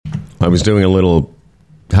I was doing a little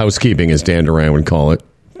housekeeping, as Dan Duran would call it,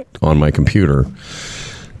 on my computer.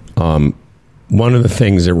 One of the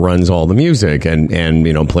things that runs all the music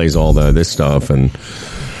and plays all this stuff and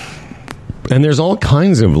there's all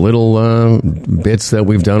kinds of little bits that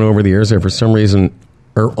we've done over the years that for some reason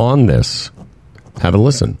are on this. Have a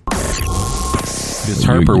listen. It's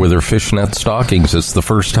Harper with her fishnet stockings. It's the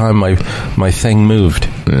first time my thing moved,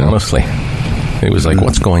 honestly. It was like,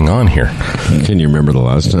 what's going on here? Can you remember the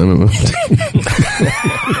last time it moved?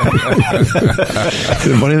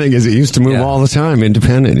 The funny thing is, it used to move all the time,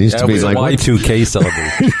 independent. It used to be like a Y2K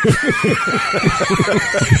celebration.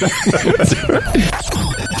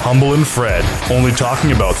 Humble and Fred, only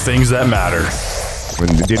talking about things that matter.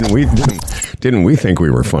 Didn't we think we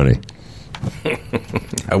were funny?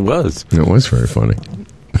 I was. It was very funny.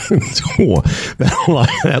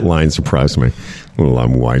 That line surprised me. A little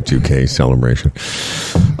Y2K celebration.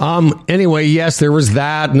 Anyway, yes, there was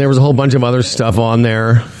that, and there was a whole bunch of other stuff on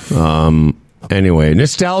there. Anyway,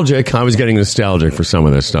 nostalgic. I was getting nostalgic for some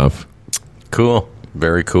of this stuff. Cool.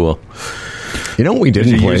 Very cool. You know what we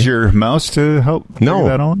didn't Did you play? use your mouse to help figure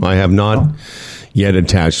that on? I have not yet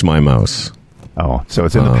attached my mouse. Oh, so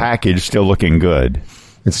it's in the package, still looking good.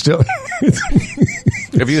 It's still...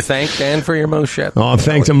 Have you thanked Dan for your mouse yet? Oh, I've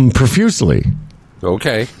thanked him profusely.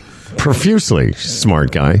 Okay. Profusely.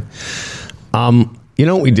 Smart guy. You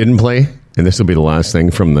know what we didn't play? And this will be the last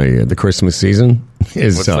thing from the Christmas season.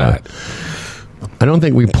 What's that? I don't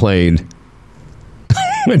think we played...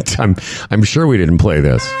 I'm sure we didn't play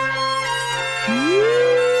this.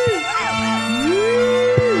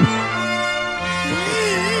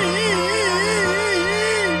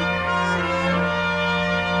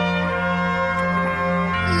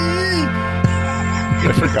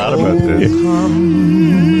 I forgot about this.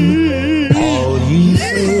 All ye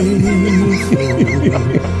faithful,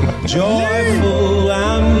 joyful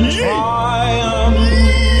and triumphant.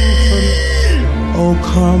 Oh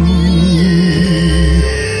come,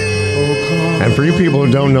 And for you people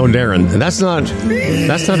who don't know Darren, that's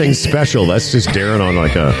nothing special. That's just Darren on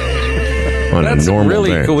That's a normal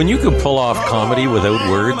really day. cool. When you could pull off comedy without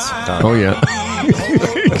words. Oh yeah,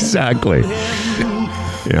 exactly.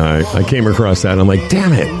 Yeah, I came across that. I'm like,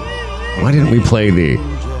 damn it! Why didn't we play the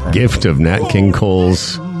gift of Nat King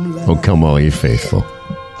Cole's "Oh Come All Ye Faithful"?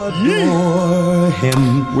 adore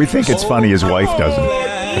him. We think it's funny. His wife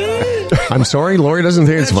doesn't. I'm sorry, Lori doesn't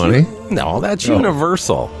think it's funny. No, that's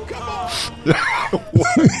universal.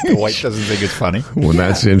 The wife doesn't think it's funny. Well,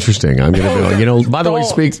 that's interesting. I'm going to be like, by the way,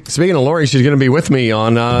 speaking of Lori, she's going to be with me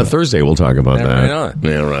on Thursday. We'll talk about that. Right on.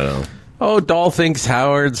 Yeah, right on. Oh, Doll thinks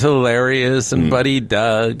Howard's hilarious, and Buddy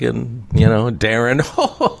Doug, and, Darren.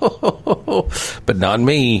 But not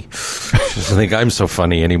me. She doesn't think I'm so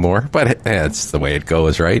funny anymore. But that's the way it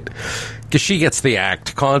goes, right? Because she gets the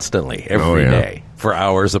act constantly, every day, for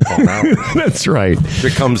hours upon hours. That's right. It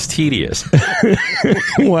becomes tedious.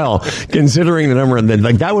 Well, considering the number,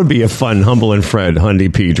 that would be a fun Humble and Fred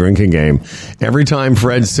Hundy P drinking game. Every time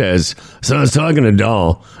Fred says, "So I was talking to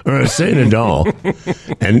Doll," or "I was saying to Doll,"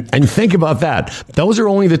 and think about that. Those are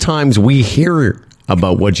only the times we hear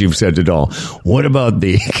about what you've said to Doll. What about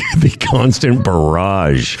the constant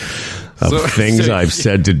barrage of things I've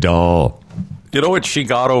said to Doll? You know what she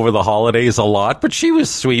got over the holidays a lot? But she was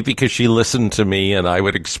sweet because she listened to me and I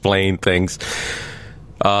would explain things.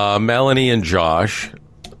 Melanie and Josh,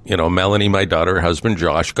 Melanie, my daughter, her husband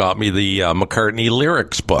Josh, got me the McCartney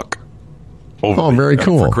lyrics book. Very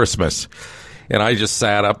cool. For Christmas. And I just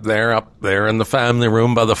sat up there in the family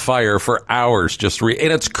room by the fire for hours and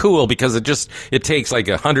it's cool because it takes like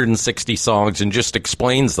 160 songs and just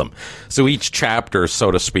explains them. So each chapter, so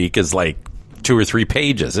to speak, is like 2 or 3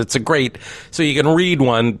 pages. It's so you can read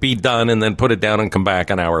one, be done, and then put it down and come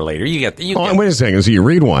back an hour later. Wait a second. So you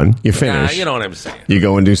read one, you finish. You know what I'm saying. You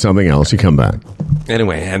go and do something else, you come back.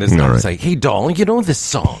 Anyway, and it's not like, hey, doll, you know this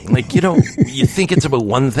song. Like, you think it's about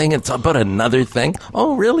one thing, it's about another thing.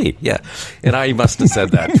 Oh, really? Yeah. And I must have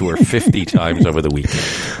said that to her 50 times over the weekend.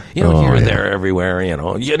 Here, there, everywhere, you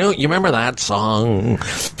remember that song?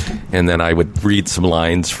 And then I would read some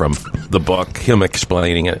lines from the book, him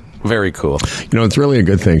explaining it. Very cool. It's really a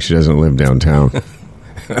good thing she doesn't live downtown.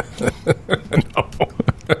 No.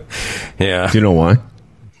 Yeah. Do you know why?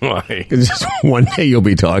 Why? Just one day you'll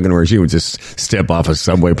be talking to her, she would just step off a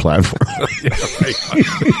subway platform.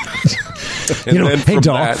 Hey,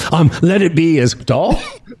 Doll, let it be as Doll?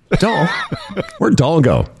 Doll? Where'd Doll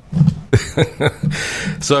go?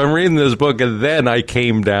 So I'm reading this book, and then I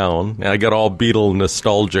came down, and I got all Beatle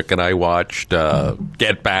nostalgic, and I watched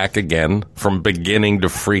Get Back again from beginning to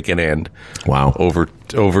freaking end. Wow. Over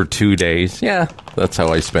 2 days. Yeah, that's how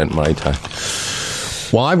I spent my time.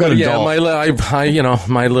 Well, I've got a doll.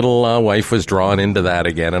 My little wife was drawn into that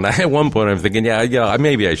again, and at one point I'm thinking,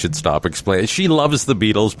 maybe I should stop explaining. She loves the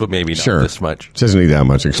Beatles, but maybe not this much. Doesn't need that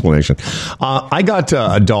much explanation. I got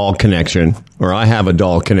a doll connection, or I have a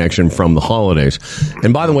doll connection from the holidays.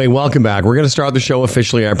 And by the way, welcome back. We're going to start the show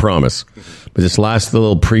officially, I promise. But this last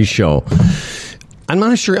little pre-show, I'm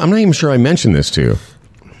not even sure I mentioned this to you.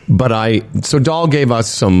 But so Doll gave us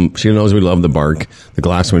some, she knows we love the bark, the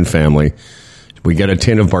Glassman family. We get a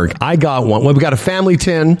tin of bark. I got one. Well, we got a family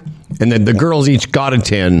tin, and then the girls each got a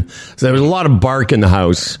tin. So there was a lot of bark in the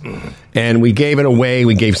house, and we gave it away.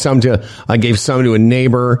 I gave some to a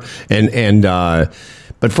neighbor,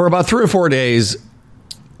 but for about 3 or 4 days,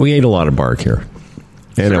 we ate a lot of bark here.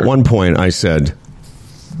 And at one point, I said,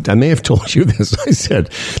 I may have told you this. I said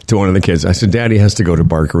to one of the kids, I said, Daddy has to go to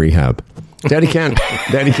bark rehab. Daddy can't,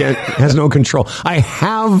 has no control. I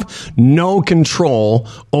have no control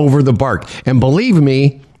over the bark. And believe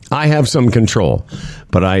me, I have some control.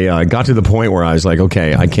 But I got to the point where I was like,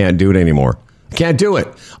 okay, I can't do it anymore. I can't do it.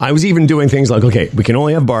 I was even doing things like, okay, we can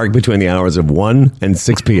only have bark between the hours of 1 and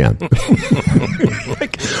 6 p.m.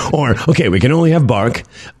 Or, okay, we can only have bark,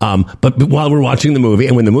 but while we're watching the movie,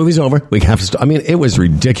 and when the movie's over, we have to stop. I mean, it was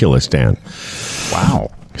ridiculous, Dan. Wow.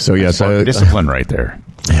 So, yes. Discipline right there.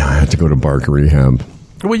 Yeah, I had to go to bark rehab.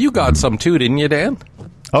 Well, you got some too, didn't you, Dan?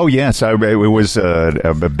 Oh, yes. It was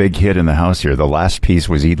a big hit in the house here. The last piece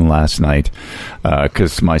was eaten last night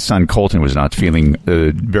because my son Colton was not feeling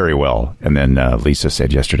very well. And then Lisa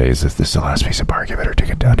said yesterday, "Is this the last piece of bark? You better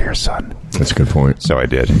take it down to your son." That's a good point. So I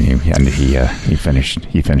did, and he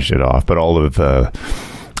finished it off. But all of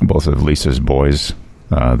both of Lisa's boys,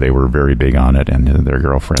 they were very big on it, and their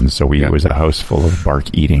girlfriends. So it was a house full of bark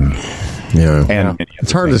eating. Yeah, and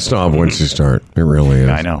it's hard to stop once you start. It really is.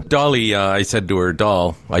 I know. Dolly, I said to her,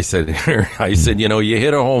 Doll, I said, you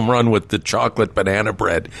hit a home run with the chocolate banana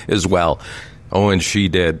bread as well. Oh, and she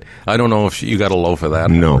did. I don't know if you got a loaf of that.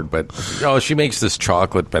 No. Howard, but she makes this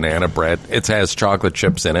chocolate banana bread. It has chocolate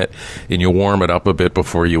chips in it, and you warm it up a bit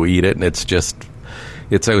before you eat it, and it's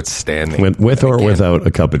outstanding. With or without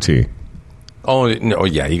a cup of tea? Oh, no,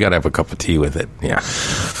 yeah, you got to have a cup of tea with it, yeah.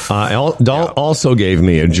 Doll also gave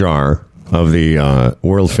me a jar of the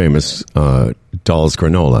world-famous Doll's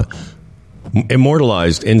granola,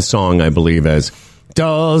 immortalized in song, I believe, as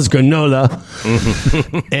Doll's granola.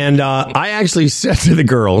 And I actually said to the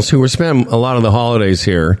girls, who were spending a lot of the holidays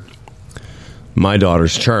here, my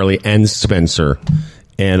daughters, Charlie and Spencer,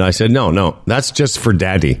 and I said, no, that's just for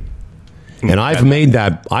Daddy. And I made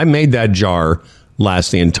that jar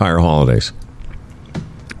last the entire holidays.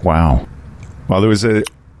 Wow. Well,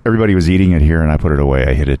 everybody was eating it here, and I put it away.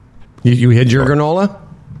 I hid it. You hid your granola?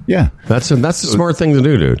 Yeah. That's a smart thing to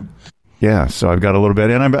do, dude. Yeah, so I've got a little bit.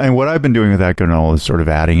 And what I've been doing with that granola is sort of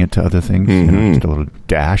adding it to other things. Mm-hmm. Just a little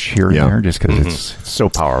dash here and there, just because it's so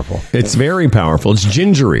powerful. It's very powerful. It's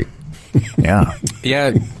gingery. Yeah.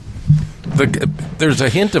 Yeah. There's a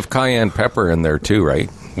hint of cayenne pepper in there, too, right?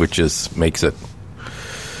 Which just makes it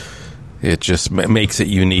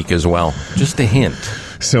unique as well. Just a hint.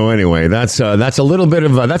 So anyway, that's a little bit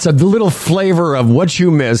of that's a little flavor of what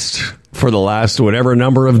you missed for the last whatever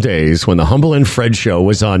number of days when the Humble and Fred show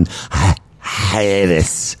was on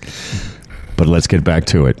hiatus. But let's get back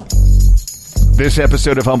to it. This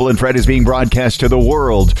episode of Humble and Fred is being broadcast to the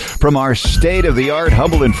world from our state-of-the-art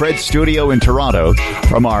Humble and Fred studio in Toronto,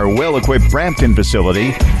 from our well-equipped Brampton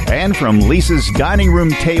facility, and from Lisa's dining room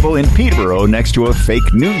table in Peterborough next to a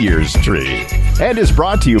fake New Year's tree. And is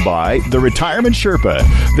brought to you by the Retirement Sherpa,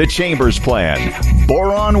 the Chambers Plan,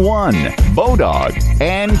 Boron One, Bodog,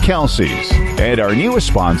 and Kelsey's. And our newest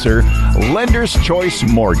sponsor, Lender's Choice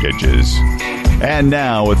Mortgages. And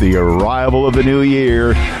now, with the arrival of the new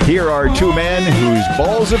year, here are two men whose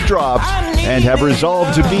balls have dropped and have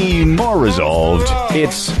resolved to be more resolved.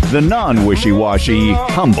 It's the non-wishy-washy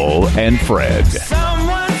Humble and Fred.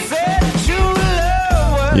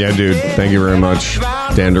 Yeah, dude. Thank you very much,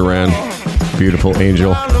 Dan Duran. Beautiful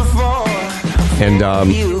angel. And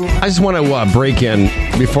I just want to break in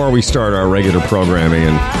before we start our regular programming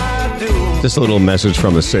and just a little message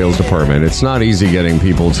from the sales department. It's not easy getting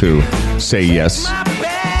people to say yes.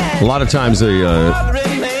 A lot of times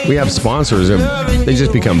we have sponsors and they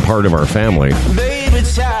just become part of our family.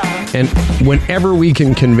 And whenever we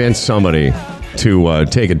can convince somebody to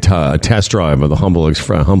take a test drive of the Humble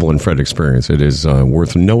and Fred experience, it is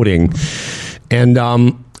worth noting. And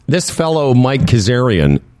this fellow, Mike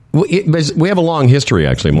Kazarian, we have a long history,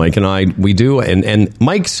 actually, Mike and I. We do. And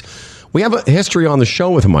we have a history on the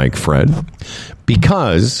show with Mike, Fred,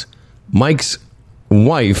 because Mike's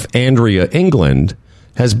wife, Andrea England,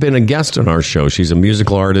 has been a guest on our show. She's a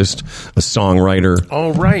musical artist, a songwriter.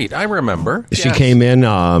 Oh, right. I remember. She came in.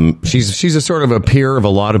 She's a sort of a peer of a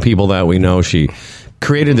lot of people that we know. She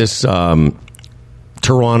created this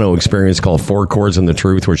Toronto experience called Four Chords and the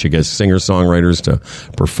Truth, where she gets singer-songwriters to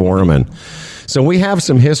perform. And so we have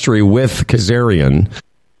some history with Kazarian,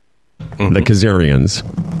 the Kazarians.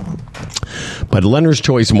 But Lender's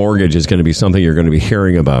Choice Mortgage is going to be something you're going to be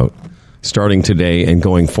hearing about starting today and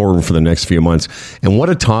going forward for the next few months. And what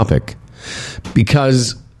a topic.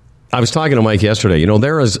 Because I was talking to Mike yesterday. You know,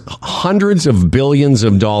 there is hundreds of billions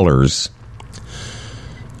of dollars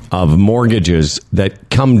of mortgages that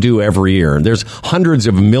come due every year. There's hundreds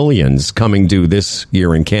of millions coming due this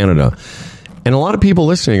year in Canada. And a lot of people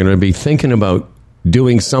listening are going to be thinking about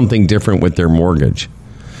doing something different with their mortgage.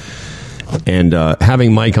 And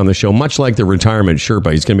having Mike on the show, much like the retirement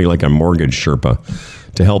Sherpa, he's going to be like a mortgage Sherpa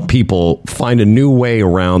to help people find a new way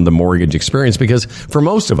around the mortgage experience. Because for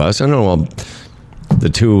most of us, I don't know,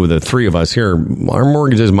 the three of us here, my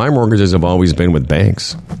mortgages have always been with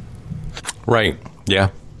banks. Right. Yeah.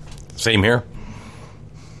 Same here.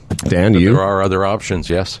 Dan, you? There are other options,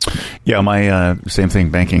 yes. Yeah, my same thing,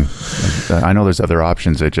 banking. I know there's other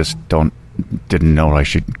options. I just didn't know I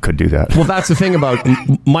could do that. Well, that's the thing about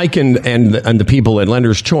Mike and the people at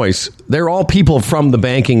Lender's Choice. They're all people from the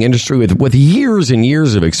banking industry with years and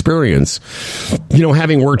years of experience. You know,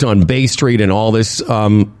 having worked on Bay Street and all this,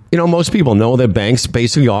 you know, most people know that banks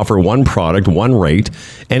basically offer one product, one rate.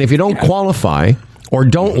 And if you don't qualify or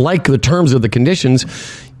don't like the terms of the conditions,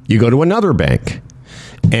 you go to another bank.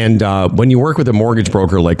 And when you work with a mortgage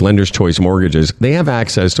broker like Lender's Choice Mortgages, they have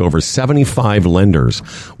access to over 75 lenders.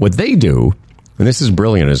 What they do, and this is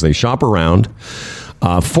brilliant, is they shop around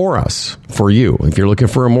for us, for you. If you're looking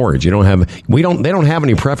for a mortgage, they don't have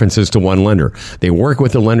any preferences to one lender. They work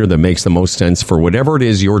with the lender that makes the most sense for whatever it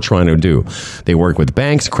is you're trying to do. They work with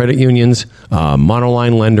banks, credit unions,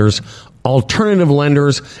 monoline lenders, alternative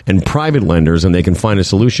lenders, and private lenders, and they can find a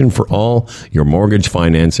solution for all your mortgage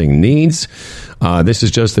financing needs. This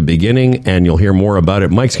is just the beginning, and you'll hear more about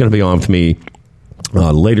it. Mike's going to be on with me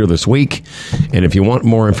later this week, and if you want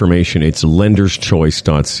more information, it's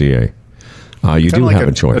lenderschoice.ca. You do have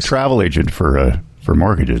a choice. A travel agent for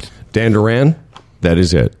mortgages. Dan Duran, that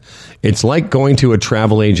is it. It's like going to a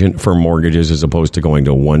travel agent for mortgages as opposed to going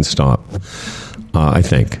to one stop, I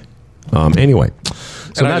think. Anyway.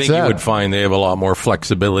 So and I think you would find they have a lot more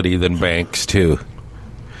flexibility than banks, too.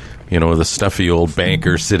 You know, the stuffy old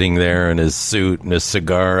banker sitting there in his suit and his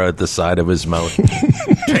cigar at the side of his mouth.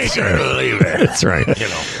 Take it or leave it. That's right. You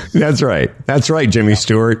know. That's right. That's right, Jimmy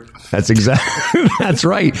Stewart. That's exactly. That's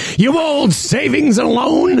right. You old savings and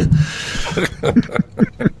loan.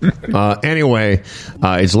 Anyway,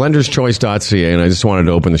 it's lenderschoice.ca, and I just wanted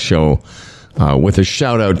to open the show with a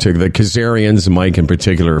shout out to the Kazarians, Mike in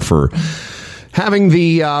particular, for having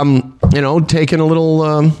the, taking a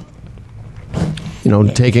little,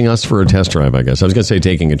 taking us for a test drive, I guess. I was going to say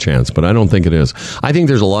taking a chance, but I don't think it is. I think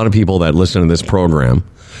there's a lot of people that listen to this program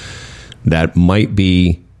that might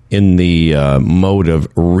be in the mode of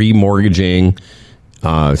remortgaging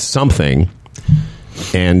something,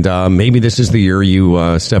 and maybe this is the year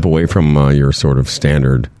you step away from your sort of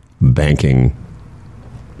standard banking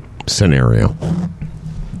scenario.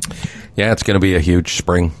 Yeah, it's going to be a huge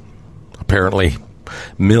spring. Apparently,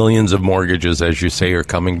 millions of mortgages, as you say, are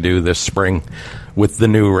coming due this spring with the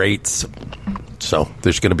new rates. So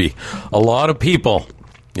there's going to be a lot of people,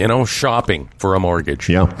 shopping for a mortgage.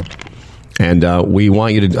 Yeah. And we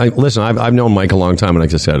want you to listen. I've known Mike a long time, and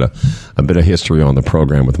like I said, a bit of history on the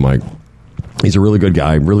program with Mike. He's a really good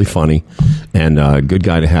guy, really funny, and a good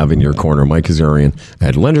guy to have in your corner. Mike Kazarian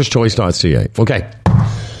at lenderschoice.ca. Okay.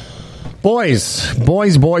 Boys.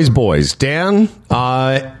 Dan,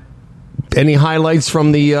 any highlights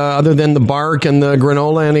from the other than the bark and the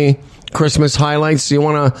granola? Any Christmas highlights? Do you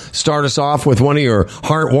want to start us off with one of your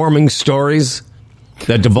heartwarming stories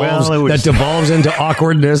that devolves into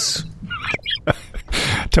awkwardness?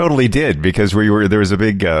 Totally did, because there was a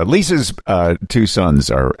big Lisa's two sons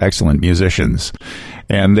are excellent musicians,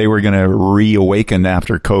 and they were going to reawaken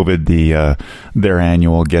after COVID their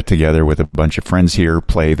annual get together with a bunch of friends here.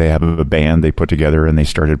 They have a band they put together, and they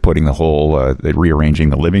started putting the whole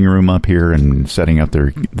rearranging the living room up here and setting up their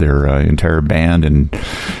entire band, and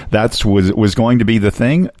that's was going to be the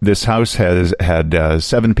thing. This house had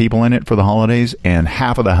 7 people in it for the holidays, and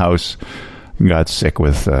half of the house got sick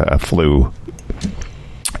with a flu.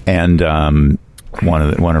 And one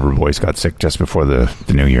of her boys got sick just before the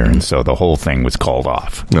new year, and so the whole thing was called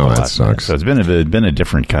off. No, that sucks. So it's been a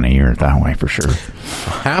different kind of year that way for sure.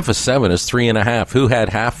 Half of 7 is 3.5. Who had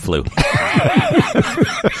half flu?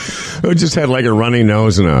 Who just had like a runny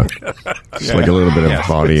nose and just like a little bit of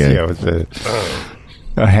body ache. Yeah, with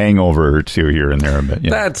a hangover or two here and there. But, yeah.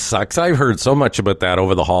 That sucks. I've heard so much about that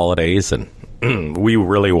over the holidays, and we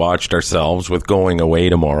really watched ourselves with going away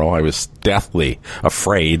tomorrow. I was deathly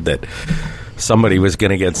afraid that somebody was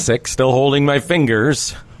going to get sick, still holding my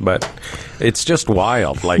fingers, but it's just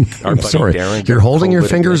wild. Like our buddy Darren. You're holding your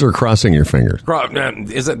fingers or crossing your fingers?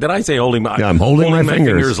 Did I say holding my? Yeah, I'm holding my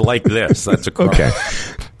fingers like this. That's a cross. Okay.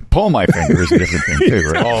 Pull my finger is a different thing too,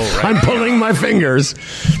 right? Right. I'm pulling my fingers.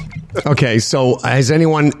 Okay, so has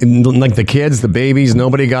anyone, like the kids, the babies,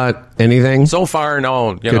 nobody got anything? So far,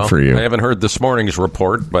 no. Good for you. I haven't heard this morning's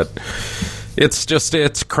report, but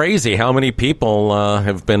it's crazy how many people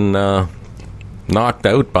have been knocked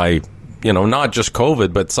out by, not just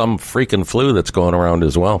COVID, but some freaking flu that's going around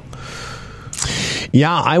as well.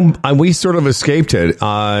 Yeah, we sort of escaped it.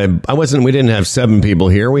 We didn't have 7 people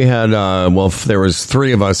here. We had, there was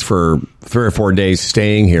 3 of us for 3 or 4 days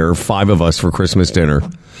staying here, 5 of us for Christmas dinner.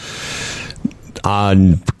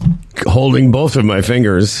 Holding both of my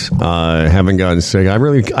fingers, haven't gotten sick.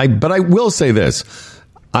 But I will say this.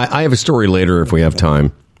 I have a story later if we have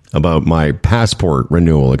time about my passport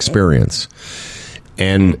renewal experience.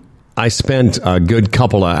 And I spent a good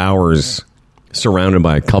couple of hours surrounded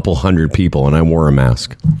by a couple hundred people, and I wore a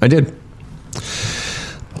mask. I did.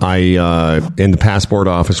 In the passport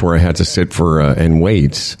office where I had to sit and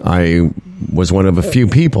wait, I was one of a few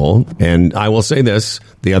people, and I will say this,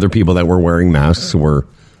 the other people that were wearing masks were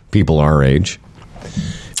people our age,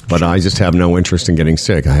 but I just have no interest in getting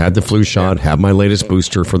sick. I had the flu shot, have my latest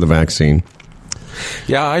booster for the vaccine.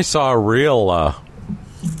 Yeah, I saw a real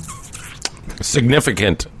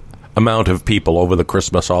significant amount of people over the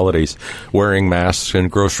Christmas holidays wearing masks in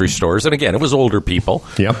grocery stores. And again, it was older people.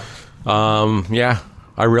 Yep. Yeah,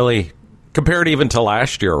 I really, compared even to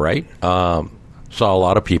last year, right? Saw a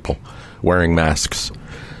lot of people wearing masks.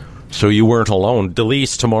 So you weren't alone.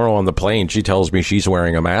 Delise, tomorrow on the plane, she tells me she's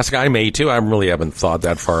wearing a mask. I may too. I really haven't thought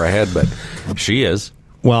that far ahead, but she is.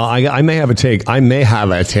 Well, I may have a take. You may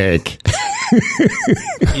have a take.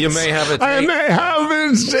 I may have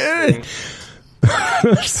a take.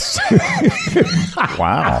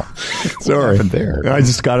 Wow. Sorry. What happened there? I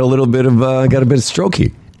just got a little bit of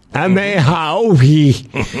strokey. I may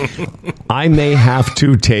have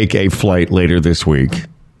to take a flight later this week,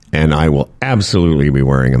 and I will absolutely be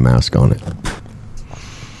wearing a mask on it.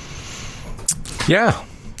 Yeah.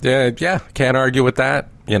 Can't argue with that.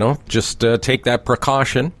 Just take that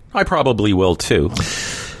precaution. I probably will too.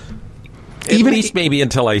 At least maybe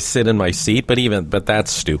until I sit in my seat, but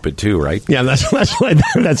that's stupid too, right? Yeah, that's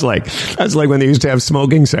like when they used to have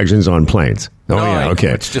smoking sections on planes. Oh no, yeah, okay.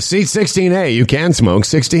 It's just seat 16A, you can smoke.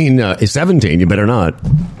 17, you better not.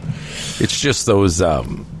 It's just those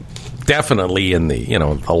definitely in the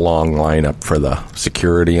a long lineup for the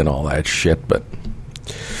security and all that shit. But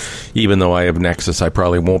even though I have Nexus, I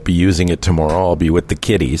probably won't be using it tomorrow. I'll be with the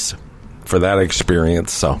kiddies for that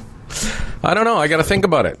experience. So I don't know. I got to think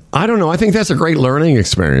about it. I don't know. I think that's a great learning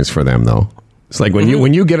experience for them, though. It's like when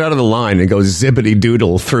you get out of the line and go zippity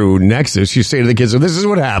doodle through Nexus, you say to the kids, "So this is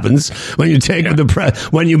what happens when you take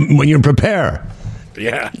when you prepare."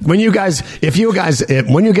 Yeah. When you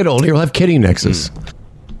get older, you'll have kiddie Nexus.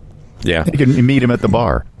 Yeah. You can meet him at the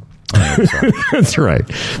bar. That's right.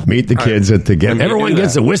 Meet the kids at the everyone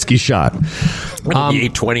gets a whiskey shot. It'll be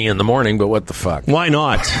 8:20 in the morning, but what the fuck? Why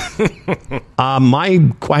not? I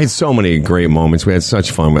had so many great moments. We had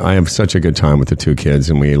such fun. I have such a good time with the 2 kids,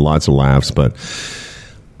 and we had lots of laughs. But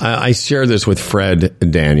I share this with Fred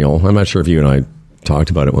Daniel. I'm not sure if you and I talked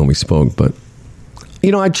about it when we spoke, but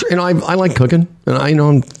I like cooking, and I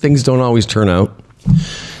know things don't always turn out.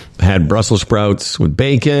 Had Brussels sprouts with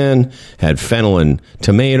bacon, had fennel and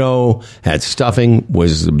tomato, had stuffing,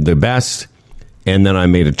 was the best. And then I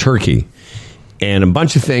made a turkey. And a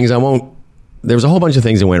bunch of things, there was a whole bunch of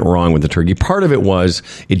things that went wrong with the turkey. Part of it was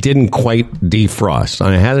it didn't quite defrost.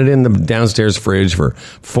 I had it in the downstairs fridge for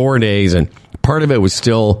 4 days, and part of it was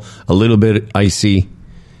still a little bit icy,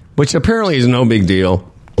 which apparently is no big deal.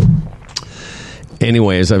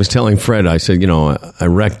 Anyway, as I was telling Fred, I said, I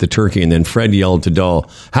wrecked the turkey, and then Fred yelled to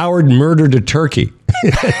Dahl, "Howard murdered a turkey."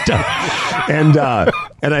 And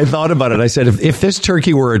I thought about it. I said, if this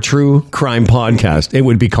turkey were a true crime podcast, it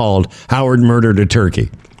would be called Howard Murdered a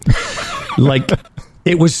Turkey. Like,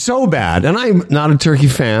 it was so bad, and I'm not a turkey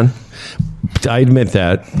fan. I admit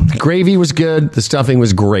that. The gravy was good. The stuffing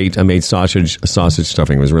was great. I made sausage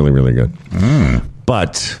stuffing. It was really, really good.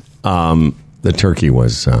 But the turkey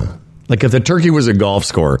was... Like, if the turkey was a golf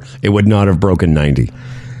score, it would not have broken 90.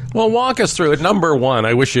 Well, walk us through it. Number one,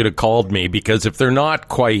 I wish you'd have called me, because if they're not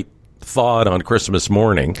quite thawed on Christmas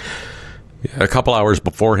morning, a couple hours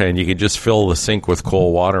beforehand, you could just fill the sink with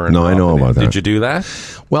cold water. And No, I know about that. Did you do that?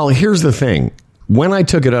 Well, here's the thing. When I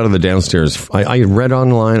took it out of the downstairs, I read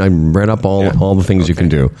online. I read up all the things you can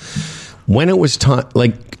do. When it was time,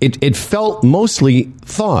 like it felt mostly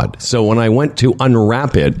thawed. So when I went to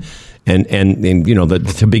unwrap it and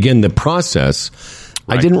to begin the process,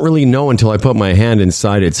 right. I didn't really know until I put my hand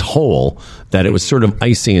inside its hole that it was sort of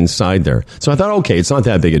icy inside there. So I thought, okay, it's not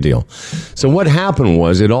that big a deal. So what happened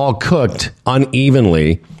was it all cooked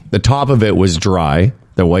unevenly. The top of it was dry,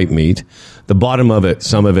 the white meat. The bottom of it,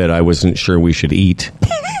 some of it, I wasn't sure we should eat.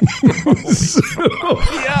 Yeah.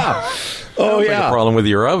 Like a problem with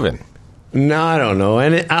your oven. No, I don't know.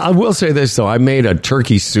 And I will say this, though. I made a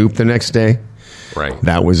turkey soup the next day. Right.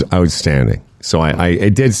 That was outstanding. So I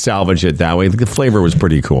did salvage it that way. The flavor was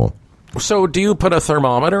pretty cool. So do you put a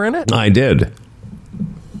thermometer in it? I did.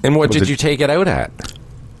 And what did you take it out at?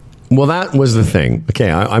 Well, that was the thing.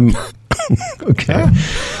 Okay, I'm... Okay.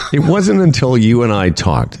 It wasn't until you and I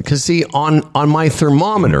talked. Because, see, on my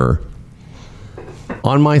thermometer,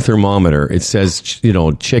 it says,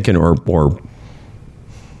 chicken or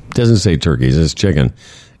doesn't say turkey, it says chicken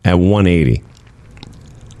at 180.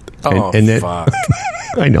 Oh, and then, fuck.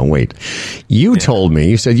 I know, wait. You told me,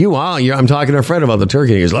 you said, I'm talking to Fred about the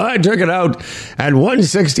turkey. He goes, I took it out at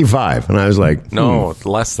 165. And I was like, no,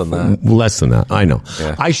 less than that. Less than that. I know.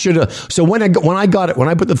 Yeah. I should have. So when I got it, when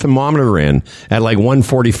I put the thermometer in at like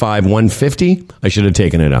 145, 150, I should have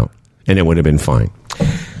taken it out and it would have been fine.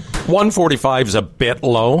 145 is a bit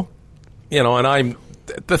low, and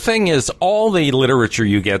the thing is, all the literature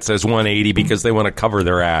you get says 180 because they want to cover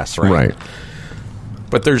their ass, right? Right.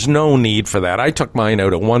 But there's no need for that. I took mine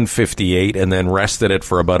out at 158 and then rested it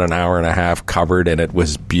for about an hour and a half covered, and it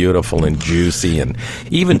was beautiful and juicy. And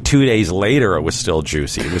even 2 days later, it was still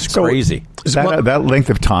juicy. It was crazy. That length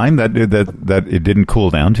of time that it didn't cool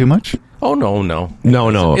down too much? Oh, no.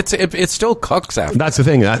 No. It still cooks after. That's the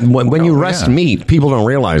thing. When you rest meat, people don't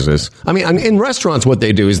realize this. I mean, in restaurants, what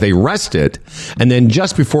they do is they rest it, and then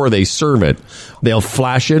just before they serve it, they'll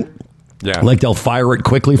flash it. Yeah. Like they'll fire it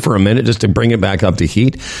quickly for a minute just to bring it back up to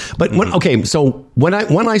heat. But when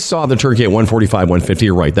I saw the turkey at 145, 150,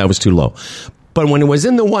 you're right, that was too low. But when it was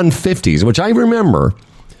in the 150s, which I remember,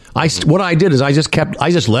 what I did is I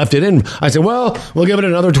just left it in. I said, well, we'll give it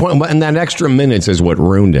another 20, and that extra minutes is what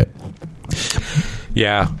ruined it.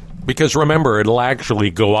 Yeah. Because remember, it'll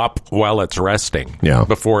actually go up while it's resting. Yeah.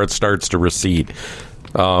 Before it starts to recede.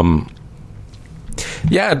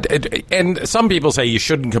 Yeah, and some people say you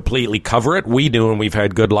shouldn't completely cover it. We do, and we've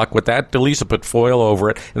had good luck with that. Delisa put foil over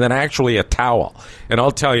it, and then actually a towel. And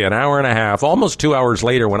I'll tell you, an hour and a half, almost 2 hours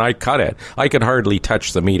later when I cut it, I could hardly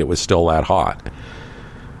touch the meat. It was still that hot.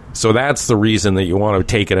 So that's the reason that you want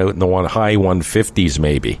to take it out in the high 150s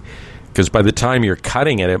maybe. Because by the time you're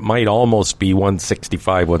cutting it, it might almost be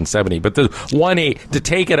 165, 170. But the 180, to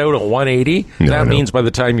take it out at 180, that means by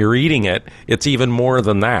the time you're eating it, it's even more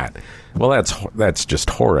than that. Well, that's just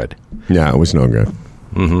horrid. Yeah, it was no good.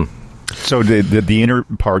 Mm-hmm. So the inner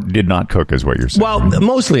part did not cook, is what you're saying? Well,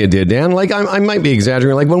 mostly it did, Dan. Like I might be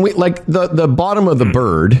exaggerating. Like when the bottom of the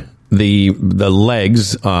bird, the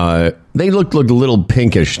legs, they looked a little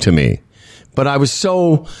pinkish to me. But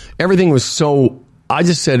everything was so. I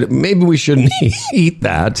just said maybe we shouldn't eat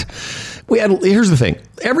that. Here's the thing.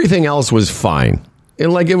 Everything else was fine. It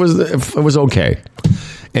was okay.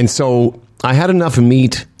 And so I had enough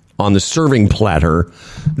meat on the serving platter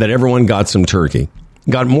that everyone got some turkey.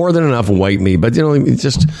 Got more than enough white meat, but it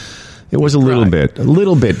was a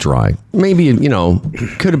little bit dry. Maybe,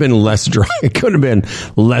 could have been less dry. It could have been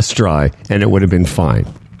less dry and it would have been fine.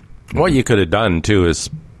 What you could have done too is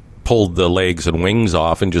pulled the legs and wings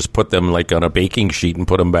off and just put them like on a baking sheet and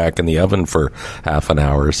put them back in the oven for half an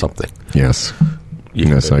hour or something. Yes.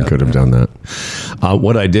 Yes, I could have done that.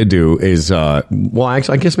 What I did do is,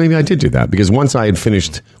 actually, I guess maybe I did do that because once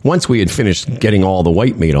we had finished getting all the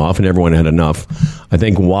white meat off and everyone had enough, I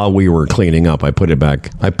think while we were cleaning up, I put it back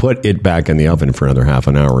in the oven for another half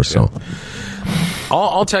an hour or so. Yeah.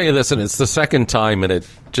 I'll tell you this, and it's the second time, and it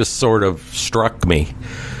just sort of struck me.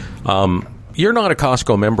 You're not a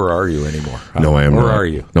Costco member, are you, anymore? No, I am not. Or are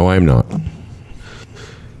you? No, I am not.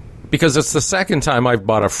 Because it's the second time I've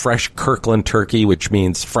bought a fresh Kirkland turkey, which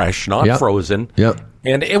means fresh, not frozen. Yep.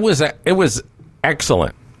 And it was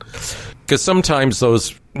excellent. Because sometimes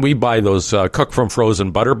we buy those cooked from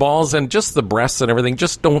frozen butter balls, and just the breasts and everything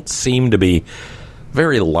just don't seem to be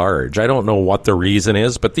very large. I don't know what the reason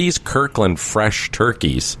is, but these Kirkland fresh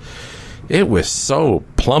turkeys, it was so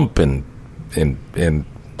plump and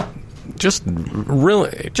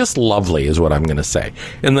just lovely is what I'm going to say.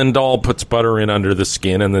 And then Dahl puts butter in under the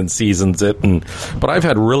skin and then seasons it. But I've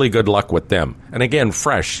had really good luck with them. And again,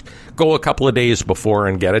 fresh. Go a couple of days before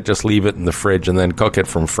and get it. Just leave it in the fridge and then cook it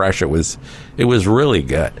from fresh. It was really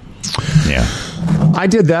good. Yeah. I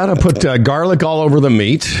did that. I put garlic all over the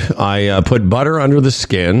meat. I put butter under the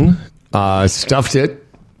skin. Stuffed it.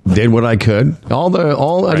 Did what I could.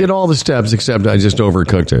 I did all the steps except I just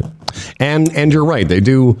overcooked it. And you're right. They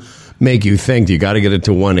do make you think you got to get it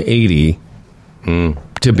to 180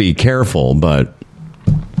 to be careful. But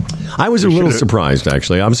I was a little surprised,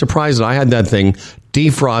 actually. I'm surprised that I had that thing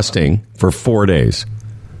defrosting for 4 days,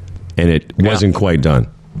 and it wasn't quite done.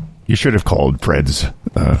 You should have called Fred's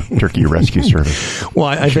Turkey Rescue Service. Well,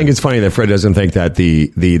 I think it's funny that Fred doesn't think that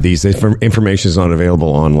these information is not available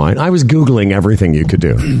online. I was Googling everything you could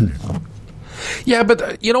do. Yeah,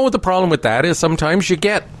 but you know what the problem with that is? Sometimes you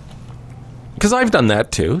get... Because I've done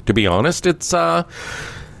that too, to be honest. It's...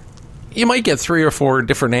 you might get 3 or 4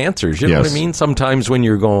 different answers. You know what I mean? Sometimes when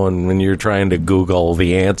you're trying to Google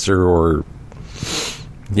the answer or,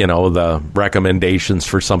 the recommendations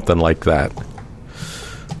for something like that.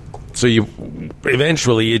 So you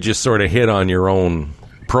just sort of hit on your own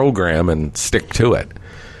program and stick to it.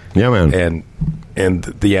 Yeah, man. And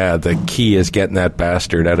the key is getting that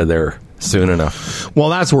bastard out of there soon enough. Well,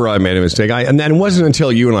 that's where I made a mistake. And then it wasn't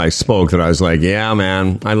until you and I spoke that I was like, yeah,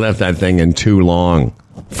 man, I left that thing in too long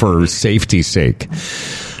for safety's sake.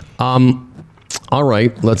 All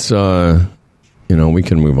right, let's, we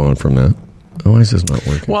can move on from that. Oh, why is this not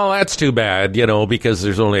working? Well, that's too bad, because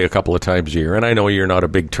there's only a couple of times a year. And I know you're not a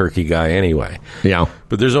big turkey guy anyway. Yeah.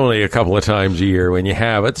 But there's only a couple of times a year when you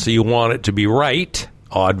have it, so you want it to be right,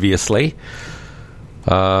 obviously.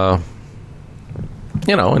 And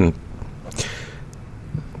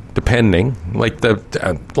depending, like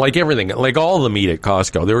everything, like all the meat at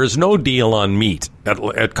Costco, there is no deal on meat at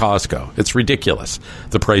Costco. It's ridiculous,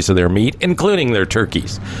 the price of their meat, including their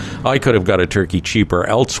turkeys. I could have got a turkey cheaper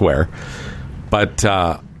elsewhere, but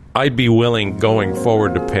I'd be willing going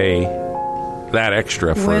forward to pay that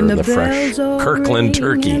extra for the fresh Kirkland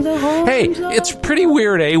turkey. Hey, it's pretty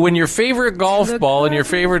weird, when your favorite golf ball and your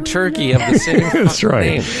favorite turkey have the same That's right.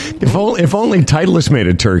 name. If only Titleist made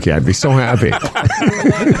a turkey, I'd be so happy.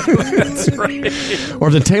 That's right. Or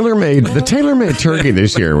the tailor-made turkey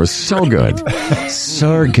this year was so good.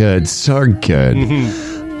 So good.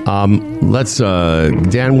 Let's,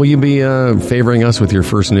 Dan, will you be favoring us with your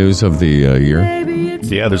first news of the year?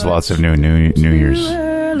 Yeah, there's lots of New Year's news.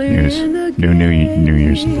 New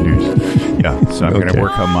Year's news. Yeah, so I'm going to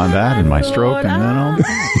work on that and my stroke, and then I'll...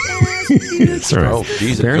 That's right. Oh,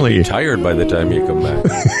 Jesus, apparently, you'll be tired by the time you come back.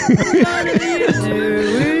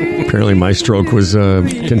 Apparently my stroke was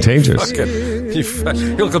contagious.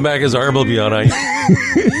 He'll come back, his arm will be on ice.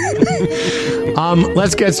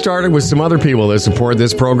 Let's get started with some other people that support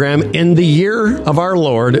this program in the year of our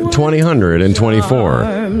Lord 2024.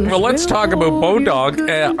 Well, let's talk about Bodog.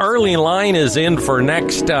 Early line is in for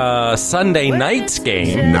next Sunday night's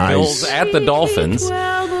game. Nice. The Bills at the Dolphins.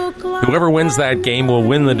 Whoever wins that game will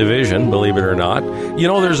win the division, believe it or not.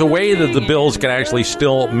 There's a way that the Bills can actually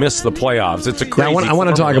still miss the playoffs. It's a crazy... I want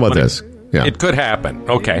to talk about this. Yeah. It could happen.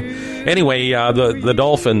 Okay. Anyway, the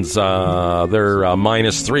Dolphins, they're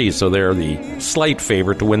 -3, so they're the slight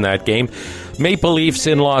favorite to win that game. Maple Leafs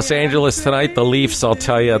in Los Angeles tonight. The Leafs, I'll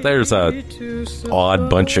tell you, there's a odd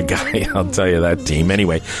bunch of guys. I'll tell you that team.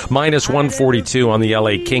 Anyway, -142 on the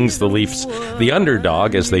LA Kings. The Leafs, the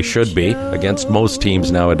underdog, as they should be, against most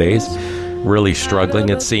teams nowadays. Really struggling,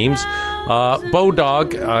 it seems.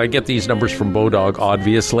 Bodog, I get these numbers from Bodog,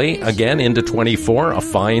 obviously. Again, into 24, a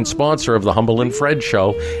fine sponsor of the Humble and Fred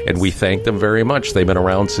show, and we thank them very much. They've been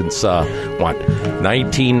around since,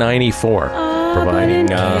 1994, providing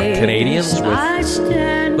Canadians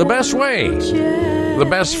with the best way, the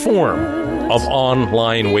best form of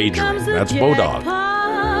online wagering. That's Bodog.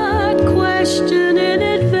 Question in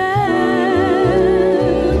advance.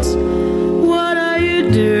 What are you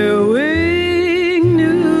doing?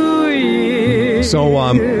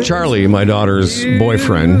 So, Charlie, my daughter's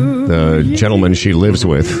boyfriend, the gentleman she lives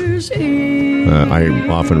with, I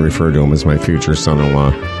often refer to him as my future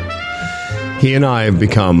son-in-law. He and I have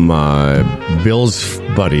become Bills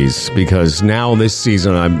buddies because now this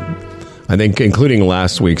season, I think, including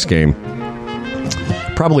last week's game,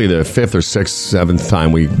 probably the 5th or 6th, 7th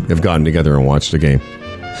time we have gotten together and watched a game.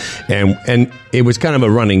 And it was kind of a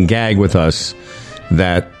running gag with us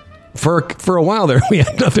that for a while there, we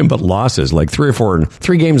had nothing but losses, like 3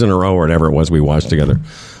 games in a row or whatever it was we watched together.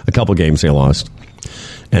 A couple games they lost.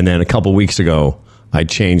 And then a couple weeks ago, I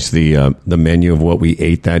changed the menu of what we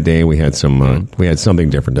ate that day. We had we had something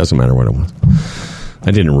different. Doesn't matter what it was.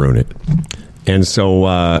 I didn't ruin it. And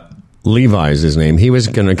so Levi's his name. He was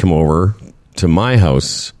going to come over to my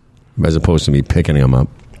house as opposed to me picking him up.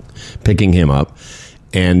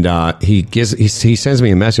 And he sends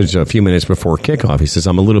me a message a few minutes before kickoff. He says,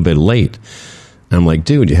 I'm a little bit late. And I'm like,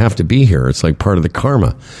 dude, you have to be here. It's like part of the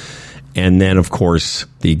karma. And then, of course,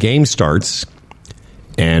 the game starts,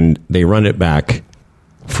 and they run it back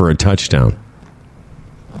for a touchdown.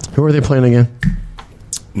 Who are they playing again?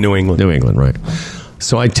 New England. New England, right.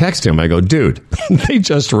 So I text him. I go, dude, they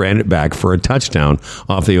just ran it back for a touchdown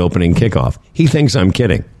off the opening kickoff. He thinks I'm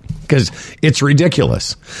kidding because it's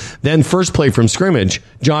ridiculous. Then first play from scrimmage,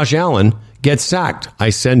 Josh Allen gets sacked. I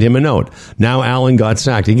send him a note. Now Allen got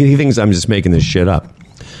sacked. He thinks I'm just making this shit up.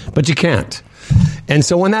 But you can't. And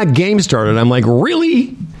so when that game started, I'm like,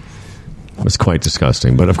 really? It was quite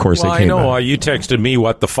disgusting. But of course, they came back. You texted me,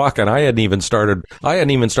 what the fuck? And I hadn't even started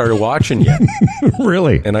watching yet.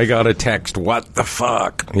 Really? And I got a text, what the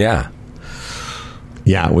fuck? Yeah.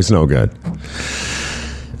 Yeah, it was no good.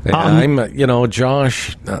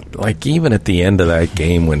 Josh, like even at the end of that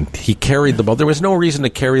game when he carried the ball, there was no reason to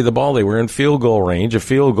carry the ball. They were in field goal range. A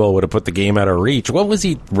field goal would have put the game out of reach. What was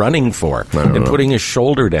he running for? And putting his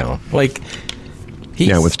shoulder down? Like,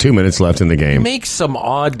 with 2 minutes left in the game. He makes some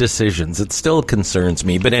odd decisions. It still concerns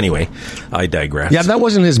me. But anyway, I digress. Yeah, that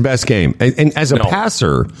wasn't his best game. And as a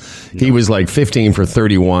passer, he was like 15 for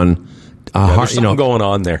 31. There's something going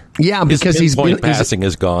on there. Yeah, because his passing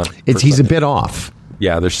is gone. He's a bit off.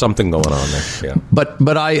 Yeah, there's something going on there. Yeah,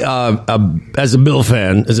 but I, as a Bills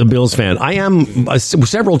fan, I am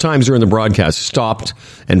several times during the broadcast stopped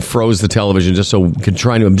and froze the television just so we could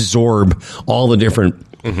try to absorb all the different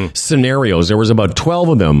scenarios. There was about 12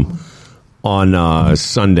 of them on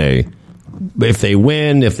Sunday. If they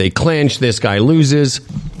win, if they clinch, this guy loses.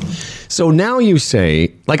 So now you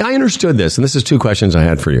say, like, I understood this, and this is two questions I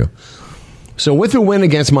had for you. So with a win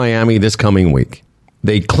against Miami this coming week,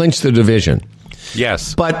 they clinch the division.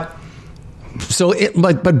 Yes, but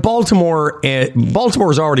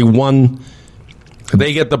Baltimore's already won.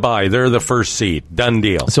 They get the bye. They're the first seed. Done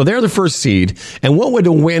deal. So they're the first seed. And what would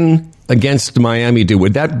a win against Miami do?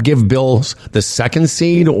 Would that give Bills the second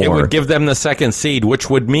seed? Or? It would give them the second seed, which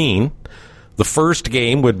would mean the first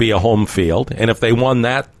game would be a home field. And if they won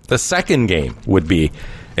that, the second game would be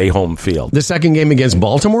a home field. The second game against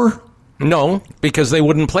Baltimore? No, because they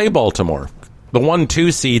wouldn't play Baltimore. The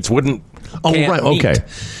 1-2 seeds wouldn't. Oh, right. Meet, okay.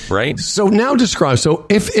 Right. So now describe. So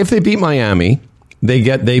if they beat Miami,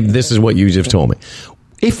 this is what you just told me.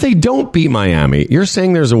 If they don't beat Miami, you're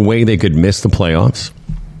saying there's a way they could miss the playoffs?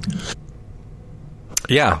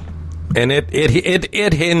 Yeah. And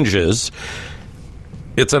it hinges.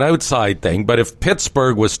 It's an outside thing, but if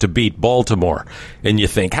Pittsburgh was to beat Baltimore, and you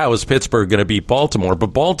think, how is Pittsburgh going to beat Baltimore? But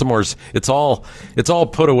Baltimore's it's all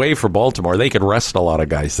put away for Baltimore. They could rest a lot of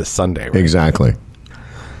guys this Sunday. Right? Exactly.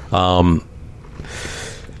 But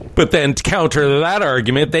then to counter that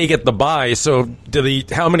argument, they get the bye. So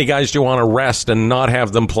how many guys do you want to rest and not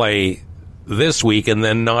have them play this week and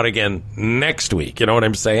then not again next week? You know what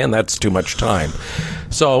I'm saying? That's too much time.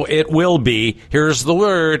 So it will be, here's the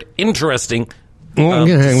word, interesting.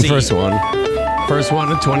 First one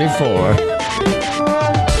at 24.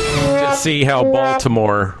 To see how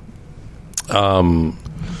Baltimore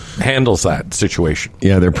handles that situation.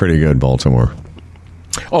 Yeah, they're pretty good, Baltimore.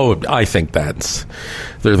 Oh, I think they're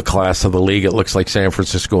the class of the league. It looks like San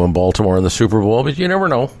Francisco and Baltimore in the Super Bowl, but you never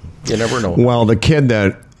know. Well, the kid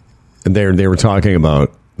that they were talking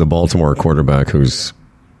about, the Baltimore quarterback who's,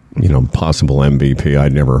 possible MVP.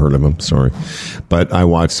 I'd never heard of him, sorry. But I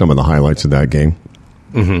watched some of the highlights of that game.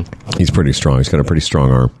 Mm-hmm. He's pretty strong. He's got a pretty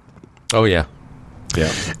strong arm. Oh, yeah.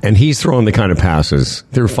 Yeah. And he's throwing the kind of passes.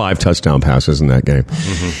 There were 5 touchdown passes in that game.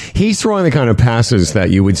 Mm-hmm. He's throwing the kind of passes that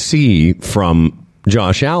you would see from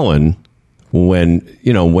Josh Allen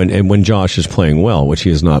when Josh is playing well, which he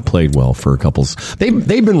has not played well for a couple. They've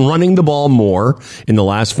been running the ball more in the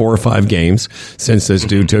last 4 or 5 games since this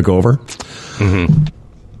dude took over. Mm-hmm.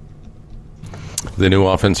 The new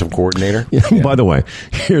offensive coordinator. Yeah. By the way,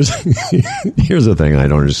 here's the thing I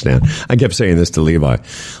don't understand. I kept saying this to Levi.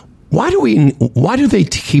 Why do they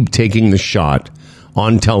keep taking the shot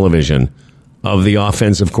on television of the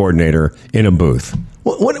offensive coordinator in a booth?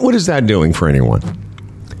 What is that doing for anyone?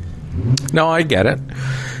 No, I get it.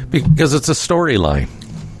 Because it's a storyline.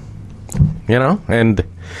 And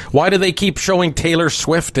why do they keep showing Taylor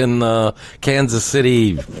Swift in the Kansas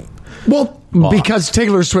City Well, because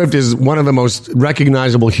Taylor Swift is one of the most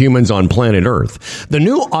recognizable humans on planet Earth. The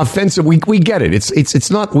new offensive, we get it.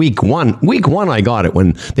 It's not week one. Week one, I got it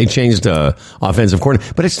when they changed offensive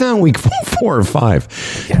coordinator, but it's now week 4 or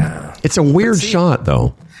 5. Yeah. It's a weird shot,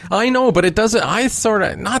 though. I know, but it doesn't,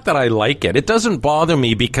 not that I like it. It doesn't bother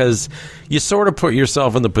me because you sort of put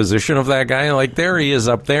yourself in the position of that guy. Like, there he is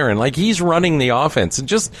up there, and like, he's running the offense. And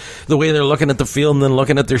just the way they're looking at the field and then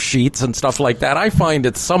looking at their sheets and stuff like that, I find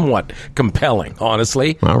it somewhat compelling,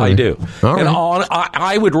 honestly. Right. I do. All and right.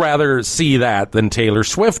 I would rather see that than Taylor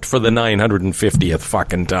Swift for the 950th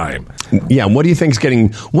fucking time. Yeah, what do you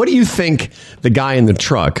think the guy in the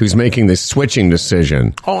truck who's making this switching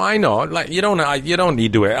decision? Oh, I know. Like, you don't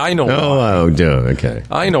need to. I know. Oh, okay.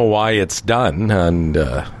 I know why it's done, and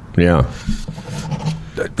yeah.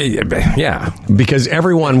 Because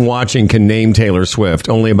everyone watching can name Taylor Swift.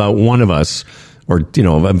 Only about one of us, or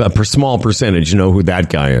a small percentage, know who that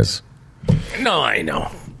guy is. No, I know.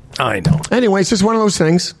 Anyway, it's just one of those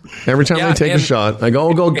things. Every time I take a shot, I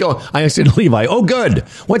go, go. I said to Levi, oh, good.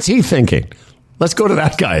 What's he thinking? Let's go to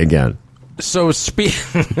that guy again. So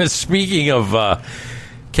speaking of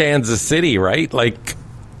Kansas City, right? Like,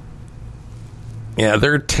 yeah,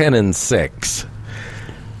 they're 10-6.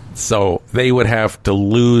 So they would have to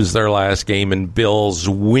lose their last game and Bills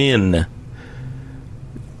win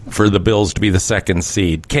for the Bills to be the second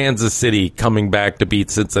seed. Kansas City coming back to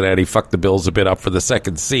beat Cincinnati fucked the Bills a bit up for the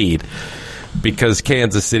second seed because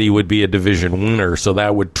Kansas City would be a division winner, so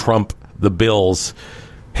that would trump the Bills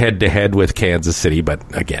head-to-head with Kansas City.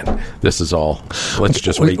 But again, this is all, let's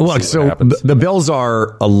just wait and see what happens. The Bills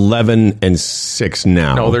are 11-6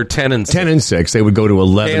 now. No, they're 10-6. 10-6. They would go to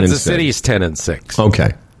 11-6. Kansas City's 10-6.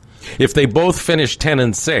 Okay. If they both finish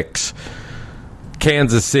 10-6,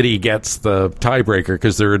 Kansas City gets the tiebreaker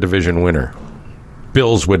because they're a division winner.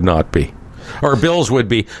 Bills would not be. Or Bills would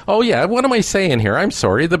be. Oh, yeah, what am I saying here? I'm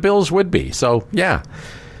sorry. The Bills would be. So, yeah.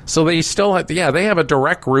 So they still have, they have a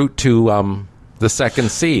direct route to the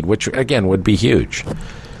second seed, which, again, would be huge.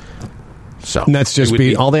 So and that's just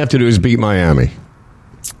all they have to do is beat Miami.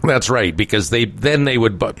 That's right, because they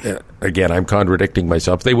would, again, I'm contradicting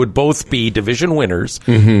myself, they would both be division winners,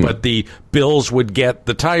 but the Bills would get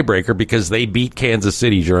the tiebreaker because they beat Kansas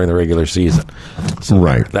City during the regular season. So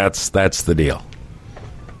right. That's the deal.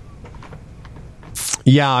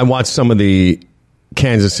 Yeah, I watched some of the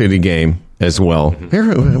Kansas City game as well.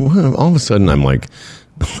 All of a sudden, I'm like,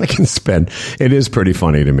 I can spend. It is pretty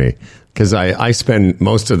funny to me because I spend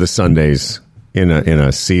most of the Sundays in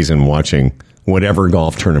a season watching whatever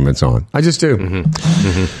golf tournament's on. I just do.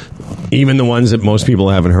 Even the ones that most people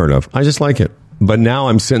haven't heard of. I just like it. But now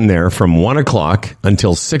I'm sitting there from 1 o'clock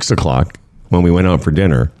until 6 o'clock when we went out for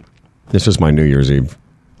dinner. This was my New Year's Eve.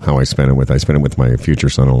 How I spent it with my future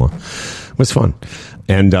son-in-law. It was fun.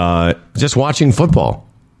 And just watching football.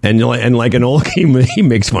 And like an old, he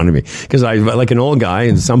makes fun of me because I, like an old guy,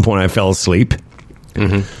 at some point I fell asleep.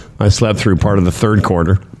 I slept through part of the third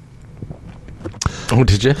quarter. Oh,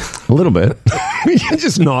 did you? A little bit.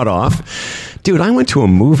 Just nod off. Dude, I went to a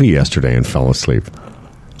movie yesterday and fell asleep.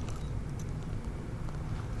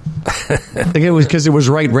 It was because it was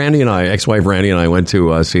right. Ex-wife Randy and I went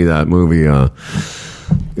to see that movie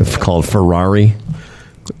called Ferrari,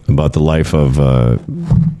 about the life of,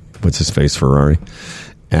 what's his face, Ferrari.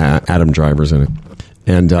 Adam Driver's in it.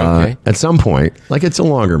 And at some point, like it's a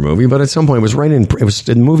longer movie, but at some point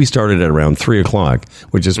the movie started at around 3 o'clock,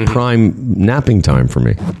 which is prime napping time for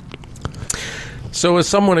me. So as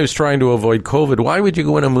someone who's trying to avoid COVID, why would you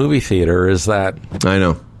go in a movie theater? Is that... I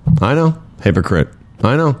know. Hypocrite.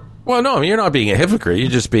 I know. Well, no, you're not being a hypocrite. You're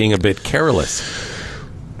just being a bit careless.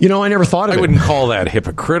 I never thought of it. I wouldn't call that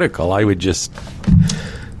hypocritical.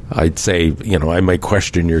 I'd say, I might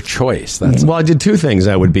question your choice. Well, I did two things.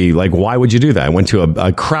 I would be like, why would you do that? I went to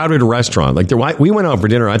a crowded restaurant. Like we went out for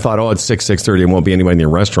dinner. I thought, it's 6:30 and won't be anybody in the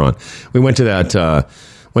restaurant. We went to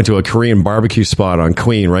a Korean barbecue spot on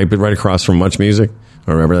Queen, right across from Much Music,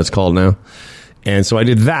 or whatever that's called now. And so I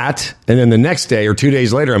did that. And then the next day or 2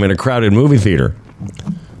 days later, I'm in a crowded movie theater.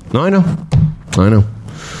 No, I know.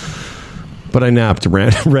 But I napped.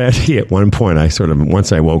 Randy, at one point,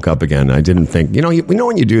 once I woke up again, I didn't think,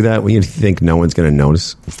 when you do that, when you think no one's going to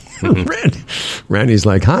notice. Randy's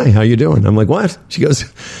like, hi, how you doing? I'm like, what? She goes,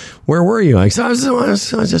 where were you? I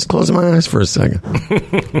was just closing my eyes for a second.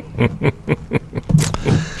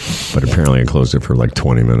 But apparently I closed it for like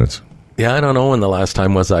 20 minutes. Yeah, I don't know when the last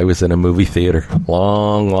time was I was in a movie theater.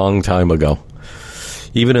 Long time ago.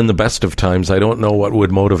 Even in the best of times, I don't know what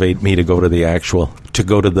would motivate me to go to the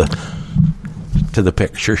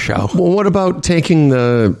picture show. Well, what about taking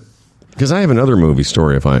the Because I have another movie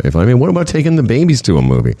story. If I mean, what about taking the babies to a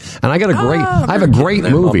movie? And I got I have a great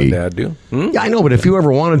movie. Mom and Dad do. Yeah, I know, but if you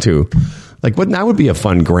ever wanted to, like, that would be a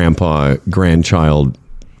fun grandchild,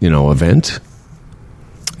 event.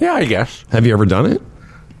 Yeah, I guess. Have you ever done it?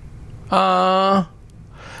 I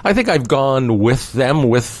think I've gone with them,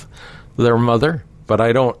 with their mother, but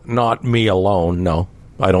not me alone. No,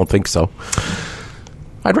 I don't think so.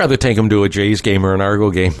 I'd rather take them to a Jays game or an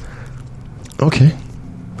Argo game. Okay.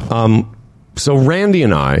 So Randy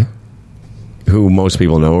and I, who most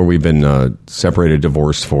people know, we've been separated,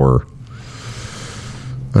 divorced for,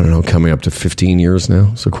 I don't know, coming up to 15 years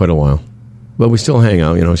now, so quite a while. But we still hang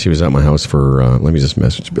out. She was at my house for, let me just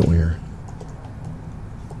message Bill here.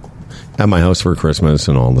 At my house for Christmas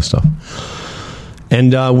and all the stuff.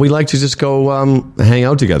 And we like to just go hang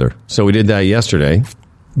out together. So we did that yesterday.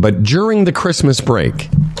 But during the Christmas break,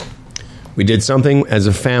 we did something as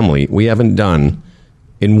a family we haven't done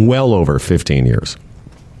in well over 15 years.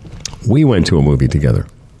 We went to a movie together.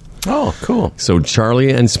 Oh, cool. So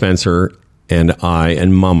Charlie and Spencer and I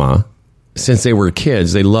and Mama, since they were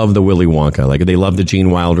kids, they loved the Willy Wonka. Like, they loved the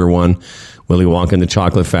Gene Wilder one, Willy Wonka and the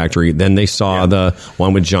Chocolate Factory. Then they saw the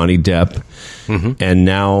one with Johnny Depp. Mm-hmm. And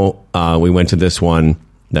now we went to this one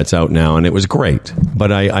that's out now, and it was great.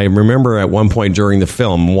 But I remember at one point during the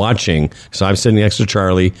film watching, so I'm sitting next to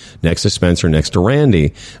Charlie, next to Spencer, next to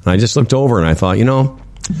Randy, and I just looked over and I thought,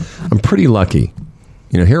 I'm pretty lucky.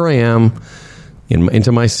 Here I am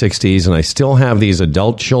into my 60s, and I still have these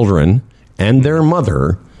adult children and their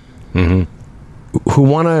mother who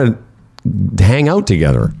want to hang out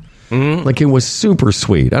together. Mm-hmm. Like, it was super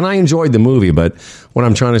sweet. And I enjoyed the movie, but what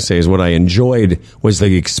I'm trying to say is what I enjoyed was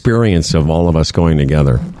the experience of all of us going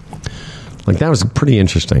together. Like, that was pretty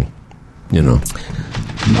interesting, Oh, I'm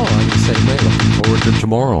the same way. Looking forward to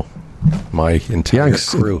tomorrow. My entire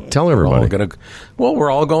crew. Tell everybody. We're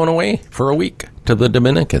all going away for a week to the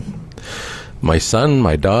Dominican. My son,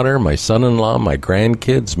 my daughter, my son-in-law, my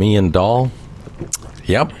grandkids, me and Doll.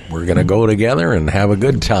 Yep, we're going to go together and have a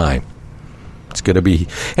good time. It's going to be.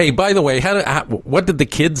 Hey, by the way, what did the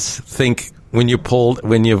kids think when you pulled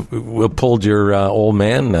your old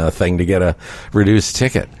man thing to get a reduced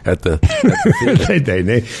ticket at the theater?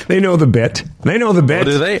 they know the bit. They know the bit.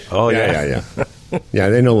 Oh, do they? Oh, yeah. Yeah,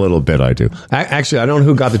 they know a little bit. I do. Actually, I don't know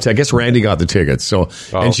who got the ticket. I guess Randy got the tickets. So,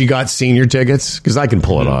 and she got senior tickets because I can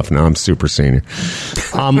pull it off now. I'm super senior.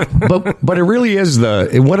 But it really is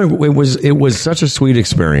it was such a sweet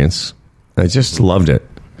experience. I just loved it.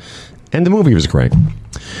 And the movie was great.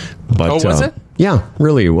 But, was it? Yeah,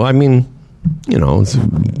 really. Well, I mean, it's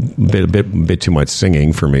a bit too much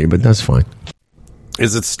singing for me, but that's fine.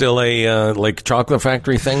 Is it still a Chocolate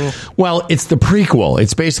Factory thing? Well, it's the prequel.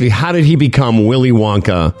 It's basically how did he become Willy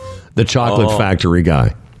Wonka, the Chocolate Factory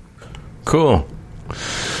guy. Cool.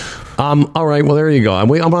 All right. Well, there you go.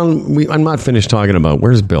 I'm not finished talking about.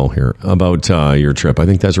 Where's Bill here about your trip? I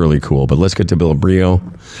think that's really cool. But let's get to Bill Brioux.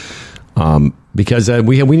 Because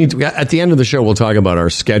we need to, at the end of the show, we'll talk about our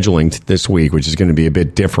scheduling this week, which is going to be a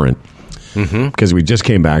bit different because we just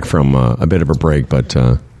came back from a bit of a break. But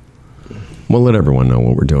we'll let everyone know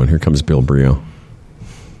what we're doing. Here comes Bill Brioux.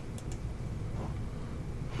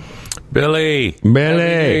 Billy,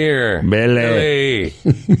 here. Billy,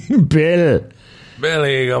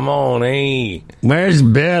 Billy, come on, hey. Where's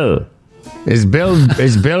Bill? Is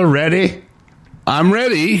Bill ready? I'm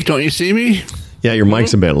ready. Don't you see me? Yeah, your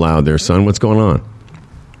mic's a bit loud there, son. What's going on?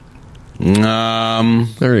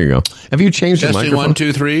 There you go. Have you changed your microphone? 1,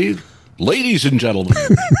 2, 3. Ladies and gentlemen,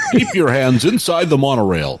 keep your hands inside the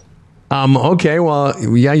monorail. Okay, well,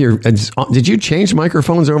 yeah, did you change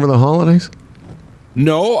microphones over the holidays?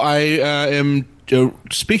 No, I am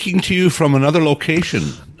speaking to you from another location.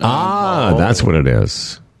 That's what it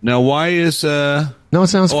is. Now, why is... No, it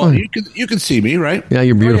sounds fine. You can see me, right? Yeah,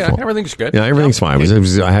 you're beautiful. Yeah, everything's good. Yeah, everything's fine.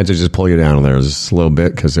 I had to just pull you down there just a little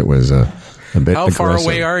bit because it was a bit How aggressive. far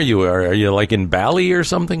away are you? Are you like in Bali or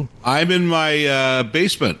something? I'm in my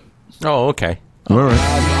basement. Oh, okay. All right.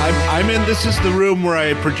 I'm in. This is the room where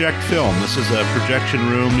I project film. This is a projection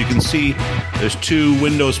room. You can see there's 2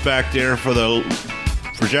 windows back there for the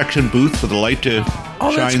projection booth for the light to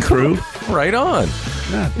shine through. Right on.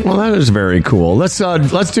 Yeah. Well, that is very cool. Let's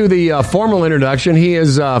do the formal introduction. He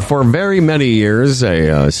is for very many years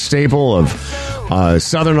a staple of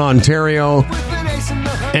Southern Ontario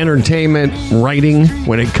entertainment writing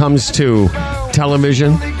when it comes to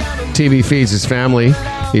television. TV feeds his family.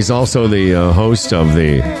 He's also the host of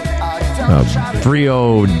the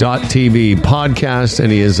Brioux.tv podcast, and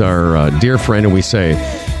he is our dear friend, and we say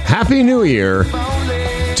Happy New Year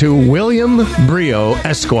to William Brioux,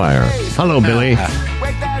 Esquire. Hello, Billy.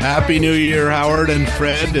 Happy New Year, Howard and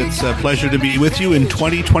Fred. It's a pleasure to be with you in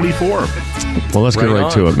 2024. Well, let's get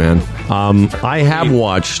right to it, man. I have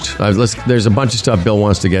watched. There's a bunch of stuff Bill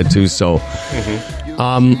wants to get to, so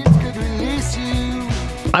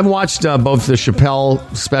I've watched both the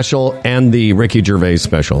Chappelle special and the Ricky Gervais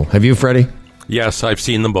special. Have you, Freddie? Yes, I've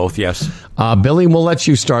seen them both, yes. Billy, we'll let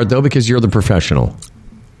you start, though, because you're the professional.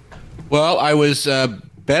 Well, I was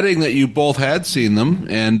betting that you both had seen them,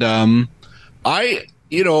 and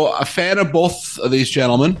a fan of both of these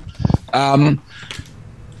gentlemen.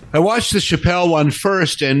 I watched the Chappelle one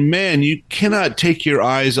first, and man, you cannot take your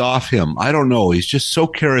eyes off him. I don't know. He's just so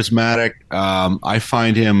charismatic. I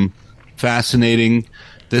find him fascinating.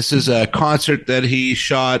 This is a concert that he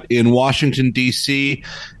shot in Washington, D.C.,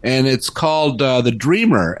 and it's called The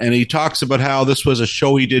Dreamer, and he talks about how this was a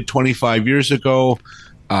show he did 25 years ago.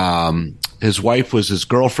 His wife was his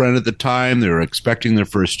girlfriend at the time. They were expecting their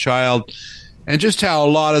first child, and just how a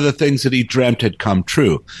lot of the things that he dreamt had come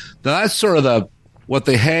true. Now, that's sort of what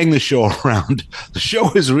they hang the show around. The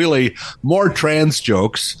show is really more trans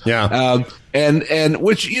jokes. Yeah. And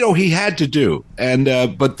which, he had to do.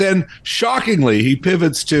 And, but then shockingly, he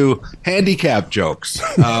pivots to handicap jokes.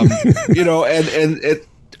 And it,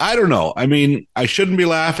 I don't know. I mean, I shouldn't be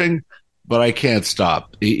laughing, but I can't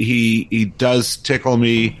stop. He does tickle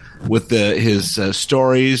me with his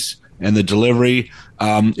stories and the delivery.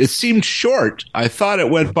 It seemed short. I thought it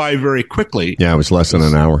went by very quickly. Yeah, it was less than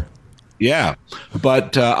an hour. Yeah,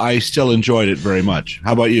 but I still enjoyed it very much.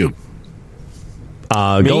 How about you?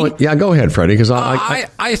 Go ahead, Freddie. Because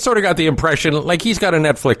I sort of got the impression like he's got a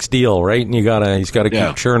Netflix deal, right? And he's got to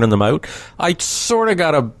keep churning them out. I sort of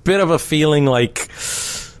got a bit of a feeling like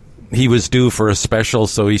he was due for a special,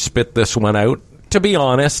 so he spit this one out. To be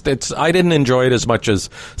honest, I didn't enjoy it as much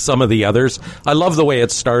as some of the others. I love the way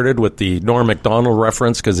it started with the Norm Macdonald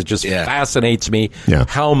reference because it just fascinates me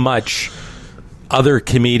how much other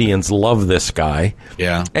comedians love this guy.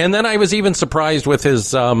 Yeah. And then I was even surprised with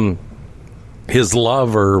his love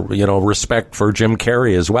or, respect for Jim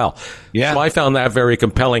Carrey as well. Yeah. So I found that very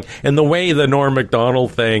compelling. And the way the Norm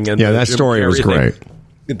Macdonald thing and that Jim story Carrey was great.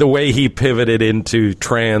 The way he pivoted into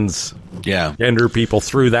transgender people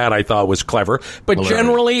through that, I thought was clever. But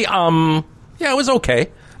generally, it was okay.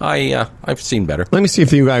 I've seen better. Let me see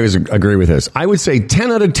if you guys agree with this. I would say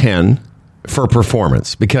 10 out of 10 for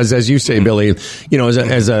performance, because as you say, Billy,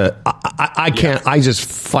 I just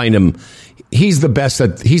find him. He's the best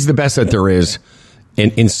that there is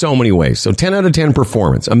in so many ways. So 10 out of 10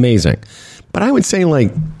 performance, amazing. But I would say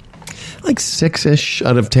like 6-ish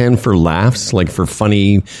out of 10 for laughs, like for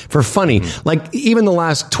funny, like even the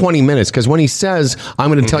last 20 minutes. Because when he says,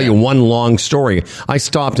 I'm going to tell you one long story, I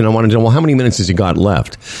stopped and I wanted to know, well, how many minutes has he got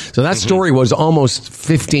left? So that story was almost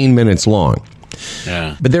 15 minutes long.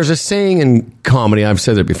 Yeah. But there's a saying in comedy, I've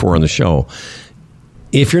said it before on the show,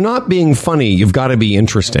 if you're not being funny, you've got to be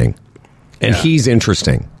interesting. And he's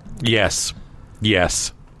interesting. Yes.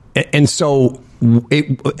 And so...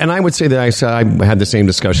 and I would say that I had the same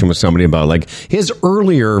discussion with somebody about like his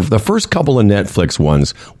the first couple of Netflix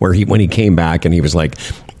ones where when he came back and he was like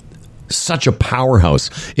such a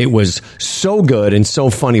powerhouse. It was so good and so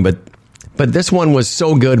funny, but this one was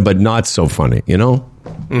so good but not so funny,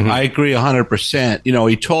 Mm-hmm. I agree 100%.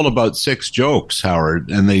 He told about 6 jokes, Howard,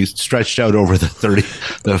 and they stretched out over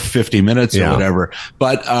the 50 minutes or whatever.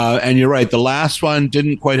 But, and you're right, the last one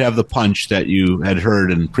didn't quite have the punch that you had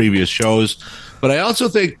heard in previous shows. But I also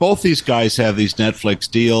think both these guys have these Netflix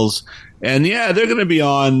deals. And they're going to be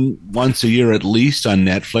on once a year at least on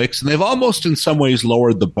Netflix. And they've almost in some ways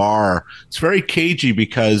lowered the bar. It's very cagey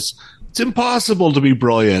because it's impossible to be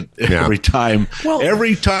brilliant every time. Well,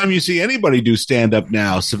 every time you see anybody do stand-up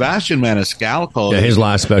now, Sebastian Maniscalco... his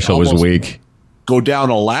last special was weak. Go down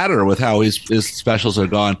a ladder with how his specials are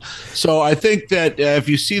gone. So I think that if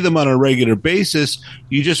you see them on a regular basis,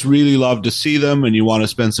 you just really love to see them and you want to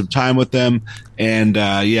spend some time with them. And,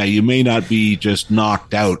 you may not be just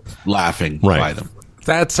knocked out laughing by them.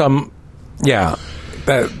 That's,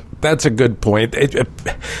 that's a good point.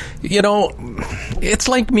 It's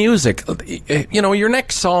like music. Your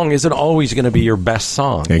next song isn't always going to be your best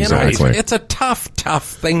song. Exactly. It's a tough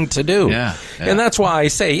thing to do. Yeah. And that's why I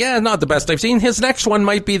say, not the best I've seen. His next one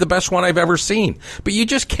might be the best one I've ever seen. But you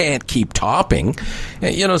just can't keep topping.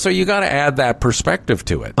 So you got to add that perspective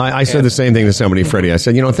to it. I said the same thing to somebody, Freddie. I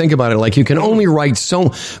said, think about it. Like you can only write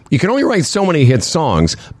so many hit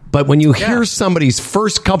songs. But when you hear somebody's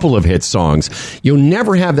first couple of hit songs, you'll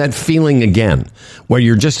never have that feeling again where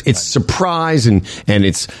it's surprise and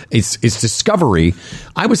it's discovery.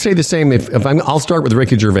 I would say the same I'll start with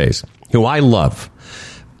Ricky Gervais, who I love.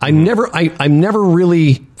 I never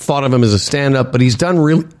really thought of him as a stand-up, but he's done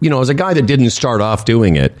really, as a guy that didn't start off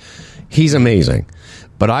doing it, he's amazing.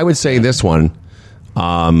 But I would say this one,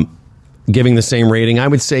 giving the same rating, I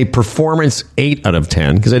would say performance 8 out of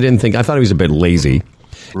 10, because I thought he was a bit lazy.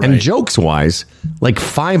 Right. And jokes-wise, like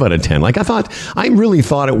 5 out of 10. Like I really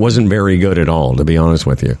thought it wasn't very good at all, to be honest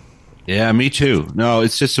with you. Yeah, me too. No,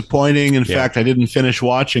 it's disappointing. In fact, I didn't finish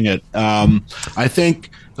watching it. I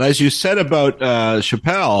think, as you said about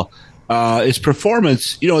Chappelle, his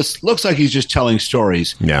performance, it looks like he's just telling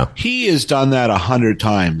stories. Yeah. He has done that 100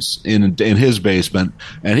 times in his basement,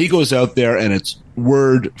 and he goes out there and it's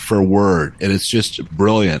word for word, and it's just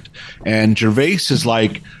brilliant. And Gervais is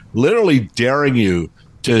like literally daring you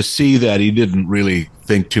to see that he didn't really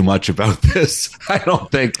think too much about this. I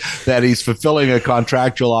don't think that he's fulfilling a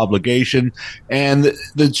contractual obligation. And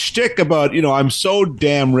the shtick about, I'm so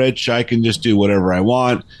damn rich, I can just do whatever I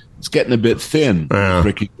want, it's getting a bit thin,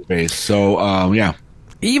 Ricky Gervais. So, yeah.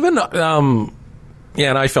 Even, and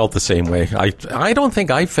I felt the same way. I don't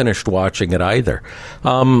think I finished watching it either.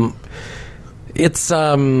 It's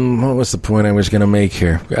what was the point I was going to make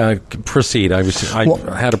here? Proceed. I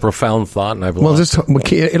had a profound thought, and I've lost.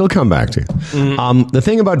 It'll come back to you. Mm-hmm. The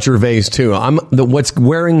thing about Gervais too,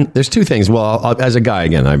 there's two things. Well, as a guy,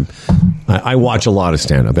 again, I watch a lot of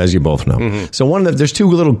stand-up, as you both know. Mm-hmm. So there's two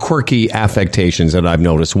little quirky affectations that I've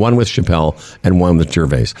noticed. One with Chappelle and one with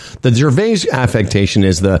Gervais. The Gervais affectation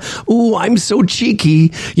is I'm so cheeky.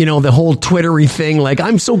 The whole Twittery thing. Like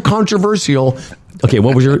I'm so controversial. Okay,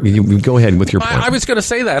 what was you go ahead with your point. I was going to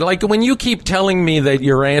say that. Like, when you keep telling me that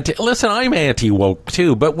you're listen, I'm anti-woke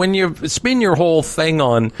too, but when you spin your whole thing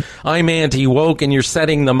on I'm anti-woke and you're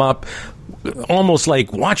setting them up almost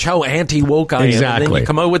like, watch how anti-woke I am, and then you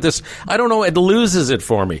come out with this, I don't know, it loses it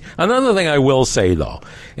for me. Another thing I will say, though,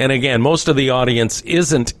 and again, most of the audience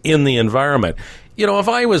isn't in the environment. If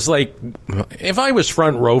I was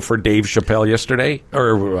front row for Dave Chappelle yesterday,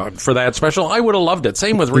 or for that special, I would have loved it.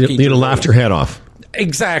 Same with Ricky. You'd have laughed your head off.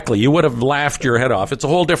 Exactly. You would have laughed your head off. It's a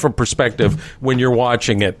whole different perspective when you're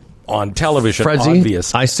watching it on television,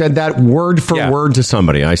 obviously. I said that word for word to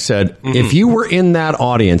somebody. I said, if you were in that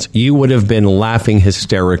audience, you would have been laughing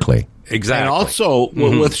hysterically. Exactly. And also,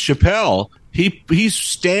 with Chappelle, he's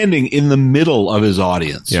standing in the middle of his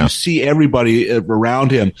audience. Yeah. You see everybody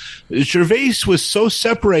around him. Gervais was so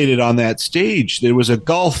separated on that stage. There was a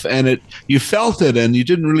gulf, and you felt it, and you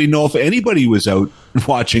didn't really know if anybody was out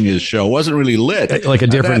watching his show. It wasn't really lit. Like a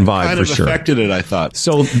different vibe, kind for of sure. Affected it, I thought.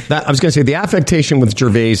 So I was going to say, the affectation with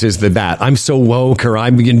Gervais is that I'm so woke, or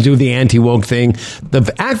I'm going to do the anti-woke thing.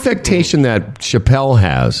 The affectation that Chappelle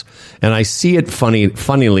has, and I see it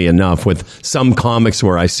funnily enough with some comics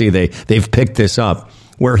where I see they've picked this up,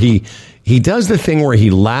 where he does the thing where he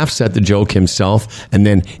laughs at the joke himself and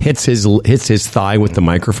then hits his thigh with the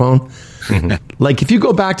microphone. Like, if you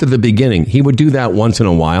go back to the beginning, he would do that once in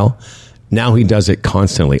a while. Now he does it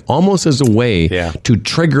constantly, almost as a way to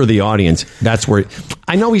trigger the audience. That's where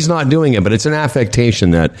I know he's not doing it, but it's an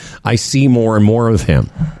affectation that I see more and more of him.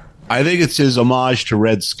 I think it's his homage to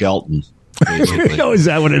Red Skelton. Oh, is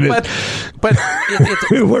that what it is? But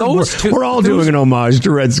we're all doing an homage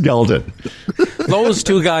to Red Skelton. Those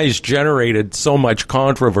two guys generated so much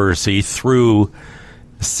controversy through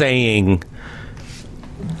saying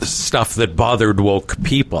stuff that bothered woke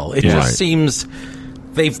people. It just seems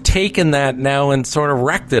they've taken that now and sort of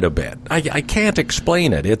wrecked it a bit. I can't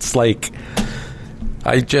explain it. It's like,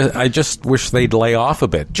 I just wish they'd lay off a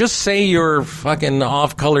bit. Just say your fucking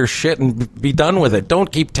off-color shit and be done with it.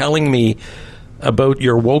 Don't keep telling me about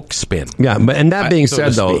your woke spin. Yeah, and that being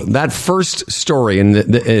said, though, that first story,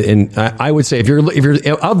 and I would say if you're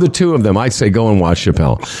of the two of them, I'd say go and watch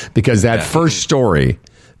Chappelle, because that first story,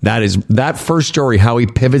 that first story, how he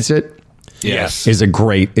pivots it. Yes, is a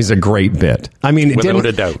great bit. I mean,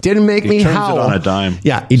 it didn't make me howl. It on a dime.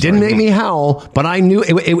 Yeah, it didn't make me howl, but I knew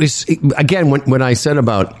it was again when I said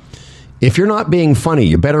about, if you're not being funny,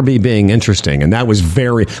 you better be being interesting, and that was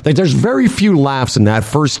there's very few laughs in that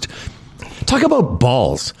first. Talk about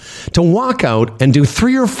balls to walk out and do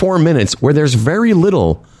 3 or 4 minutes where there's very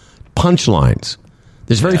little punchlines.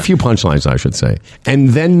 There's very few punchlines, I should say, and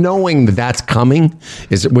then knowing that that's coming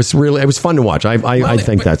it was fun to watch. I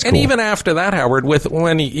think that's cool. And even after that, Howard,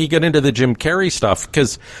 when he got into the Jim Carrey stuff,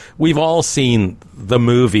 because we've all seen the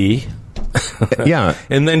movie. Yeah.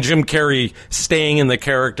 And then Jim Carrey staying in the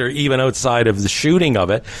character even outside of the shooting of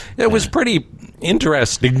it. It was pretty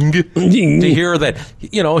interesting to hear that,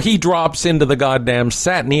 he drops into the goddamn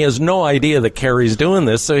set and he has no idea that Carrey's doing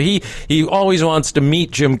this. So he always wants to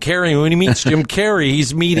meet Jim Carrey. When he meets Jim Carrey,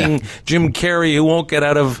 he's meeting Jim Carrey, who won't get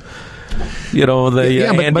out of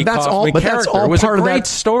Andy that's all. Kaufman But that's character all was part a of great that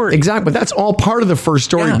story. Exactly, but that's all part of the first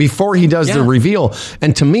story Yeah. before he does the Yeah. reveal.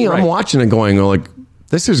 And to me, I'm Right. watching it going like,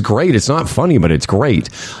 this is great. It's not funny, but it's great.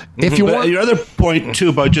 If you But want, your other point too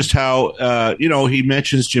about just how he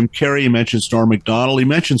mentions Jim Carrey, he mentions Norm Macdonald, he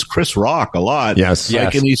mentions Chris Rock a lot. Yes.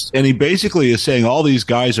 Like, Yes. and he basically is saying all these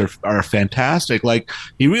guys are fantastic. Like,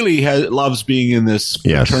 he really loves being in this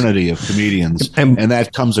Yes. fraternity of comedians, And- and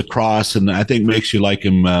that comes across, and I think makes you like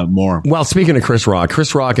him more. well, speaking of Chris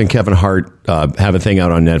Rock and Kevin Hart have a thing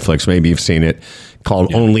out on Netflix. Maybe you've seen it,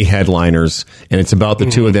 called Only Headliners, and it's about the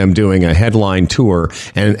two of them doing a headline tour.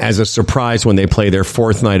 And as a surprise, when they play their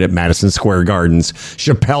fourth night at Madison Square Gardens,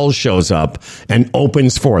 Chappelle shows up and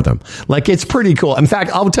opens for them. Like, it's pretty cool. In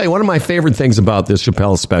fact, I'll tell you one of my favorite things about this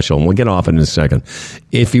Chappelle special, and we'll get off in a second.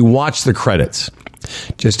 If you watch the credits,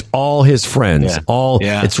 just all his friends,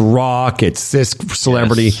 it's Rock, it's this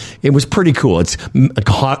celebrity. Yes. It was pretty cool. It's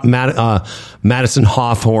Madison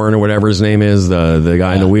Hawthorne or whatever his name is, the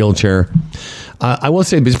guy in the wheelchair. I will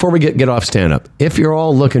say, before we get off stand-up, if you're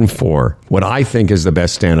all looking for what I think is the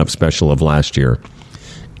best stand-up special of last year,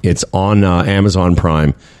 it's on Amazon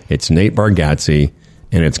Prime. It's Nate Bargatze,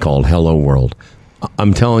 and it's called Hello World.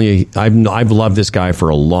 I'm telling you, I've loved this guy for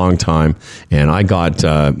a long time, and I got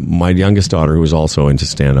my youngest daughter, who was also into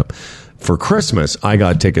stand-up. For Christmas, I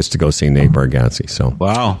got tickets to go see Nate Bargatze. So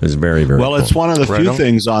Wow. it's very, very well. cool. It's one of the Right few on.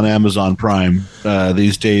 things on Amazon Prime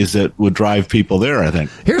these days that would drive people there, I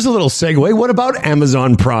think. Here's a little segue. What about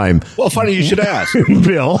Amazon Prime? Well, funny you should ask.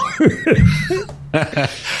 Bill.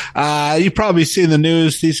 You've probably seen the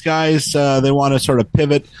news. These guys, they want to sort of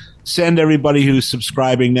pivot, send everybody who's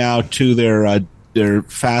subscribing now to their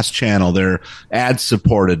fast channel, their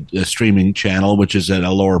ad-supported streaming channel, which is at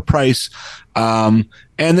a lower price.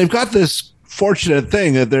 And they've got this fortunate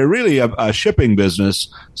thing that they're really a shipping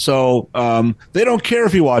business. So they don't care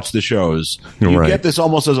if you watch the shows. You Right. get this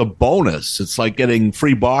almost as a bonus. It's like getting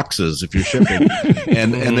free boxes if you're shipping.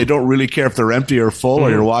 and they don't really care if they're empty or full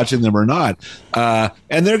or you're watching them or not.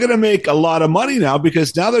 And they're going to make a lot of money now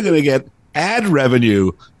because now they're going to get ad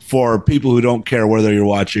revenue for people who don't care whether you're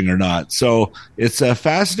watching or not. So it's a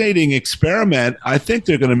fascinating experiment. I think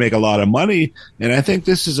they're going to make a lot of money. And I think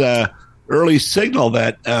this is a early signal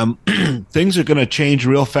that things are going to change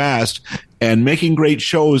real fast, and making great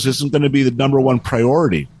shows isn't going to be the number one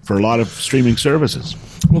priority for a lot of streaming services.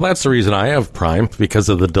 Well, that's the reason I have Prime, because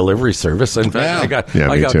of the delivery service. In fact, Yeah.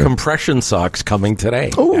 I me got too. compression socks coming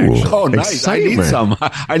today. Oh, nice. I need excitement. some.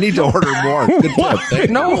 I need to order more. Good tip.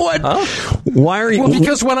 No, what? Why are you? Well,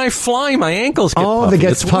 because when I fly, my ankles get puffy. they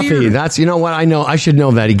gets It's puffy. weird. That's, you know what? I know. I should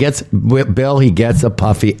know that. Bill, he gets a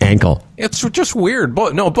puffy ankle. It's just weird.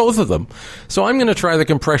 Both of them. So I'm going to try the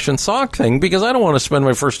compression sock thing because I don't want to spend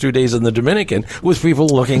my first 2 days in the Dominican with people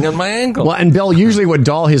looking at my ankle. Well, and Bill, usually what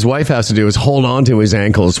Dahl, his wife, has to do is hold on to his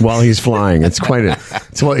ankles while he's flying. It's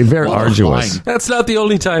very arduous. That's not the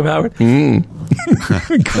only time, Howard.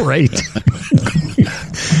 Great.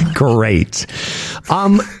 Great.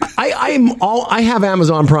 I have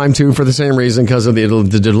Amazon Prime too for the same reason, because of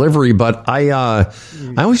the delivery, but I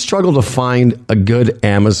always struggle to find a good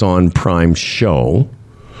Amazon Prime show.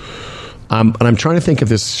 And I'm trying to think if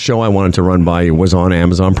this show I wanted to run by was on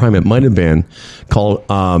Amazon Prime. It might have been called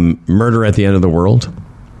Murder at the End of the World.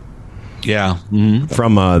 Yeah.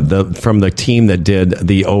 From the team that did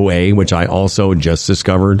the OA, which I also just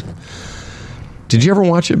discovered. Did you ever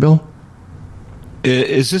watch it, Bill?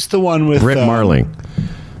 Is this the one with Britt Marling.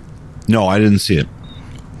 No, I didn't see it.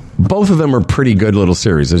 Both of them are pretty good little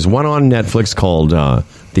series. There's one on Netflix called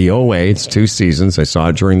The OA. It's 2 seasons. I saw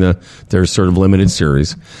it during their sort of limited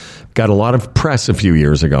series. Got a lot of press a few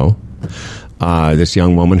years ago. This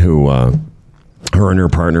young woman who, her and her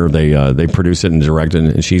partner, they produce it and direct it,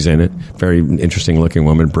 and she's in it. Very interesting looking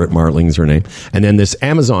woman. Britt Marling's her name. And then this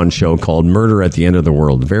Amazon show called Murder at the End of the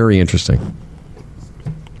World. Very interesting.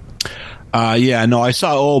 Yeah, no, I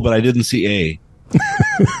saw O, but I didn't see A.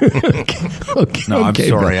 Okay, No, I'm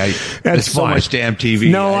sorry. That's There's so fine. much damn TV.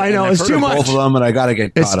 No, I know. I've It's heard too of much. Both of them, and I got to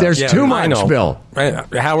get caught up. There's too I much, know. Bill.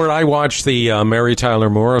 Howard, I watched the Mary Tyler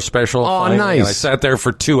Moore special. Oh, finally, nice. and I sat there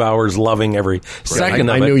for 2 hours loving every second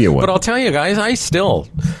of it. I knew you would. But I'll tell you guys, I still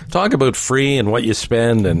talk about free and what you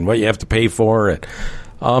spend and what you have to pay for it.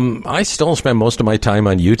 I still spend most of my time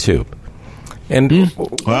on YouTube. And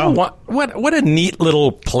Wow. what a neat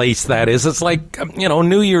little place that is. It's like,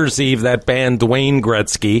 New Year's Eve, that band Dwayne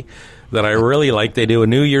Gretzky that I really like. They do a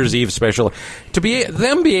New Year's Eve special. To be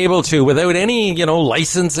able to, without any,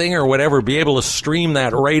 licensing or whatever, be able to stream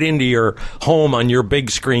that right into your home on your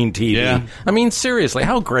big screen TV. Yeah. I mean, seriously,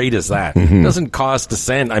 how great is that? It doesn't cost a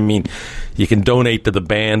cent. I mean, you can donate to the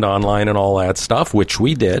band online and all that stuff, which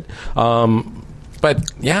we did.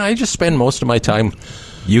 But yeah, I just spend most of my time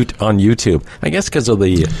on YouTube. I guess because of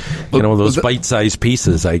the, those bite-sized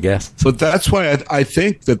pieces, I guess. But that's why I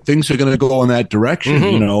think that things are going to go in that direction.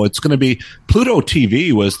 It's going to be Pluto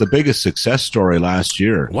TV was the biggest success story last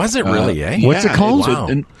year. Was it really? What's it called? Wow.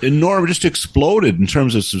 Enormous, just exploded in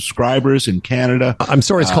terms of subscribers in Canada. I'm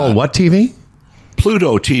sorry, it's called what TV?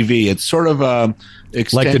 Pluto TV. It's sort of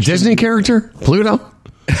like the Disney character, Pluto.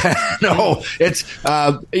 No, it's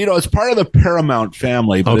it's part of the Paramount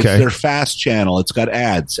family, but it's their fast channel. It's got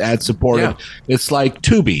ad supported. Yeah. It's like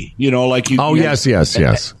Tubi, like you. Oh, yes.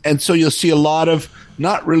 And so you'll see a lot of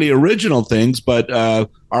not really original things, but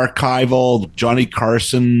archival Johnny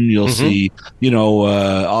Carson. You'll see,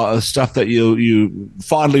 stuff that you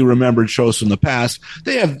fondly remembered shows from the past.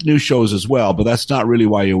 They have new shows as well, but that's not really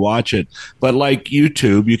why you watch it. But like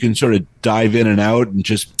YouTube, you can sort of dive in and out and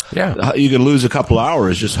just you can lose a couple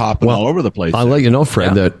hours just hopping all over the place. I'll let you know,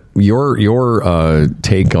 Fred, that your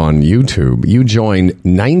take on YouTube, you joined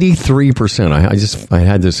 93%. I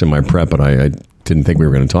had this in my prep, but I didn't think we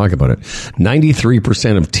were going to talk about it.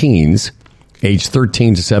 93% of teens age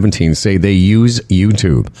 13 to 17 say they use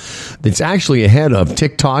YouTube. It's actually ahead of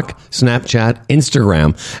TikTok, Snapchat,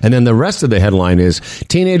 Instagram, and then the rest of the headline is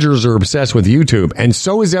teenagers are obsessed with YouTube, and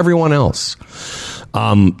so is everyone else.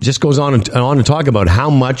 Just goes on to talk about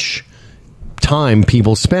how much time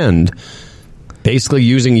people spend basically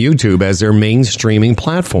using YouTube as their main streaming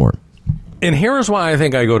platform. And here's why I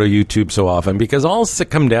think I go to YouTube so often, because I'll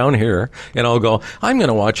come down here and I'll go, I'm going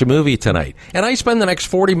to watch a movie tonight. And I spend the next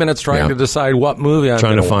 40 minutes trying to decide what movie I'm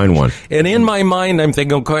trying to find one. And in my mind, I'm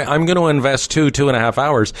thinking, okay, I'm going to invest 2.5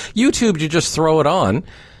 hours. YouTube, you just throw it on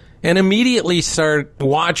and immediately start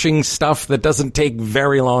watching stuff that doesn't take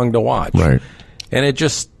very long to watch. Right. And it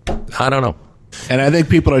just, I don't know. And I think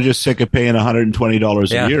people are just sick of paying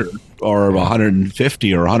 $120 a year or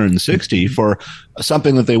 $150 or $160 for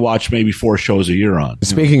something that they watch maybe 4 shows a year on.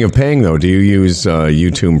 Speaking of paying, though, do you use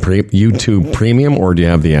YouTube Premium or do you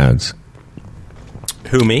have the ads?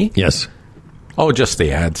 Who, me? Yes. Oh, just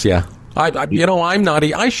the ads, yeah. I'm not.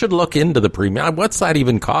 I should look into the premium. What's that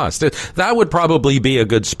even cost? That would probably be a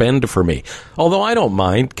good spend for me. Although I don't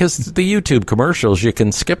mind, because the YouTube commercials, you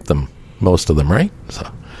can skip them, most of them, right? So.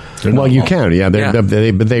 Well, you can,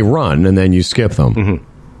 they run and then you skip them.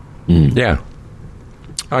 Mm-hmm. Mm. Yeah,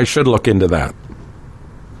 I should look into that.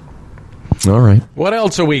 All right. What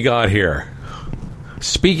else have we got here?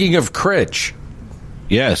 Speaking of Critch.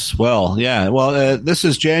 Yes, well, yeah. Well, this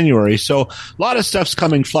is January, so a lot of stuff's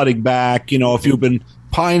coming flooding back. If you've been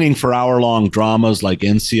pining for hour-long dramas like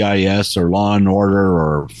NCIS or Law and Order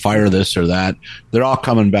or Fire This or That, they're all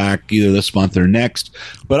coming back either this month or next.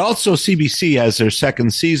 But also CBC has their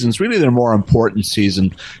second seasons, really their more important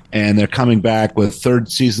season, and they're coming back with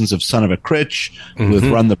third seasons of Son of a Critch, with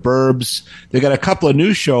Run the Burbs. They got a couple of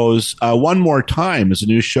new shows. One More Time is a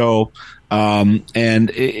new show. And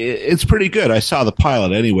it's pretty good. I saw the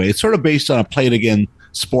pilot anyway. It's sort of based on a Play It Again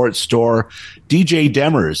sports store. DJ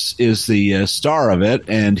Demers is the star of it,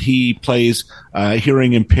 and he plays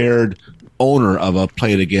hearing impaired owner of a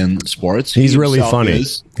Play It Again sports. He's really funny.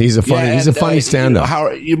 He's a funny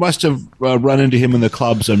stand-up. You must have run into him in the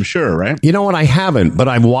clubs, I'm sure, right? You know what? I haven't, but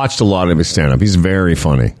I've watched a lot of his stand-up. He's very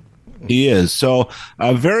funny. He is. So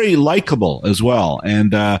very likable as well.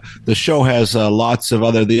 And the show has lots of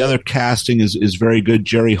the other casting is very good.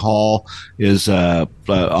 Jerry Hall is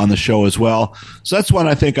on the show as well. So that's one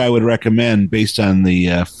I think I would recommend based on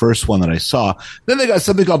the first one that I saw. Then they got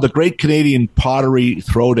something called the Great Canadian Pottery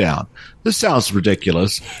Throwdown. This sounds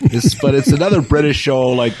ridiculous, but it's another British show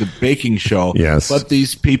like the baking show. Yes. But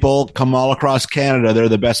these people come all across Canada. They're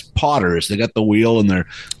the best potters. They got the wheel and they're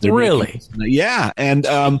really? Yeah. And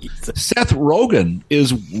Seth Rogen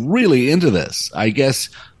is really into this. I guess,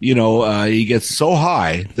 he gets so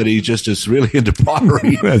high that he just is really into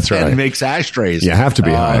pottery. That's right. And makes ashtrays. You have to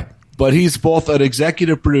be high. But he's both an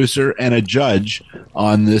executive producer and a judge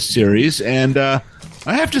on this series. And I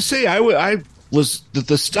have to say, I was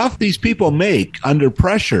the stuff these people make under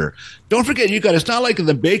pressure. Don't forget, it's not like in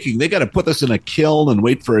the baking. They got to put this in a kiln and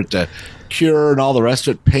wait for it to cure and all the rest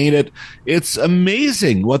of it, paint it. It's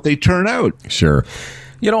amazing what they turn out. Sure.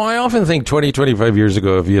 I often think 20, 25 years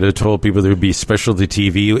ago, if you'd have told people there would be specialty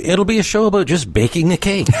TV, it'll be a show about just baking a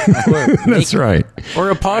cake. That's right.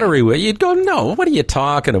 Or a pottery wheel. You'd go, no, what are you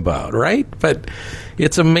talking about, right? But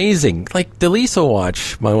It's amazing. Like, Delisa will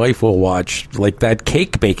watch, my wife will watch, like, that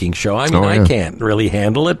cake baking show. I mean, I can't really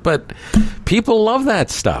handle it, but people love that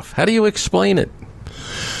stuff. How do you explain it?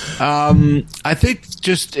 I think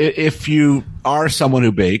just if you are someone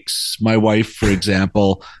who bakes, my wife, for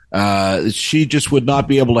example, she just would not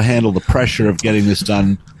be able to handle the pressure of getting this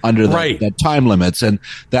done under the time limits, and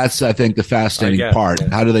that's, I think, the fascinating part. Yeah.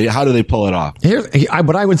 How do they pull it off?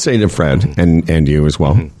 What I would say to Fred and you as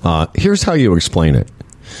well. Here's how you explain it,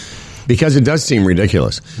 because it does seem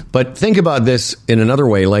ridiculous. But think about this in another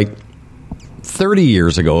way. Like 30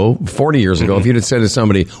 years ago, 40 years ago, if you'd have said to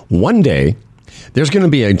somebody, one day there's going to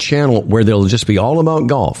be a channel where they'll just be all about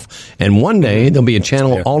golf, and one day there'll be a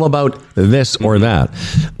channel all about this or that.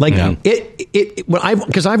 Like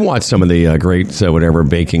because I've watched some of the great whatever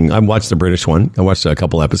baking. I've watched the British one. I watched a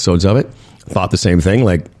couple episodes of it. Thought the same thing.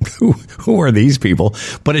 Like, who are these people?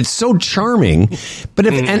 But it's so charming. But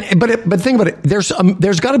but think about it. There's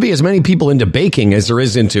got to be as many people into baking as there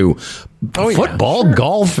is into football,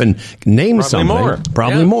 golf, and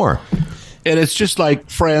probably more. And it's just like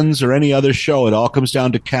Friends or any other show. It all comes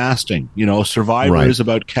down to casting. Survivor is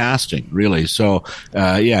about casting, really. So,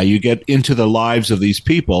 you get into the lives of these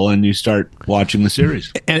people and you start watching the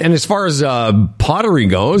series. And as far as pottery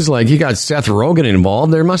goes, like, you got Seth Rogen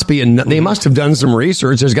involved. There must be they must have done some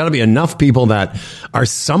research. There's got to be enough people that are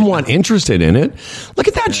somewhat interested in it. Look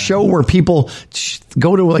at that show where people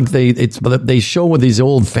go to, like, they show with these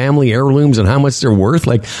old family heirlooms and how much they're worth.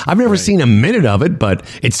 Like, I've never seen a minute of it, but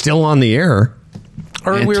it's still on the air. Or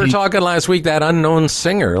we were talking last week, that unknown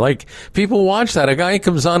singer. Like, people watch that. A guy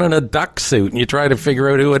comes on in a duck suit, and you try to figure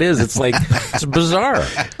out who it is. It's like, it's bizarre.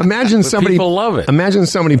 People love it. Imagine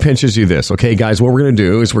somebody pinches you this. Okay, guys, what we're going to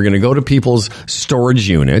do is we're going to go to people's storage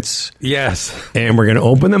units. Yes. And we're going to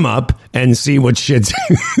open them up and see what shit's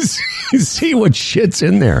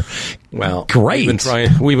in there. Well, great.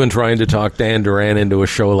 We've been trying to talk Dan Duran into a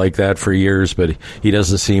show like that for years, but he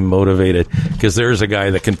doesn't seem motivated, because there's a guy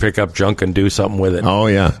that can pick up junk and do something with it. Oh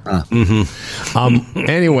yeah.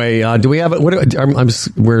 Anyway, do we have it?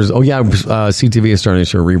 CTV is starting to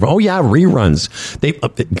show reruns. Oh yeah,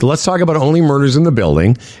 reruns. Let's talk about Only Murders in the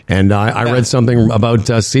Building. And I read something about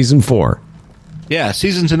season 4. Yeah,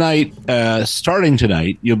 season tonight, starting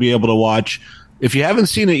tonight. You'll be able to watch. If you haven't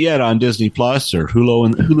seen it yet on Disney Plus or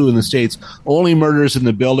Hulu in the States, Only Murders in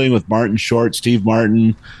the Building with Martin Short, Steve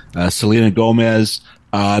Martin, Selena Gomez.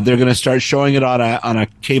 They're going to start showing it on a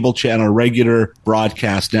cable channel, a regular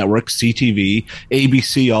broadcast network, CTV.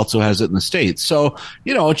 ABC also has it in the States. So,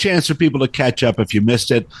 a chance for people to catch up if you missed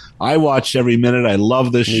it. I watched every minute. I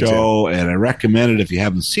love this show, and I recommend it if you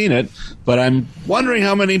haven't seen it. But I'm wondering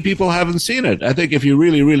how many people haven't seen it. I think if you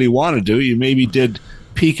really, really wanted to, you maybe did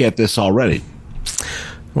peek at this already.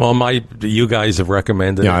 Well, you guys have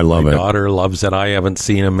recommended it. I love it. My daughter loves it. I haven't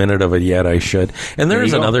seen a minute of it yet. I should. And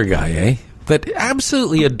there's another guy, that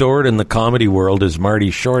absolutely adored in the comedy world is Marty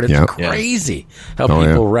Short. It's crazy how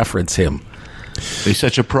people reference him. He's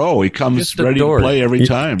such a pro. He comes ready to play every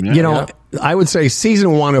time. Yeah. I would say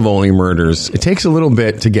season 1 of Only Murders, it takes a little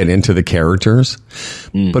bit to get into the characters.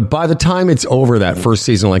 But by the time it's over that first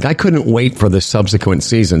season, like, I couldn't wait for the subsequent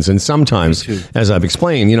seasons. And sometimes, as I've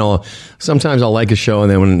explained, sometimes I'll like a show, and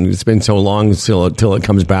then when it's been so long till it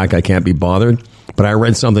comes back, I can't be bothered. But I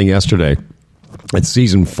read something yesterday. At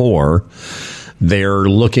season 4, they're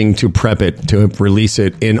looking to prep it to release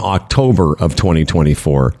it in October of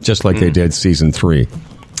 2024, just like they did season 3.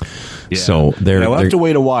 Yeah. So we'll have to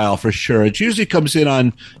wait a while for sure. It usually comes in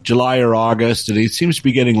on July or August, and it seems to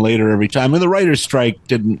be getting later every time. And the writer's strike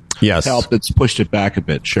didn't help. It's pushed it back a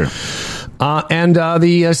bit, sure. And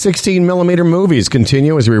the 16 millimeter movies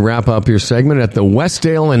continue as we wrap up your segment at the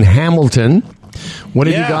Westdale in Hamilton. What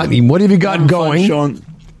have you got? What have you got going?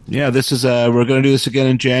 Yeah, this is we're going to do this again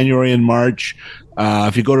in January and March.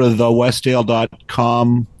 If you go to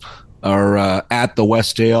thewestdale.com or at the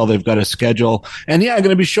Westdale, they've got a schedule. And I'm going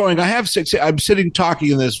to be showing. I'm sitting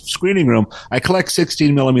talking in this screening room. I collect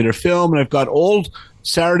 16 millimeter film, and I've got old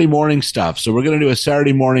Saturday morning stuff. So we're going to do a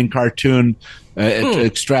Saturday morning cartoon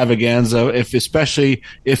extravaganza, especially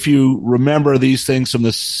if you remember these things from the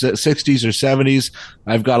 60s or 70s.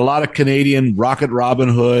 I've got a lot of Canadian Rocket Robin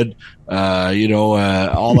Hood, all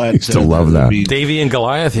that. I used to love that. Davy and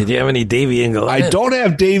Goliath. Do you have any Davy and Goliath? I don't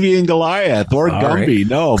have Davy and Goliath or Gumby,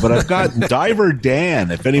 no, but I've got Diver Dan.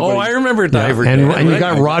 If anybody, I remember Diver Dan. And you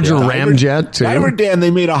got Roger Ramjet too. Diver Dan. They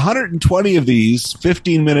made 120 of these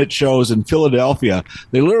 15-minute shows in Philadelphia.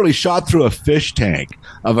 They literally shot through a fish tank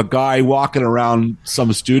of a guy walking around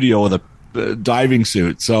some studio with a diving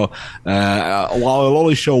suit. So I'll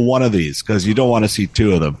only show one of these because you don't want to see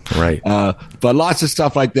two of them. Right. But lots of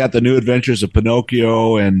stuff like that. The New Adventures of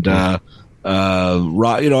Pinocchio and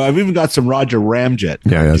I've even got some Roger Ramjet.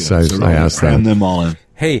 Yeah, yes, I asked cram that. them all in.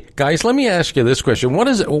 Hey, guys, let me ask you this question. What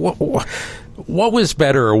was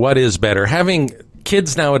better or what is better? Having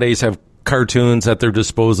kids nowadays have cartoons at their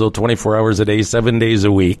disposal 24 hours a day, 7 days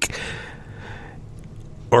a week.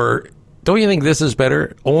 Or don't you think this is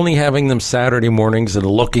better? Only having them Saturday mornings and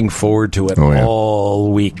looking forward to it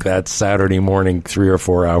all week, that Saturday morning, 3 or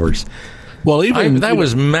 4 hours. Well, that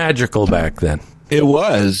was magical back then. It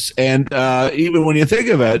was, and even when you think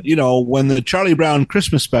of it, when the Charlie Brown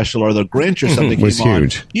Christmas special or the Grinch or something was came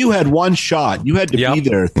huge. on, you had one shot. You had to be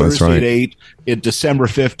there That's Thursday right. at 8, December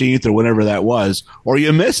 15th or whenever that was, or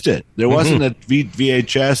you missed it. There wasn't a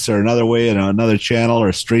VHS or another way, another channel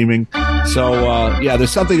or streaming. So,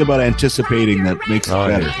 there's something about anticipating that makes it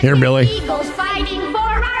better. Here, Billy. Eagles fighting for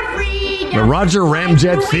our freedom. The Roger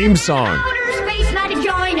Ramjet theme song. Outer space, not to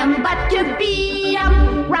join 'em, but to beat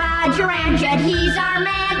 'em. Roger Ramjet, he's our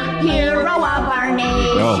man, hero of our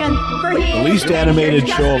nation. For The least animated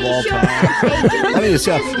show of all time.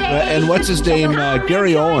 And what's his name?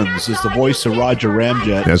 Gary Owens is the voice of Roger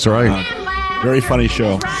Ramjet. That's right. Very funny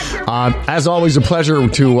show. As always, a pleasure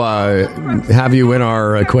to have you in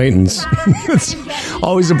our acquaintance. It's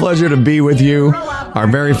always a pleasure to be with you. Our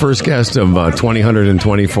very first guest of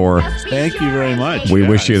 2024. Thank you very much. We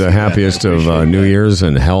wish you the happiest of New Year's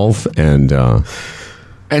and health.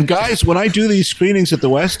 And guys, when I do these screenings at the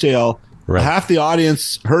Westdale, half the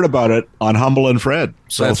audience heard about it on Humble and Fred.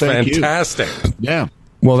 So That's thank fantastic. You. Yeah.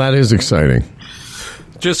 Well, that is exciting.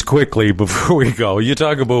 Just quickly before we go, you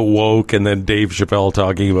talk about woke and then Dave Chappelle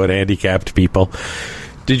talking about handicapped people.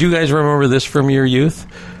 Did you guys remember this from your youth?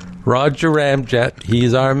 Roger Ramjet,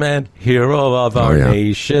 he's our man, hero of our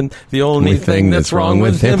nation. The only thing that's wrong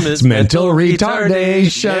with him is mental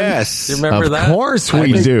retardation. Yes. You remember that? Of course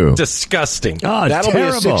we do. Disgusting. Oh, that'll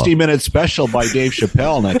terrible. be a 60-minute special by Dave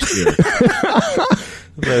Chappelle next year.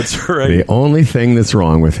 That's right. The only thing that's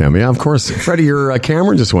wrong with him. Yeah, of course. Freddie, your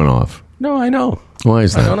camera just went off. No, I know. Why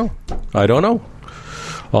is that? I don't know.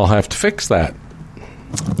 I'll have to fix that.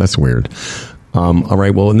 That's weird. All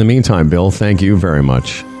right. Well, in the meantime, Bill, thank you very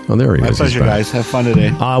much. Oh, there he is. My pleasure, guys. Have fun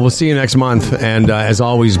today. We'll see you next month. And as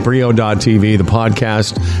always, Brioux.tv, the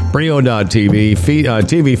podcast, Brioux.tv,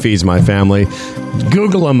 TV feeds my family.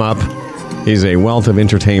 Google him up. He's a wealth of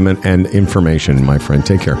entertainment and information, my friend.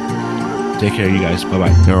 Take care. Take care, you guys.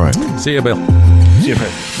 Bye-bye. All right. See you, Bill. See you,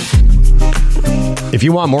 Fred. If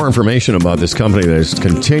you want more information about this company that is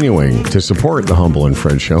continuing to support the Humble and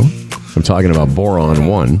Fred Show, I'm talking about Boron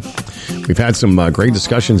 1. We've had some great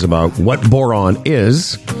discussions about what boron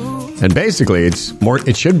is, and basically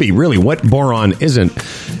it should be really what boron isn't,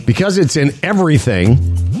 because it's in everything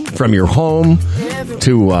from your home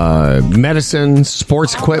to medicine,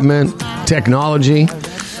 sports equipment, technology.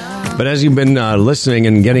 But as you've been listening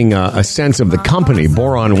and getting a sense of the company,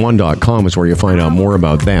 boron1.com is where you find out more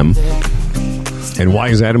about them. And why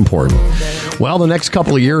is that important? Well, the next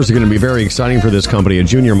couple of years are going to be very exciting for this company, a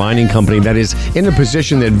junior mining company that is in a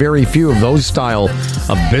position that very few of those style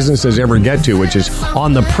of businesses ever get to, which is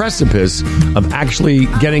on the precipice of actually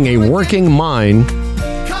getting a working mine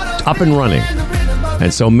up and running.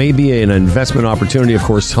 And so maybe an investment opportunity. Of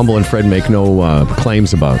course, Humble and Fred make no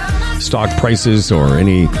claims about stock prices or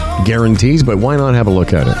any guarantees, but why not have a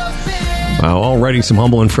look at it? Already some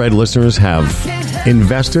Humble and Fred listeners have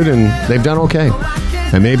invested, and they've done okay.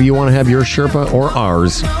 And maybe you want to have your Sherpa or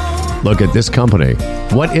ours look at this company.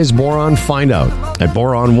 What is Boron? Find out at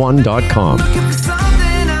boron1.com.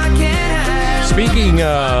 Speaking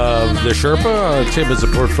of the Sherpa, Tim is a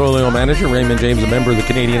portfolio manager. Raymond James, a member of the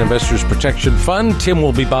Canadian Investors Protection Fund. Tim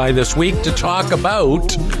will be by this week to talk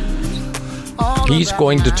about... He's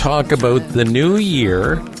going to talk about the new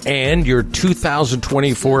year and your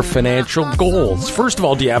 2024 financial goals. First of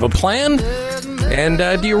all, do you have a plan?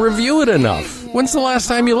 And do you review it enough? When's the last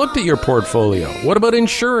time you looked at your portfolio? What about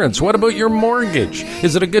insurance? What about your mortgage?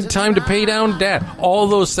 Is it a good time to pay down debt? All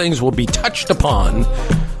those things will be touched upon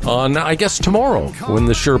on, I guess, tomorrow when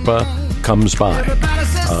the Sherpa comes by.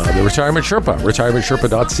 The Retirement Sherpa,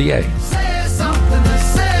 retirementsherpa.ca.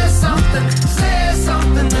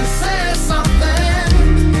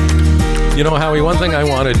 You know, Howie, one thing I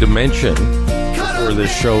wanted to mention before this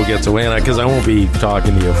show gets away, because I won't be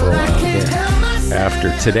talking to you for a while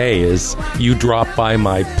after today, is you dropped by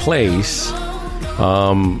my place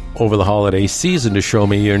over the holiday season to show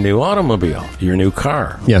me your new automobile, your new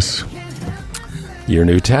car. Yes. Your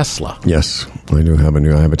new Tesla. Yes, I do have I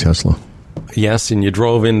have a Tesla. Yes, and you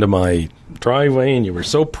drove into my driveway, and you were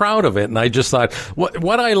so proud of it. And I just thought,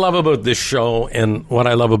 what I love about this show and what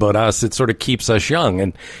I love about us, it sort of keeps us young.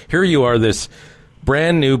 And here you are, this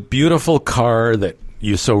brand new, beautiful car that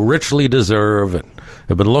you so richly deserve and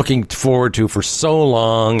have been looking forward to for so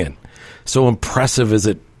long, and so impressive as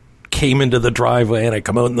it came into the driveway, and I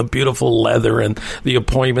come out in the beautiful leather and the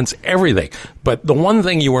appointments, everything. But the one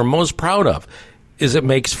thing you were most proud of is it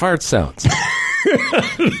makes fart sounds.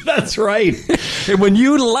 That's right. And when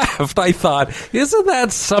you left, I thought, isn't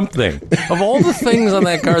that something? Of all the things on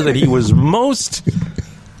that car that he was most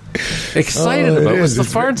excited about was the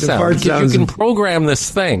fart sound. Because you can program this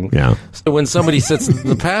thing. Yeah. So when somebody sits in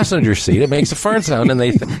the passenger seat, it makes a fart sound, and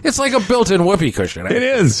it's like a built-in whoopee cushion. It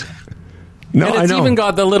is. No, and it's even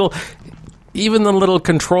got the little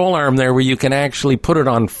control arm there where you can actually put it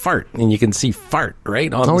on fart, and you can see fart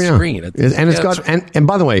right on the screen. And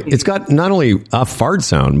by the way, it's got not only a fart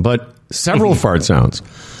sound, but several fart sounds.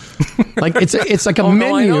 Like it's like a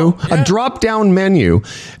menu, a drop down menu.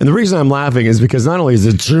 And the reason I'm laughing is because not only is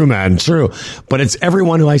it true, but it's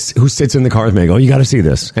everyone who sits in the car with me. I go, you got to see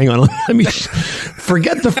this. Hang on, let me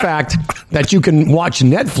forget the fact that you can watch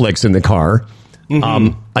Netflix in the car.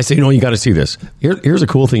 I say, no, you got to see this. Here's a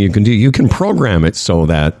cool thing you can do. You can program it so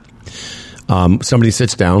that somebody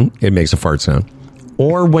sits down, it makes a fart sound.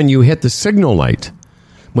 Or when you hit the signal light,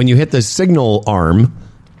 when you hit the signal arm,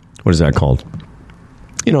 what is that called?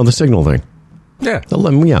 You know, the signal thing. Yeah.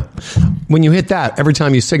 When you hit that, every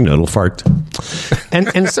time you signal, it'll fart.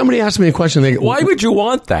 And somebody asked me a question. Why would you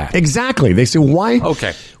want that? Exactly. They say, why?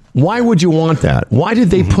 Okay. Why would you want that? Why did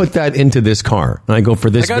they put that into this car? And I go, for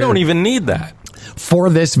this. I don't even need that. For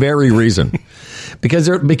this very reason. Because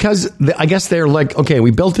I guess they're like, okay,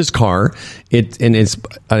 we built this car. I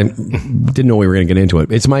didn't know we were going to get into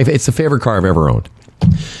it. It's the favorite car I've ever owned.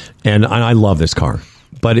 And I love this car.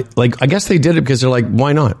 But I guess they did it because they're like,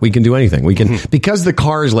 why not? We can do anything. We can, because the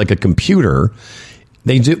car is like a computer.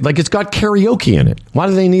 They do, like, it's got karaoke in it. Why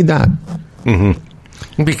do they need that?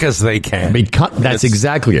 Because they can. That's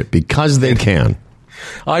exactly it. Because they can.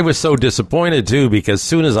 I was so disappointed, too, because as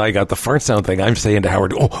soon as I got the fart sound thing, I'm saying to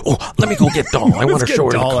Howard, let me go get Doll. I want to show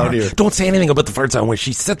her the car. Out here. Don't say anything about the fart sound when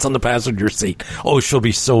she sits on the passenger seat. Oh, she'll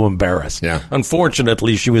be so embarrassed. Yeah.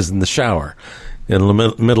 Unfortunately, she was in the shower in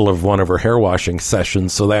the middle of one of her hair washing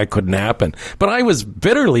sessions, so that couldn't happen. But I was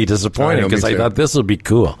bitterly disappointed because I thought this would be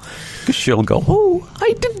cool. Because she'll go,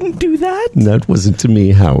 I didn't do that. That wasn't to me,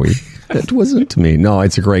 Howie. That wasn't to me. No,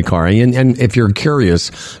 it's a great car. And if you're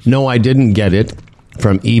curious, no, I didn't get it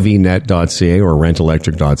from evnet.ca or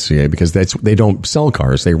rentelectric.ca because they don't sell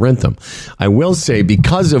cars, they rent them. I will say,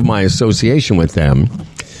 because of my association with them,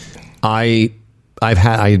 I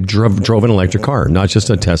drove an electric car, not just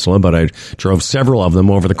a Tesla, but I drove several of them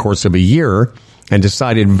over the course of a year and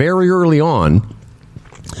decided very early on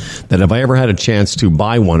that if I ever had a chance to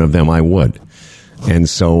buy one of them, I would. And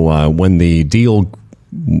so when the deal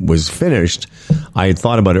was finished, I had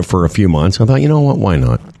thought about it for a few months. I thought, you know what, why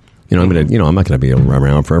not? I'm not going to be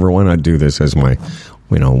around forever. Why not do this as my,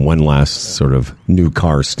 one last sort of new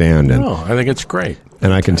car stand? And, I think it's great.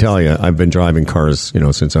 And I can tell you, I've been driving cars,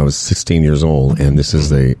 since I was 16 years old, and this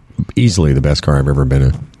is easily the best car I've ever been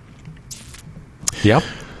in. Yep,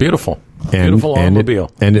 beautiful, beautiful automobile,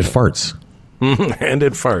 and it farts, and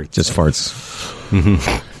it farts, just farts.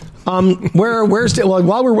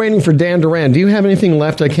 While we're waiting for Dan Duran, do you have anything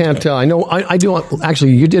left? I can't tell. I know I do.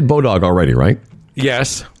 Actually, you did Bodog already, right?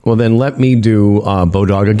 Yes. Well, then let me do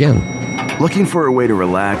Bodog again. Looking for a way to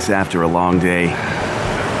relax after a long day?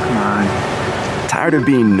 Come on. Tired of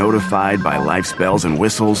being notified by life's bells and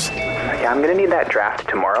whistles? Yeah, I'm going to need that draft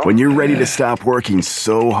tomorrow. When you're ready to stop working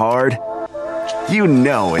so hard, you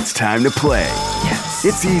know it's time to play. Yes.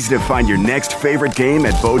 It's easy to find your next favorite game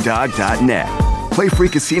at Bodog.net. Play free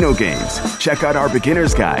casino games, check out our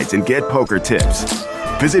beginner's guides, and get poker tips.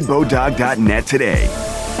 Visit Bodog.net today.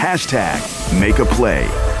 #Make a play.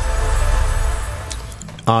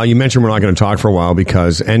 You mentioned we're not going to talk for a while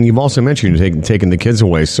and you've also mentioned you're taking the kids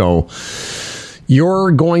away. So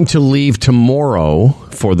you're going to leave tomorrow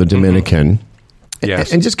for the Dominican.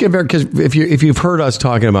 Yes. And just because if you've heard us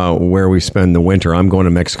talking about where we spend the winter, I'm going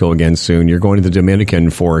to Mexico again soon. You're going to the Dominican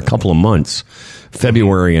for a couple of months,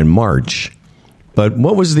 February and March. But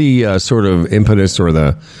what was the sort of impetus or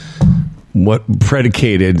what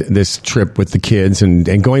predicated this trip with the kids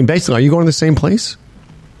and going, basically, are you going to the same place?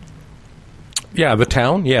 Yeah, the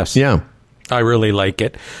town, yes. Yeah. I really like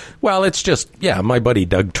it. Well, it's just, my buddy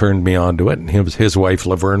Doug turned me on to it, and his wife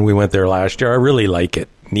Laverne, we went there last year. I really like it.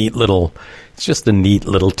 It's just a neat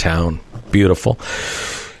little town. Beautiful.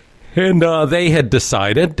 And they had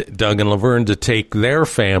decided, Doug and Laverne, to take their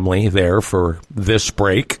family there for this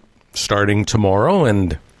break. starting tomorrow,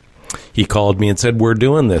 and he called me and said, we're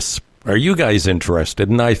doing this. Are you guys interested?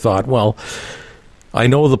 And I thought, well, I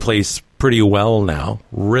know the place pretty well now,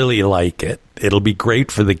 really like it. It'll be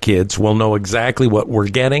great for the kids. We'll know exactly what we're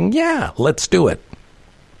getting. Yeah, let's do it.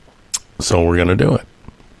 So we're going to do it.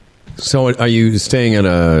 So are you staying at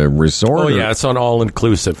a resort? Oh, yeah, it's on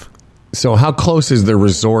all-inclusive. So how close is the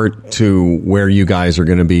resort to where you guys are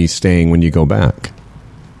going to be staying when you go back?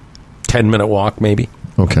 10-minute walk, maybe.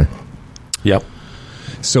 Okay. Yep.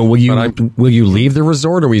 So will you leave the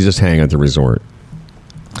resort, or will you just hang at the resort?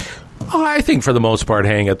 Oh, I think for the most part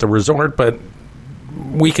hang at the resort, but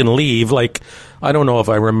we can leave. Like, I don't know if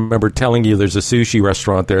I remember telling you there's a sushi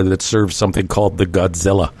restaurant there that serves something called the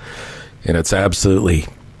Godzilla, and it's absolutely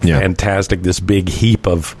fantastic. This big heap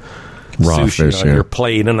of raw sushi fish on your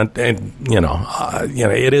plate, and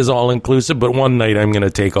it is all inclusive. But one night I'm going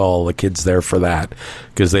to take all the kids there for that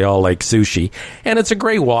because they all like sushi, and it's a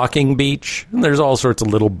great walking beach. And there's all sorts of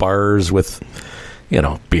little bars with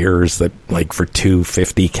beers that like for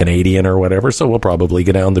 $2.50 Canadian or whatever. So we'll probably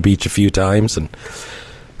go down the beach a few times and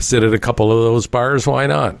sit at a couple of those bars. Why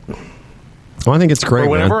not? Well, I think it's great, or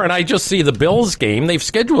whatever. man. And I just see the Bills game. They've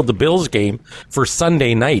scheduled the Bills game for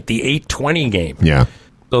Sunday night, the 8:20 game. Yeah.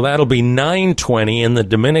 So that'll be 9:20 in the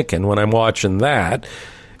Dominican when I'm watching that,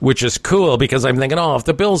 which is cool because I'm thinking, if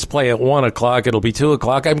the Bills play at 1 o'clock, it'll be 2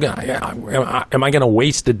 o'clock. Am I going to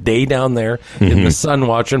waste a day down there in the sun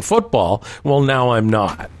watching football? Well, now I'm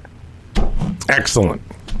not. Excellent.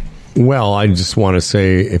 Well, I just want to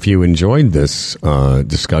say if you enjoyed this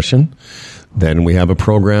discussion, then we have a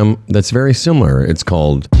program that's very similar. It's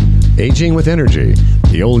called Aging with Energy.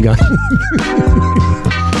 The old guy...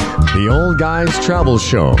 The Old Guys Travel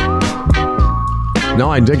Show. No,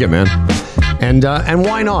 I dig it, man. And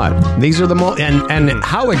why not? These are the most... And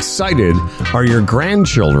how excited are your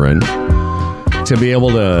grandchildren to be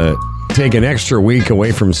able to take an extra week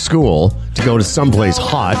away from school to go to someplace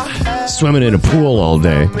hot, swimming in a pool all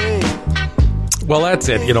day? Well, that's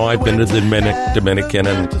it. I've been to the Dominican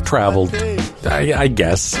and traveled, I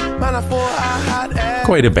guess,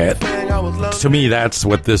 quite a bit. To me, that's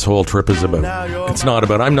what this whole trip is about. It's not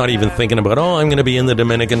about, I'm not even thinking about, I'm going to be in the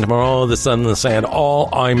Dominican tomorrow, the sun and the sand. All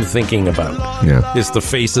I'm thinking about is the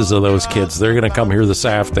faces of those kids. They're going to come here this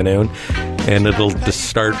afternoon, and it'll just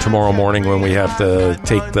start tomorrow morning when we have to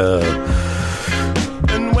take the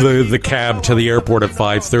cab to the airport at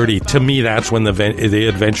 5:30. To me, that's when the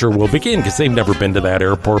adventure will begin, because they've never been to that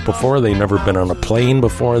airport before. They've never been on a plane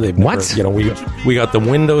before. They've never, we got the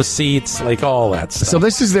window seats, like all that stuff. So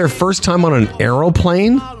this is their first time on an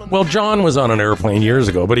aeroplane? Well, John was on an airplane years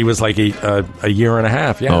ago, but he was like a year and a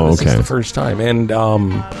half. Yeah, this is the first time. And,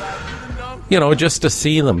 just to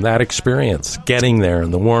see them, that experience, getting there in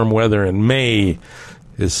the warm weather in May,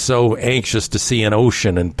 is so anxious to see an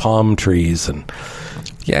ocean and palm trees and...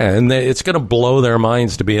 Yeah, and it's going to blow their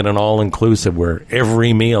minds to be in an all-inclusive where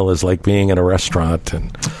every meal is like being in a restaurant.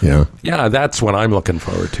 And yeah, that's what I'm looking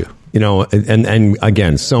forward to. And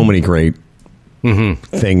again, so many great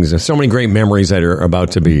things, so many great memories that are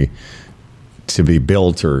about to be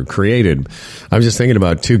built or created. I was just thinking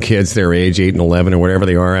about two kids their age, 8 and 11 or whatever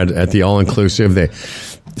they are at the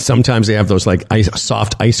all-inclusive. Sometimes they have those like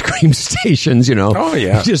soft ice cream stations, Oh,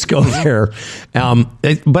 yeah. You just go there.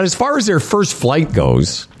 But as far as their first flight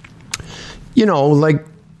goes, like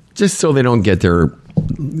just so they don't get so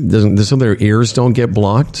their ears don't get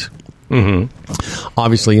blocked. Mm-hmm.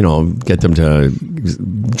 Obviously, get them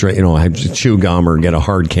to chew gum or get a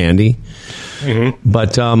hard candy. Mm-hmm.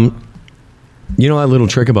 But that little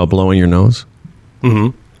trick about blowing your nose?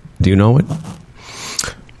 Mm-hmm. Do you know it?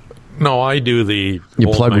 No, I do the you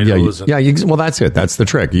plug well, that's it. That's the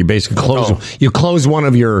trick. You basically close one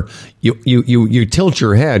of your you tilt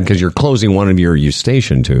your head because you're closing one of your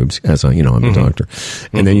eustachian tubes. As I'm a doctor,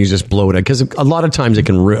 and then you just blow it out because a lot of times it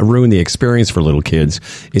can ruin the experience for little kids.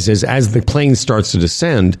 Is as the plane starts to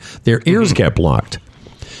descend, their ears get blocked.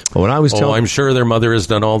 But what I was telling, I'm sure their mother has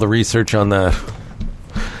done all the research on that.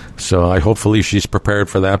 So hopefully she's prepared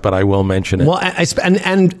for that, but I will mention it. Well,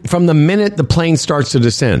 and from the minute the plane starts to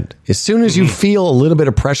descend, as soon as you feel a little bit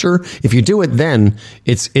of pressure, if you do it, then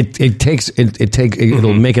it'll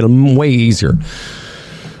make it way easier.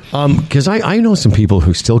 Because I know some people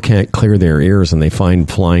who still can't clear their ears and they find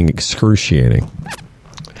flying excruciating.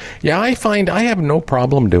 Yeah, I find I have no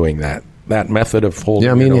problem doing that. That method of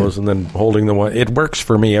holding the nose and then holding the one, it works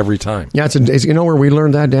for me every time. Yeah, it's where we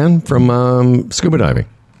learned that, Dan? From scuba diving.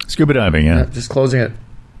 Scuba diving, yeah. Just closing it.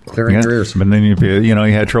 Clearing your ears. But then you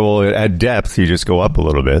had trouble at depth. You just go up a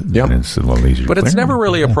little bit. Yep. And it's a little easier. But it's never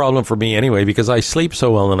really a problem for me anyway, because I sleep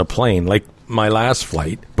so well in a plane. Like my last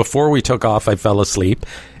flight, before we took off, I fell asleep,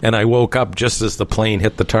 and I woke up just as the plane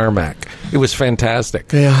hit the tarmac. It was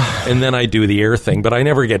fantastic. Yeah. And then I do the air thing, but I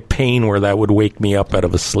never get pain where that would wake me up out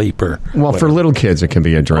of a sleep or Well, whatever. for little kids, it can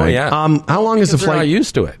be a drag. Oh, yeah. How long is the Because they're flight? not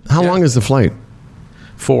used to it. How long is the flight?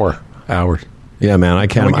 4 hours. Yeah, man, I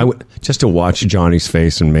can't. Just to watch Johnny's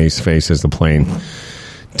face and May's face as the plane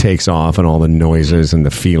takes off and all the noises and the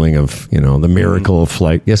feeling of, the miracle of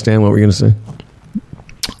flight. Yes, Dan, what were you going to say?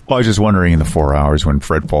 Well, I was just wondering, in the 4 hours when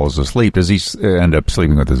Fred falls asleep, does he end up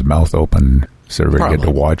sleeping with his mouth open? So everybody get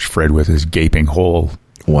to watch Fred with his gaping hole.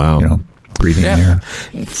 Wow. Breathing in Yeah.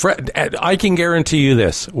 air. Fred, I can guarantee you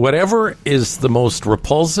this. Whatever is the most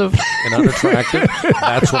repulsive and unattractive,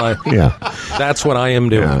 that's what I am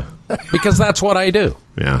doing. Yeah. Because that's what I do.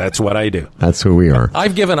 Yeah. That's what I do. That's who we are.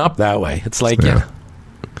 I've given up that way. It's like, yeah.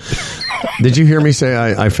 Did you hear me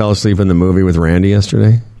say I fell asleep in the movie with Randy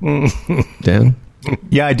yesterday? Dan?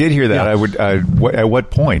 Yeah, I did hear that. Yeah. I would. At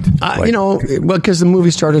what point? Because the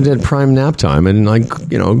movie started at prime nap time, and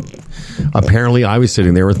apparently I was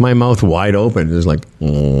sitting there with my mouth wide open. It was like,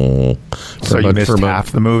 So you missed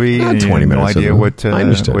half the movie. And 20 minutes. No idea what. I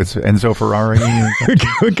understood. With Enzo Ferrari.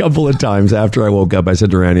 A couple of times after I woke up, I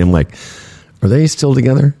said to Randy, "I'm like, are they still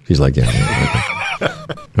together?" He's like, "Yeah."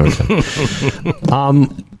 Okay.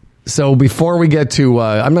 So before we get to,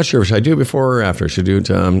 I'm not sure, should I do it before or after? Should I do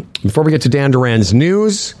it before we get to Dan Duran's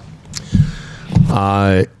news?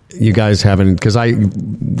 You guys haven't, because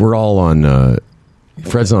we're all on.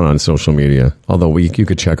 Fred's not on social media, although you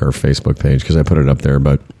could check our Facebook page because I put it up there.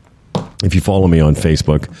 But if you follow me on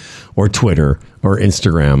Facebook or Twitter or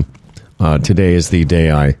Instagram, today is the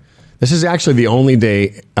day this is actually the only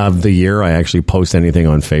day of the year I actually post anything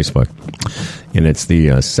on Facebook. And it's the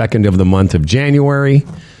 2nd of the month of January.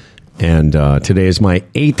 And today is my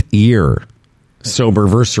 8th year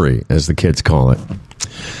soberversary, as the kids call it.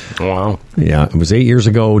 Wow. Yeah, it was 8 years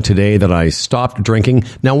ago today that I stopped drinking.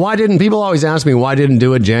 Now, why didn't people always ask me why I didn't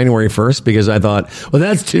do it January 1st? Because I thought, well,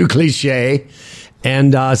 that's too cliche.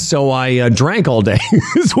 And so I drank all day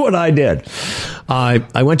is what I did.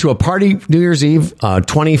 I went to a party New Year's Eve,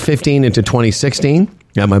 2015 into 2016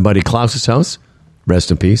 at my buddy Klaus's house. Rest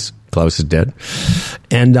in peace. Klaus is dead.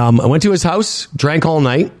 And I went to his house, drank all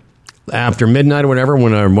night. After midnight or whatever,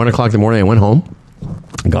 when 1 o'clock in the morning, I went home,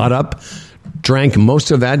 got up, drank most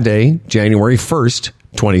of that day, January 1st,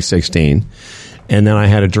 2016. And then I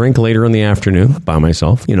had a drink later in the afternoon by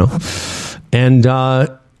myself, And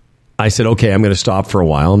I said, okay, I'm going to stop for a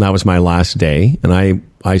while. And that was my last day. And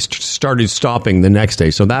I started stopping the next day.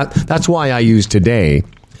 So that's why I use today.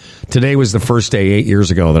 Today was the first day 8 years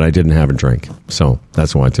ago that I didn't have a drink. So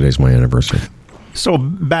that's why today's my anniversary. So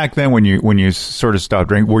back then, when you sort of stopped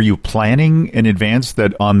drinking, were you planning in advance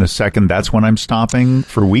that on the 2nd, that's when I'm stopping?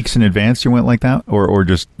 For weeks in advance, you went like that, or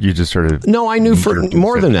you just sort of? No, I knew for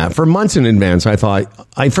more than that. For months in advance, I thought.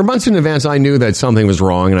 For months in advance, I knew that something was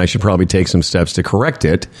wrong, and I should probably take some steps to correct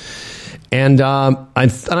it. And I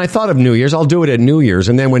thought of New Year's. I'll do it at New Year's.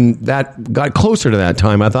 And then when that got closer to that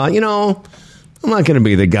time, I thought, I'm not going to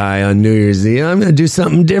be the guy on New Year's Eve. I'm going to do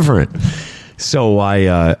something different. So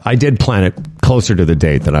I did plan it closer to the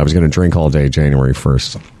date that I was going to drink all day, January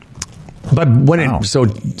 1st. But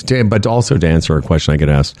but also to answer a question I get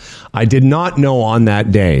asked, I did not know on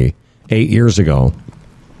that day 8 years ago.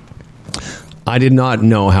 I did not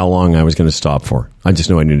know how long I was going to stop for. I just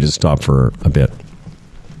knew I needed to stop for a bit.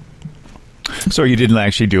 So you didn't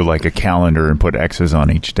actually do like a calendar and put X's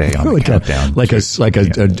on each day on the countdown, like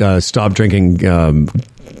a stop drinking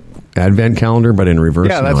advent calendar, but in reverse.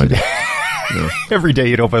 Yeah, that's every day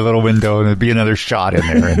you'd open a little window and there'd be another shot in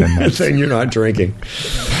there, and then saying you're not drinking.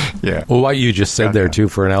 Yeah. Well, what you just said there too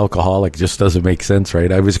for an alcoholic just doesn't make sense,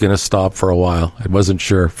 right? I was going to stop for a while. I wasn't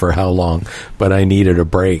sure for how long, but I needed a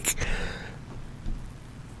break.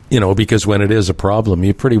 Because when it is a problem,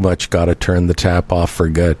 you pretty much got to turn the tap off for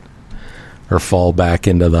good, or fall back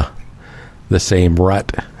into the same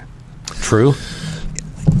rut. True?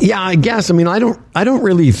 Yeah, I guess. I mean, I don't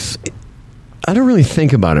really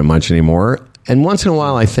think about it much anymore. And once in a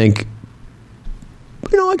while, I think,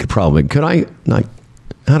 could I not?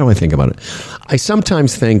 How do I think about it? I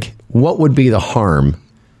sometimes think, what would be the harm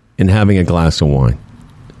in having a glass of wine?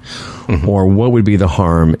 Mm-hmm. Or what would be the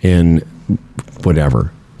harm in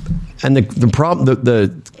whatever? And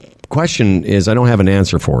the question is, I don't have an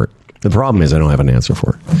answer for it. The problem is I don't have an answer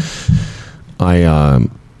for it.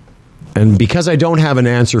 And because I don't have an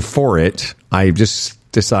answer for it, I just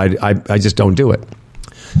decide I just don't do it.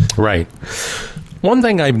 Right. One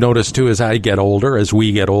thing I've noticed, too, as we get older,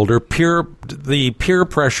 the peer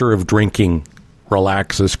pressure of drinking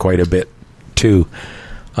relaxes quite a bit, too.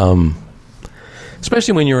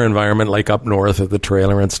 Especially when you're in an environment like up north at the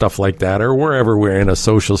trailer and stuff like that, or wherever we're in a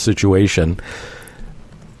social situation.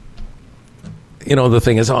 You know, the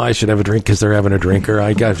thing is, I should have a drink because they're having a drink, or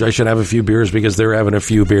I should have a few beers because they're having a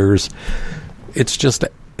few beers. It's just,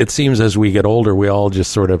 it seems as we get older, we all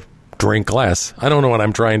just sort of drink less. I don't know what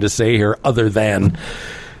I'm trying to say here, other than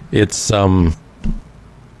it's my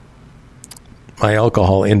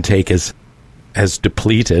alcohol intake has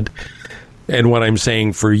depleted. And what I'm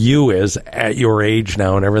saying for you is, at your age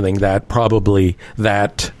now and everything, that probably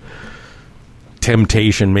that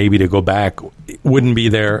temptation maybe to go back wouldn't be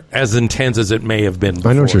there as intense as it may have been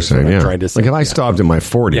before. I know what you're saying, yeah. Trying to say, like if I stopped in my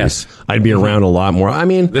 40s, yes. I'd be around a lot more. I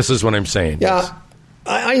mean... This is what I'm saying. Yeah, yes.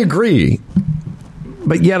 I agree.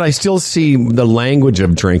 But yet I still see the language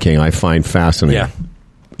of drinking I find fascinating. Yeah.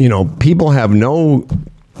 You know, people have no...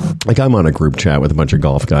 Like, I'm on a group chat with a bunch of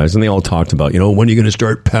golf guys, and they all talked about, when are you going to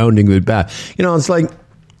start pounding the bat? It's like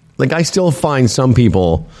I still find some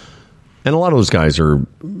people, and a lot of those guys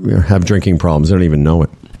have drinking problems. They don't even know it.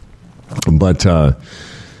 But,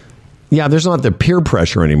 yeah, there's not the peer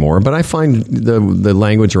pressure anymore, but I find the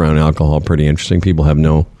language around alcohol pretty interesting. People have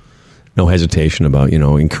no hesitation about,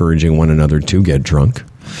 encouraging one another to get drunk.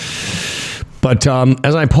 But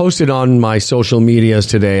as I posted on my social medias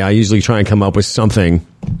today, I usually try and come up with something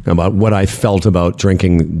about what I felt about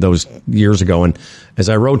drinking those years ago. And as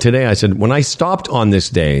I wrote today, I said, when I stopped on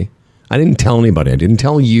this day, I didn't tell anybody. I didn't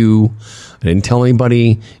tell you. I didn't tell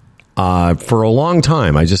anybody for a long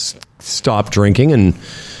time. I just stopped drinking and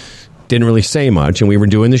didn't really say much. And we were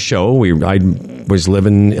doing the show. I was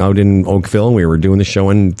living out in Oakville, and we were doing the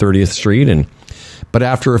show on 30th Street. But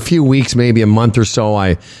after a few weeks, maybe a month or so,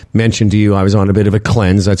 I mentioned to you I was on a bit of a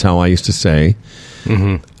cleanse. That's how I used to say.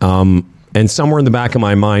 Mm-hmm. And somewhere in the back of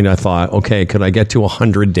my mind, I thought, okay, could I get to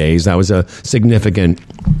 100 days? That was a significant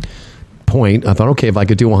point. I thought, okay, if I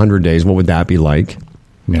could do 100 days, what would that be like?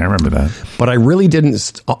 Yeah, I remember that. But I really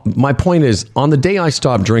didn't. My point is, on the day I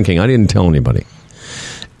stopped drinking, I didn't tell anybody.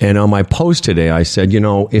 And on my post today, I said,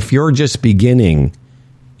 if you're just beginning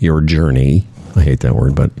your journey, I hate that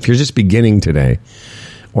word, but if you're just beginning today,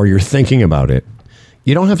 or you're thinking about it,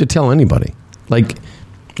 you don't have to tell anybody. Like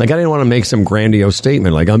I didn't want to make some grandiose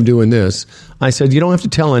statement like I'm doing this. I said, you don't have to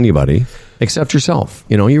tell anybody except yourself.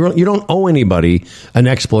 You don't owe anybody an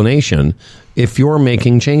explanation if you're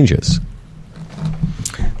making changes.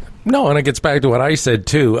 No, and it gets back to what I said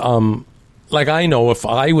too. I know if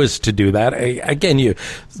I was to do that, again,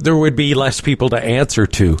 there would be less people to answer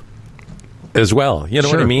to as well. You know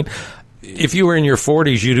Sure. what I mean? If you were in your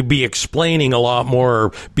 40s, you'd be explaining a lot more,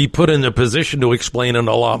 or be put in the position to explain it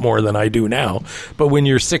a lot more than I do now. But when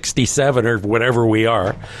you're 67 or whatever we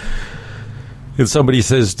are, and somebody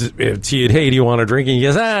says to you, hey, do you want a drink? And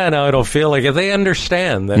you go, no, I don't feel like it. They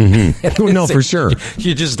understand that. Mm-hmm. No, for sure.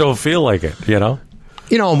 You just don't feel like it,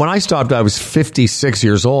 when I stopped, I was 56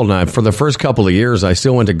 years old, and for the first couple of years, I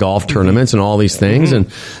still went to golf tournaments and all these things,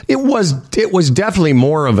 and it was definitely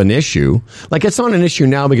more of an issue. Like, it's not an issue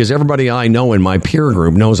now because everybody I know in my peer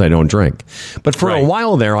group knows I don't drink. But for a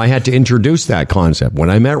while there, I had to introduce that concept. When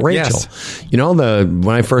I met Rachel, yes. when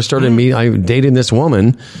I first started I dated this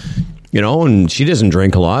woman, and she doesn't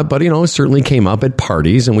drink a lot, but it certainly came up at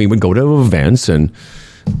parties, and we would go to events,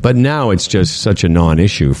 but now it's just such a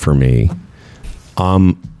non-issue for me.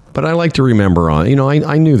 But I like to remember,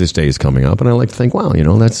 I knew this day is coming up, and I like to think, wow,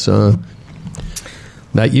 that's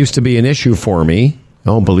that used to be an issue for me.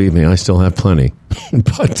 Oh, believe me, I still have plenty,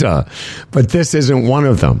 but this isn't one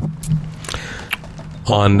of them.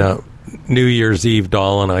 On New Year's Eve,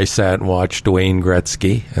 Doll and I sat and watched Wayne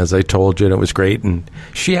Gretzky, as I told you, and it was great. And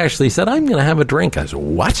she actually said, "I'm going to have a drink." I said,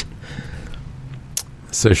 "What?"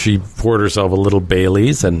 So she poured herself a little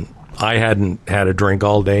Bailey's, and I hadn't had a drink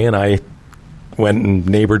all day, and I went and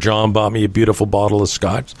neighbor John bought me a beautiful bottle of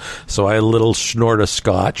scotch. So I had a little snort of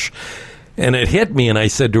scotch, and it hit me, and I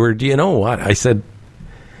said to her, "Do you know what?" I said,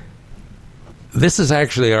 "This is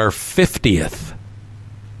actually our 50th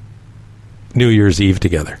New Year's Eve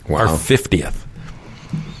together." Wow. Our 50th.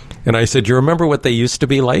 And I said, "You remember what they used to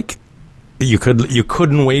be like? You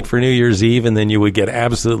couldn't wait for New Year's Eve, and then you would get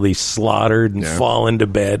absolutely slaughtered and fall into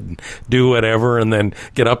bed and do whatever, and then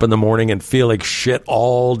get up in the morning and feel like shit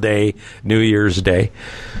all day, New Year's Day."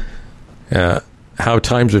 How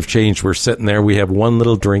times have changed. We're sitting there, we have one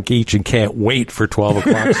little drink each and can't wait for 12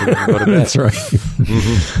 o'clock so we can go to bed. That's right.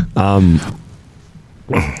 Mm-hmm.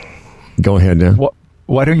 Go ahead now.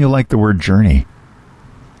 Why don't you like the word journey?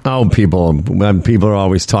 Oh, people are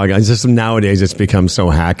always talking. It's just nowadays it's become so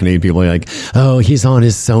hackneyed. People are like, "Oh, he's on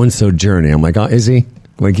his so and so journey." I'm like, "Oh, is he?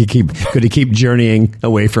 Like could he keep journeying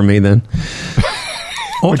away from me then?"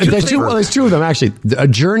 Oh, there's two of them actually. A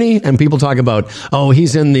journey, and people talk about, "Oh,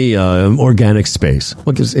 he's in the organic space."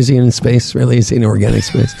 Look, is he in space? Really? Is he in organic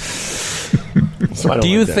space? Do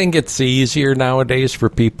you think it's easier nowadays for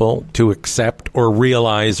people to accept or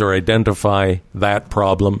realize or identify that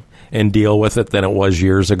problem and deal with it than it was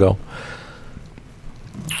years ago?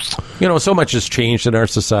 You know, so much has changed in our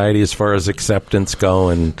society as far as acceptance go,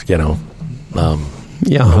 and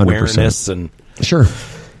 100%. Awareness and sure.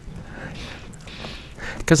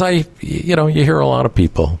 Because you hear a lot of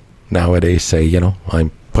people nowadays say, I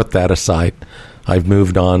put that aside. I've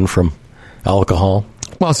moved on from alcohol.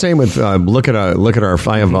 Well, same with look at our.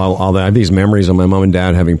 I have all that. I have these memories of my mom and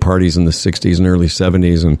dad having parties in the '60s and early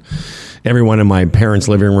 '70s, and everyone in my parents'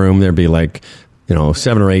 living room, there'd be like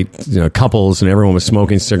 7 or 8 couples, and everyone was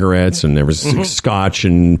smoking cigarettes, and there was scotch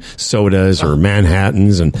and sodas or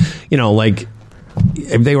Manhattans, and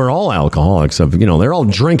they were all alcoholics. They're all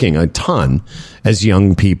drinking a ton, as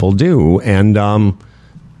young people do, and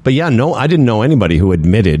but yeah, no, I didn't know anybody who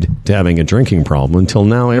admitted to having a drinking problem until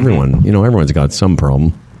now. Everyone's got some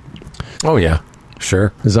problem. Oh yeah,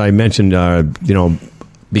 sure. As I mentioned,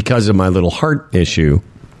 because of my little heart issue,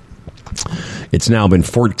 it's now been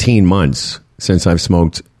 14 months since I've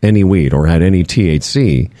smoked any weed or had any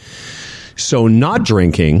THC. So not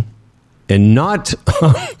drinking and not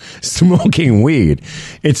smoking weed,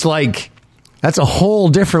 it's like that's a whole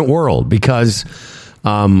different world because,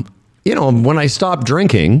 when I stopped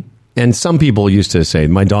drinking, and some people used to say,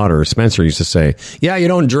 my daughter, Spencer, used to say, yeah, you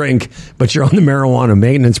don't drink, but you're on the marijuana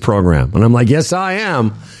maintenance program. And I'm like, yes, I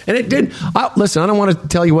am. And it did. Listen, I don't want to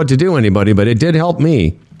tell you what to do, anybody, but it did help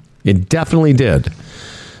me. It definitely did.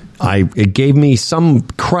 It gave me some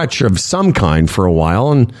crutch of some kind for a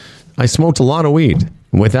while, and I smoked a lot of weed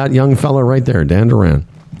with that young fella right there, Dan Duran.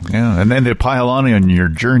 Yeah, and then to pile on your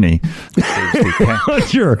journey,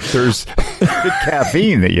 there's the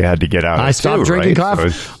caffeine that you had to get out of. I stopped drinking coffee.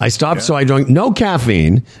 So so I drank no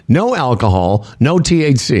caffeine, no alcohol, no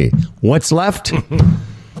THC. What's left?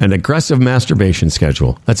 An aggressive masturbation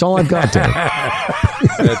schedule. That's all I've got, Dan.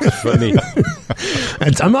 That's funny.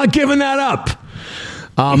 I'm not giving that up.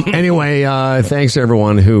 Anyway, thanks to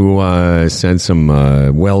everyone who sent some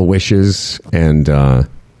well wishes and I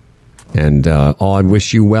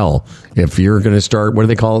wish you well. If you're going to start, what do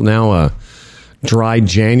they call it now? Dry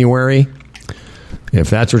January. If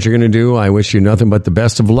that's what you're going to do, I wish you nothing but the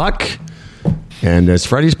best of luck. And as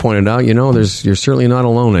Freddie's pointed out, you're certainly not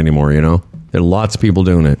alone anymore. There are lots of people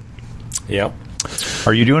doing it. Yep.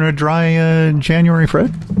 Are you doing a dry January,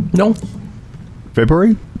 Fred? No.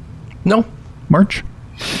 February? No. March?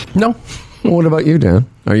 No. Well, what about you, Dan?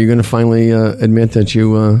 Are you going to finally admit that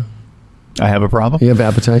you... I have a problem? You have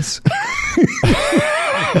appetites?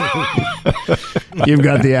 You've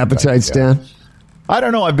got the appetites, Dan? I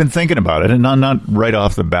don't know. I've been thinking about it, and not right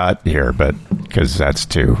off the bat here, but because that's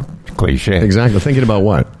too cliche. Exactly. Thinking about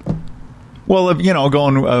what? Well,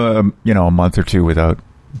 going a month or two without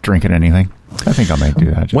drinking anything. I think I might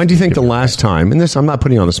do that. When do you think the last time? And this, I'm not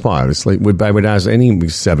putting you on the spot. It's like I would ask any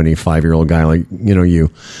 75-year-old guy like you.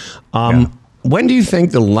 When do you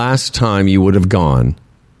think the last time you would have gone,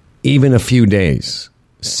 even a few days,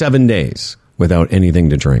 7 days, without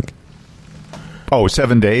anything to drink? Oh,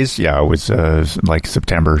 7 days? Yeah, it was like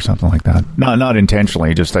September or something like that. Not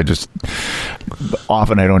intentionally.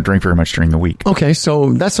 Often I don't drink very much during the week. Okay,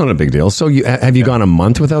 so that's not a big deal. So have you gone a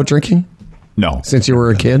month without drinking? No. Since you were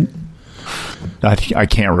a kid? I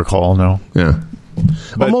can't recall, no. Yeah.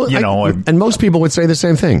 But, and most people would say the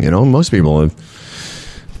same thing. Most people have,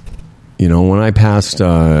 when I passed,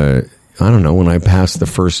 when I passed the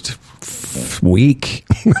first week,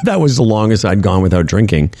 that was the longest I'd gone without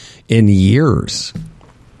drinking in years.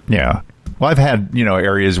 Yeah. Well, I've had,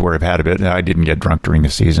 areas where I've had a bit. I didn't get drunk during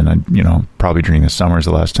the season. And, probably during the summer is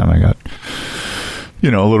the last time I got, a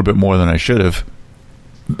little bit more than I should have.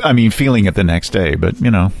 I mean, feeling it the next day. But,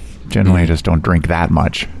 generally I just don't drink that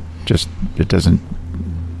much. It doesn't,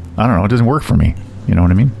 I don't know, it doesn't work for me. You know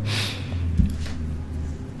what I mean?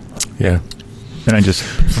 Yeah. And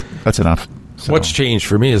that's enough. So. What's changed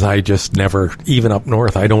for me is I just never, even up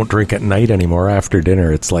north, I don't drink at night anymore after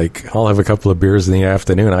dinner. It's like I'll have a couple of beers in the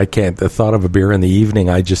afternoon. The thought of a beer in the evening,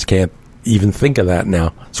 I just can't even think of that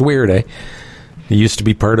now. It's weird, eh? It used to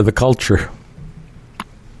be part of the culture.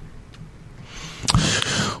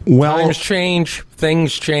 Well, times change,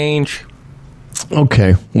 things change.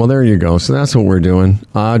 Okay, well, there you go. So that's what we're doing.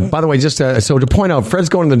 By the way, just so to point out, Fred's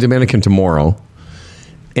going to the Dominican tomorrow,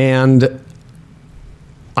 and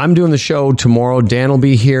I'm doing the show tomorrow. Dan will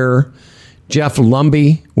be here. Jeff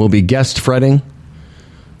Lumby will be guest fretting.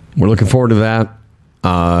 We're looking forward to that.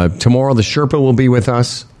 Tomorrow, the Sherpa will be with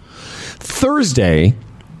us. Thursday,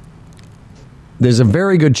 there's a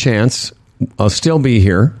very good chance I'll still be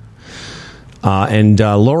here. And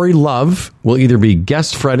Lori Love will either be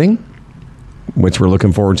guest fretting, which we're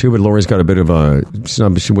looking forward to, but Lori's got a bit of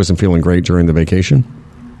she wasn't feeling great during the vacation.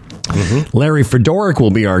 Mm-hmm. Larry Fedoric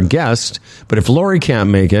will be our guest, but if Lori can't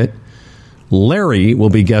make it, Larry will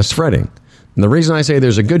be guest fretting. And the reason I say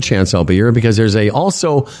there's a good chance I'll be here because there's a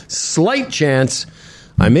also slight chance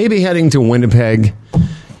I may be heading to Winnipeg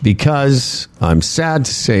because I'm sad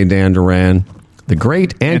to say, Dan Duran, the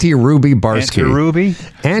great Auntie Ruby Barsky.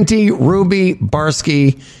 Auntie Ruby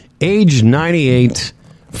Barsky, age 98,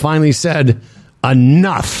 finally said,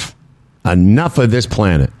 enough of this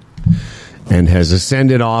planet, and has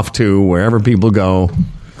ascended off to wherever people go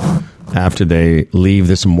after they leave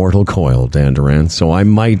this mortal coil, Dan Duran. So I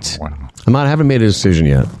haven't made a decision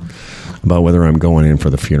yet about whether I'm going in for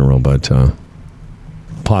the funeral, but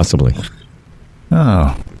possibly.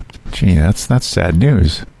 Oh, gee, that's sad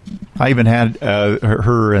news. I even had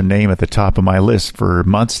her name at the top of my list for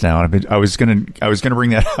months now. I was gonna bring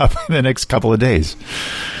that up in the next couple of days.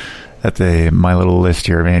 At my little list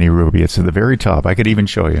here of Auntie Ruby, it's at the very top. I could even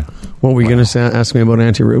show you. What were you going to ask me about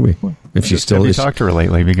Auntie Ruby? If she still have is. You talked to her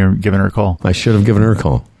lately? Have you given her a call? I should have given her a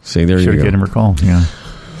call. See, there you go. Should have given her a call. Yeah,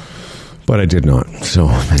 but I did not. So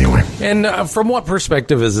anyway, and from what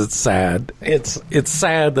perspective is it sad? It's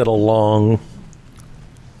sad that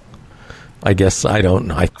I guess I don't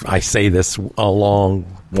know. I say this, a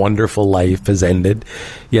long, wonderful life has ended.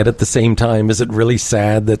 Yet at the same time, is it really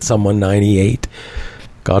sad that someone 98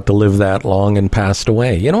 got to live that long and passed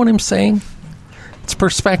away? You know what I'm saying? It's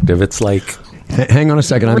perspective. It's like, hang on a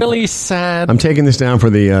second. Really sad. I'm taking this down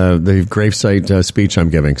for the gravesite speech I'm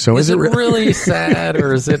giving. So is it really sad,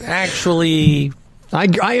 or is it actually?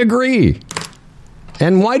 I agree.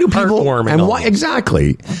 And why do people? And why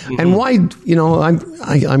exactly? Mm-hmm. And why? You know,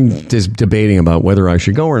 I'm just debating about whether I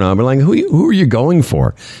should go or not. But like, who are you going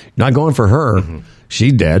for? You're not going for her. Mm-hmm.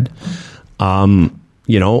 She's dead.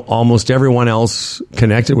 You know, almost everyone else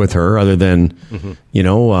connected with her, other than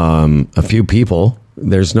a few people.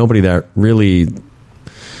 There's nobody that really.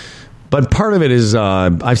 But part of it is I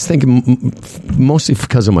was thinking mostly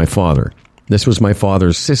because of my father. This was my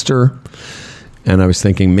father's sister, and I was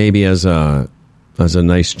thinking maybe as a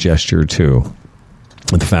nice gesture too,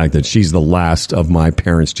 the fact that she's the last of my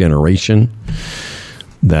parents' generation,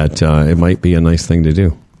 that it might be a nice thing to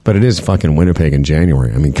do. But it is fucking Winnipeg in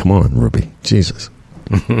January. I mean, come on, Ruby, Jesus.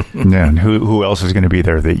 Yeah, and who else is going to be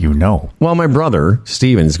there that you know? Well, my brother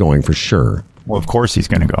Steven's going for sure. Well, of course he's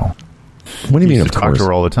going to go. What do you mean? Of course, talk to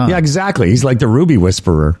her all the time. Yeah, exactly. He's like the Ruby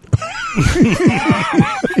Whisperer.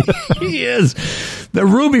 He is. The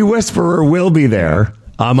Ruby Whisperer will be there.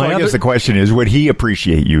 I guess the question is, would he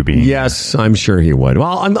appreciate you being? Yes, I'm sure he would.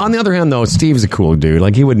 Well, on the other hand, though, Steve's a cool dude.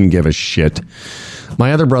 Like, he wouldn't give a shit.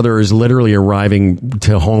 My other brother is literally arriving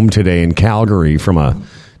to home today in Calgary from a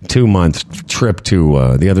 2-month trip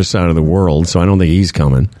to the other side of the world, so I don't think he's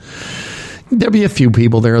coming. There'd be a few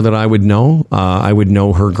people there that I would know. I would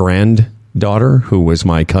know her granddaughter, who was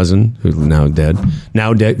my cousin, who's now dead.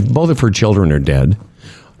 Both of her children are dead.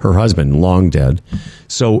 Her husband, long dead.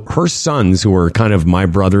 So her sons, who are kind of my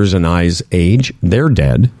brothers and I's age, they're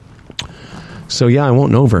dead. So, yeah, I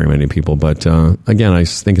won't know very many people. But, again, I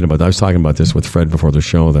was talking about this with Fred before the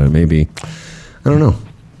show, that maybe, I don't know,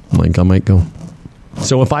 like I might go.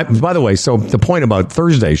 So by the way, so the point about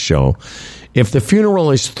Thursday's show, if the funeral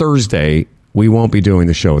is Thursday, we won't be doing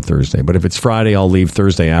the show Thursday. But if it's Friday, I'll leave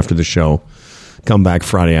Thursday after the show, come back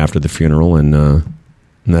Friday after the funeral, and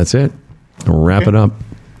that's it. We'll wrap it up.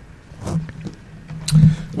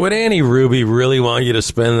 Would Auntie Ruby really want you to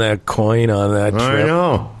spend that coin on that trip? I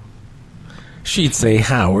know. She'd say,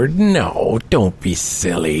 Howard, no, don't be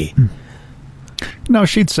silly. No,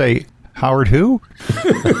 she'd say, Howard who?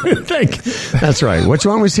 That's right. Which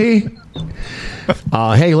one was he?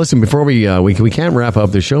 Hey, listen, before we can't wrap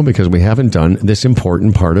up the show because we haven't done this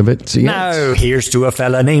important part of it yet. Now, here's to a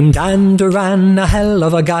fella named Dan Duran, a hell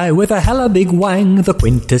of a guy with a hella big wang, the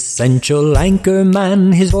quintessential anchor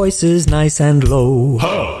man. His voice is nice and low.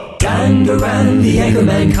 Ho! Dan Duran, the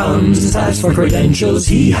anchorman comes. As for credentials,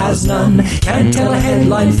 he has none. Can't tell a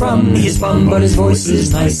headline from his bum, but his voice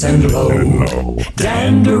is nice and low.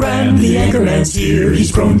 Dan Duran, the anchorman's here.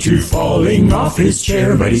 He's prone to falling off his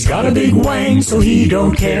chair, but he's got a big wang, so he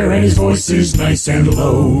don't care, and his voice is nice and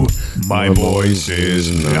low. My voice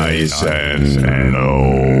is nice and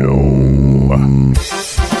low.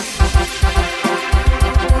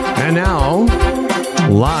 And now,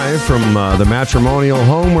 live from the matrimonial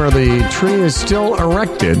home where the tree is still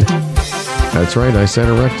erected. That's right, I said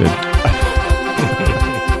erected.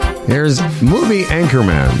 Here's movie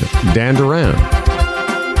anchorman Dan Duran.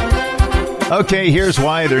 Okay, here's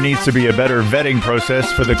why there needs to be a better vetting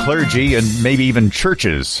process for the clergy and maybe even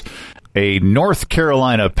churches. A North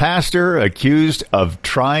Carolina pastor accused of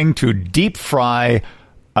trying to deep fry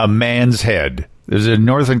a man's head. There's a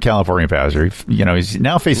Northern California pastor. You know, he's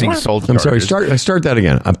now facing assault charges. I'm sorry, start that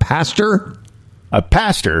again. A pastor? A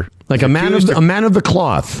pastor. Like a man of the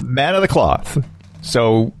cloth. Man of the cloth.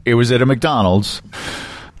 So it was at a McDonald's.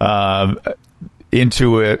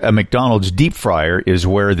 Into a McDonald's deep fryer is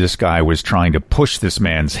where this guy was trying to push this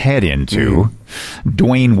man's head into.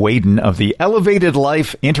 Dwayne Waden of the Elevated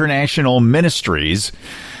Life International Ministries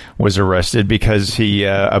was arrested because he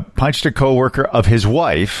punched a coworker of his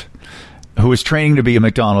wife who was training to be a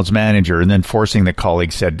McDonald's manager and then forcing the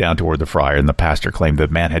colleague's head down toward the fryer. And the pastor claimed the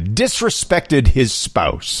man had disrespected his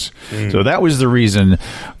spouse. So that was the reason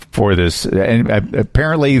for this. And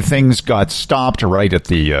apparently things got stopped right at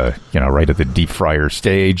the deep fryer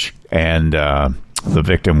stage. And the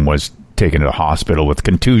victim was taken to the hospital with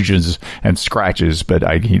contusions and scratches, but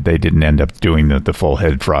they didn't end up doing the full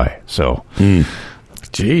head fry. So...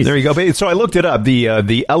 Jeez. There you go. So I looked it up.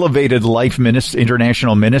 The Elevated Life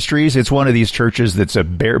International Ministries. It's one of these churches that's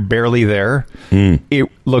barely there.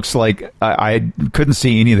 It looks like I couldn't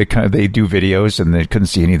see any of they do videos and they couldn't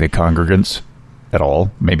see any of the congregants at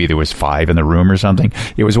all. Maybe there was 5 in the room or something.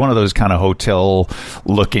 It was one of those kind of hotel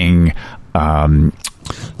looking.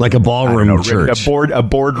 Like a ballroom church. A rich, with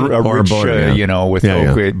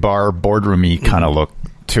bar boardroomy kind of look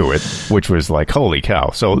to it, which was like, holy cow.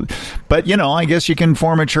 So, but I guess you can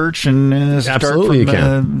form a church and start absolutely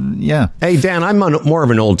from, you can. Hey Dan, I'm more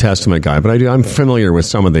of an Old Testament guy, but I'm familiar with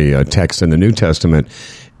some of the texts in the New Testament.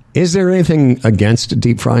 Is there anything against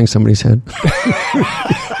deep frying somebody's head?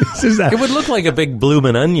 It would look like a big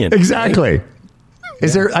bloomin' onion. Exactly. Right?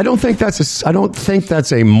 Is there? I don't think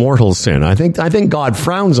that's a mortal sin. I think God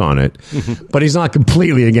frowns on it, but He's not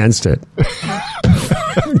completely against it.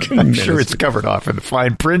 I'm sure it's covered off in the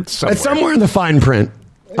fine print somewhere. It's somewhere in the fine print.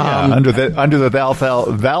 Under the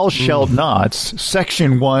thou shalt nots,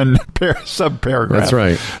 section 1, subparagraph. That's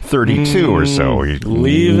right. 32 or so.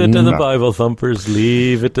 Leave it to the Bible thumpers.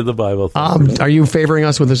 Leave it to the Bible thumpers. Are you favoring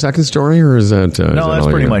us with the second story, or is that? No, that's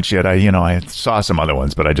pretty much it. I saw some other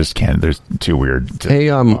ones, but I just can't. They're too weird. Hey,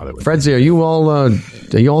 Fredzy, are you all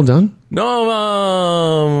done?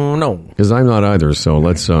 No. Because I'm not either. So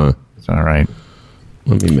let's. It's all right.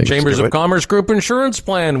 Let me make Chambers of Commerce Group Insurance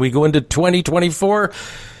Plan. We go into 2024,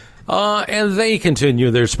 and they continue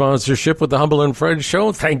their sponsorship with the Humble and Fred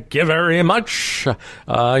Show. Thank you very much.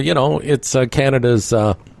 It's Canada's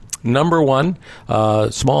number one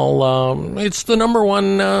small. It's the number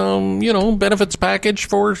one, benefits package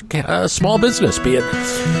for small business. Be it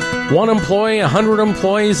 1 employee, 100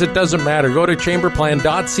 employees, it doesn't matter. Go to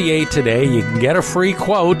chamberplan.ca today. You can get a free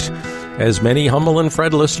quote, as many Humble and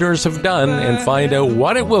Fred listeners have done, and find out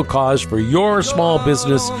what it will cost for your small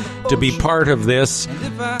business to be part of this.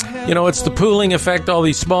 It's the pooling effect. All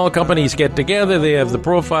these small companies get together. They have the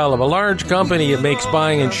profile of a large company. It makes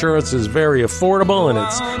buying insurances very affordable, and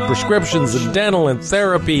it's prescriptions and dental and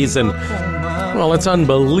therapies and, it's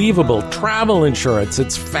unbelievable. Travel insurance.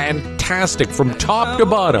 It's fantastic from top to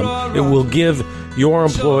bottom. It will give your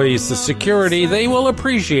employees the security they will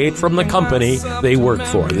appreciate from the company they work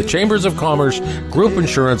for. The Chambers of Commerce Group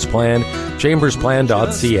Insurance Plan,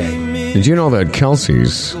 chambersplan.ca. Did you know that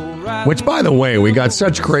Kelsey's, which, by the way, we got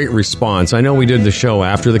such great response. I know we did the show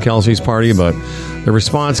after the Kelsey's party, but the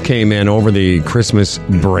response came in over the Christmas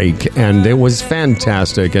break, and it was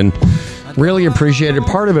fantastic and really appreciated.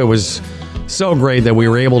 Part of it was so great that we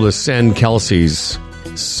were able to send Kelsey's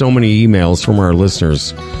so many emails from our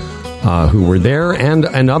listeners who were there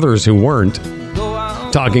and others who weren't,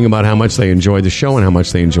 talking about how much they enjoyed the show and how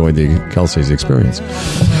much they enjoyed the Kelsey's experience.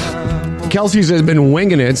 Kelsey's has been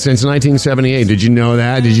winging it since 1978. Did you know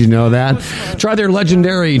that? Try their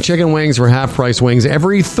legendary chicken wings for half-price wings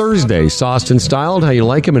every Thursday. Sauced and styled, how you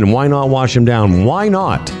like them, and why not wash them down? Why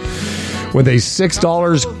not? With a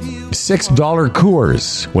 $6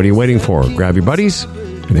 Coors. What are you waiting for? Grab your buddies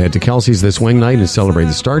and head to Kelsey's this wing night and celebrate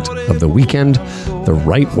the start of the weekend the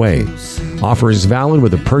right way. Offer is valid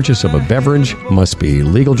with the purchase of a beverage. Must be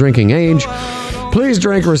legal drinking age. Please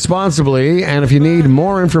drink responsibly, and if you need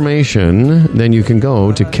more information, then you can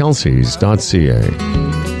go to kelseys.ca.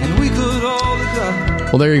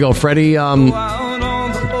 Well, there you go, Freddie.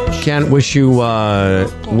 Can't wish you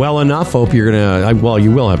well enough. Hope you're going to...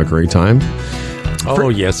 you will have a great time. Oh,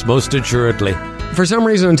 yes, most assuredly. for some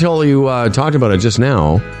reason, until you talked about it just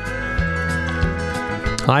now,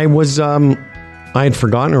 I had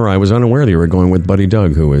forgotten, or I was unaware that you were going with Buddy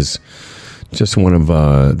Doug, who is just one of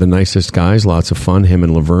the nicest guys. Lots of fun. Him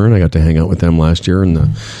and Laverne. I got to hang out with them last year in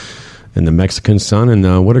the Mexican sun,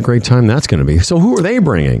 and what a great time that's going to be. So, who are they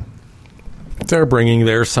bringing? They're bringing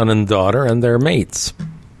their son and daughter and their mates,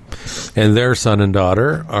 and their son and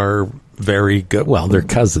daughter are very good. Well, they're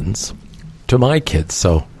cousins to my kids,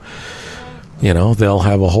 so they'll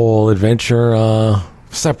have a whole adventure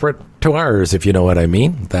separate to ours, if you know what I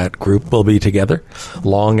mean. That group will be together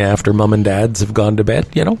long after mom and dads have gone to bed.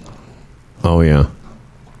 Oh yeah.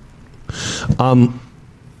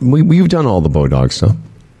 We've done all the Bodog stuff.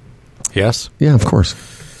 Yes. Yeah, of course.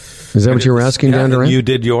 Is that what you were asking, Dan Duran? You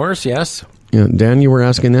did yours, yes. Yeah, Dan, you were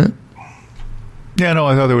asking that? Yeah, no,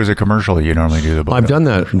 I thought there was a commercial that you normally do. The Bodog. I've done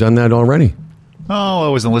that. Done that already. Oh, I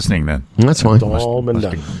wasn't listening then. That's fine. It's all been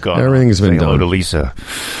done. Everything's been done. Hello to Lisa.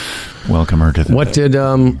 Welcome her to the...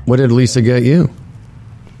 What did Lisa get you?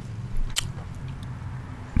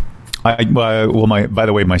 By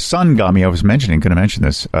the way, my son got me, I was going to mention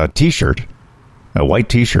this, a T-shirt, a white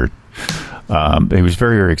T-shirt. He was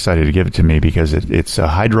very, very excited to give it to me because it's a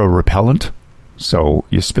hydro repellent. So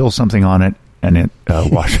you spill something on it and it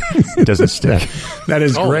it doesn't stick. That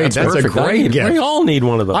is great. That's a great gift. We all need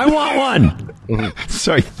one of those. I want one.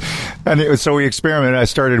 So we experimented. I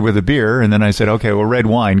started with a beer, and then I said, "Okay, well, red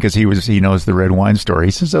wine," because he knows the red wine story.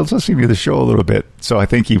 He says, "Let's give you the show a little bit." So I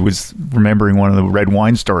think he was remembering one of the red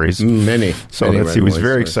wine stories. Many. He was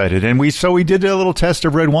very excited, and we did a little test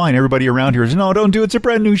of red wine. Everybody around here was, "No, don't do it. It's a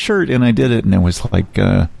brand new shirt," and I did it, and it was like.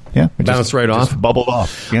 It bounced right off. Just bubbled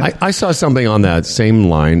off. Yeah. I saw something on that same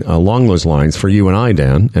line, along those lines, for you and I,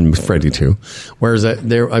 Dan, and Freddie too. Whereas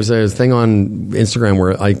there was a thing on Instagram where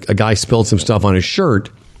a guy spilled some stuff on his shirt,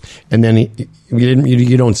 and then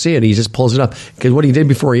you don't see it. He just pulls it up because what he did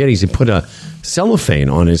before he ate, he put a cellophane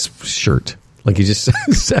on his shirt, like he just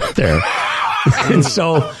sat there. And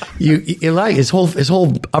so his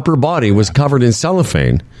whole upper body was covered in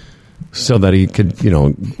cellophane. So that he could,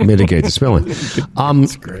 mitigate the spilling.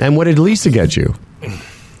 And what did Lisa get you?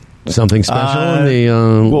 Something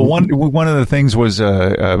special? Well, one of the things was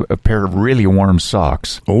a pair of really warm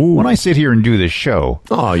socks. Ooh. When I sit here and do this show...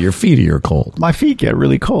 Oh, your feet are cold. My feet get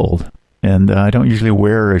really cold. And I don't usually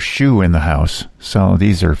wear a shoe in the house. So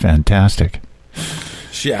these are fantastic.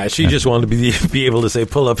 Yeah, she just wanted to be able to say,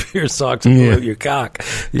 pull up your socks and pull out your cock.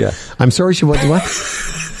 Yeah. I'm sorry, she what?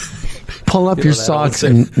 Pull up your socks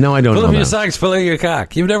and... No, I don't know Pull up your that. socks, pull out your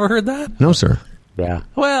cock. You've never heard that? No, sir. Yeah.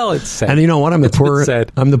 Well, it's sad. And you know what? I'm the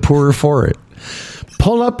poorer for it.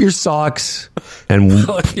 Pull up your socks and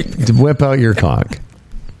whip out your cock.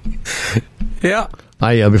 Yeah.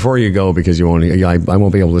 Before you go, because I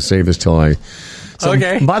won't be able to save this till I... So,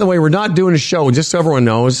 okay. By the way, we're not doing a show, just so everyone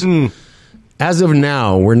knows. As of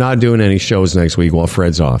now, we're not doing any shows next week while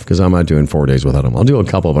Fred's off, because I'm not doing 4 days without him. I'll do a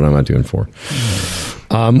couple, but I'm not doing 4.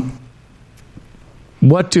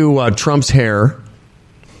 What do Trump's hair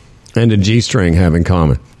and a G-string have in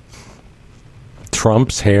common?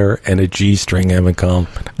 Trump's hair and a G-string have in common.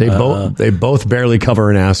 They both barely cover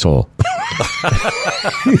an asshole.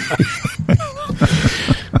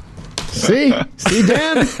 See,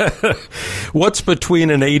 Dan? What's between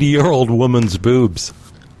an 80-year-old woman's boobs?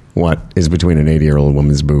 What is between an 80-year-old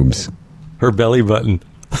woman's boobs? Her belly button.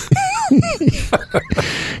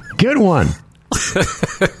 Good one.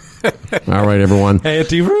 All right, everyone.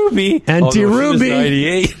 Auntie Ruby.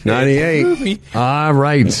 98. All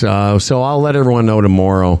right. So I'll let everyone know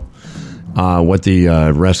tomorrow what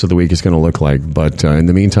the rest of the week is going to look like. But in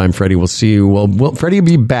the meantime, Freddie, we'll see you. Well, Freddie will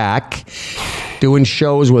be back doing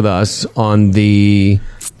shows with us on the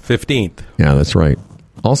 15th. Yeah, that's right.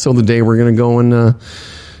 Also, the day we're going to go and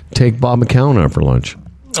take Bob McCown out for lunch.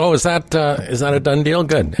 Oh, is that a done deal?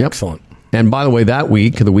 Good. Yep. Excellent. And by the way, that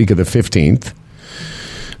week, the week of the 15th,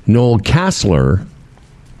 Noel Kassler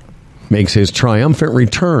makes his triumphant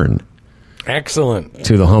return. Excellent.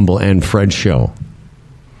 To the Humble and Fred show,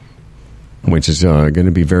 which is going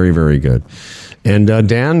to be very, very good. And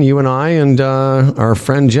Dan, you and I and our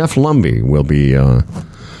friend Jeff Lumby will be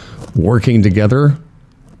working together.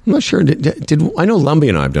 I'm not sure. Did I know Lumby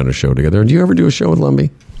and I have done a show together? Did you ever do a show with Lumby?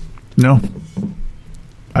 No.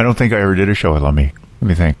 I don't think I ever did a show with Lumby. Let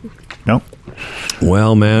me think. Nope.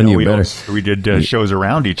 Well, man, you better. We did shows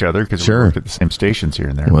around each other because we worked at the same stations here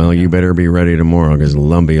and there. Well, you better be ready tomorrow because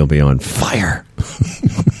Lumby will be on fire.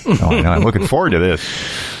 I'm looking forward to this.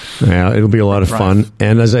 Yeah, it'll be a lot of fun.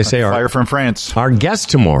 And as I say, fire from France. Our guest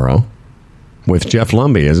tomorrow with Jeff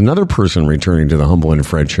Lumby as another person returning to the Humble and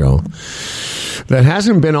Fred show that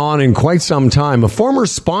hasn't been on in quite some time. A former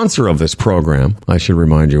sponsor of this program, I should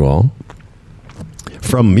remind you all,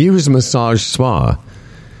 from Muse Massage Spa.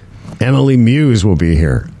 Emily Muse will be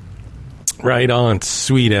here. Right on,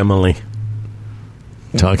 sweet Emily.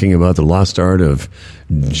 Talking about the lost art of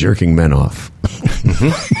jerking men off.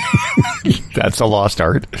 That's a lost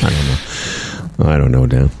art. I don't know,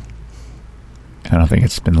 Dan. I don't think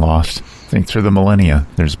it's been lost. I think through the millennia,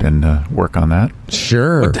 there's been work on that.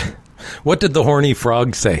 Sure. What did the horny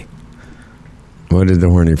frog say? What did the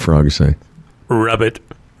horny frog say? Rub it.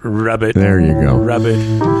 Rub it. There you go. Rub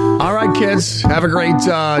it. All right, kids. Have a great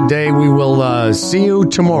day. We will see you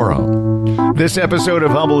tomorrow. This episode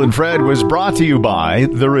of Humble and Fred was brought to you by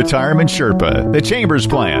the Retirement Sherpa, the Chambers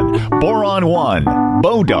Plan, Boron One,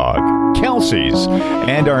 Bodog, Kelsey's,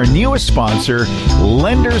 and our newest sponsor,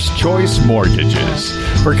 Lender's Choice Mortgages.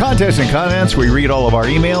 For contests and comments, we read all of our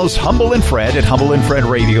emails, Humble and Fred at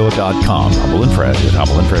humbleandfredradio.com. Humble and Fred at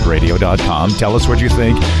humbleandfredradio.com. Tell us what you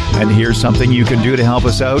think, and here's something you can do to help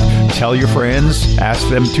us out. Tell your friends, ask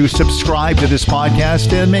them to subscribe to this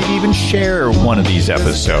podcast, and maybe even share one of these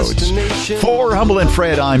episodes. For Humble and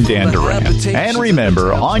Fred, I'm Dan Duran. And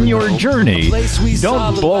remember, on your journey,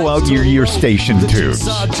 don't blow out your station tubes.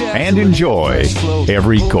 And enjoy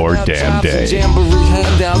every goddamn day. Jamboree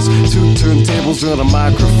handouts, 2 turntables and a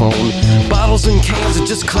microphone. Bottles and cans, or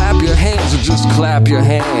just clap your hands, or just clap your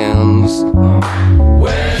hands.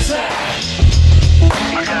 Where's that?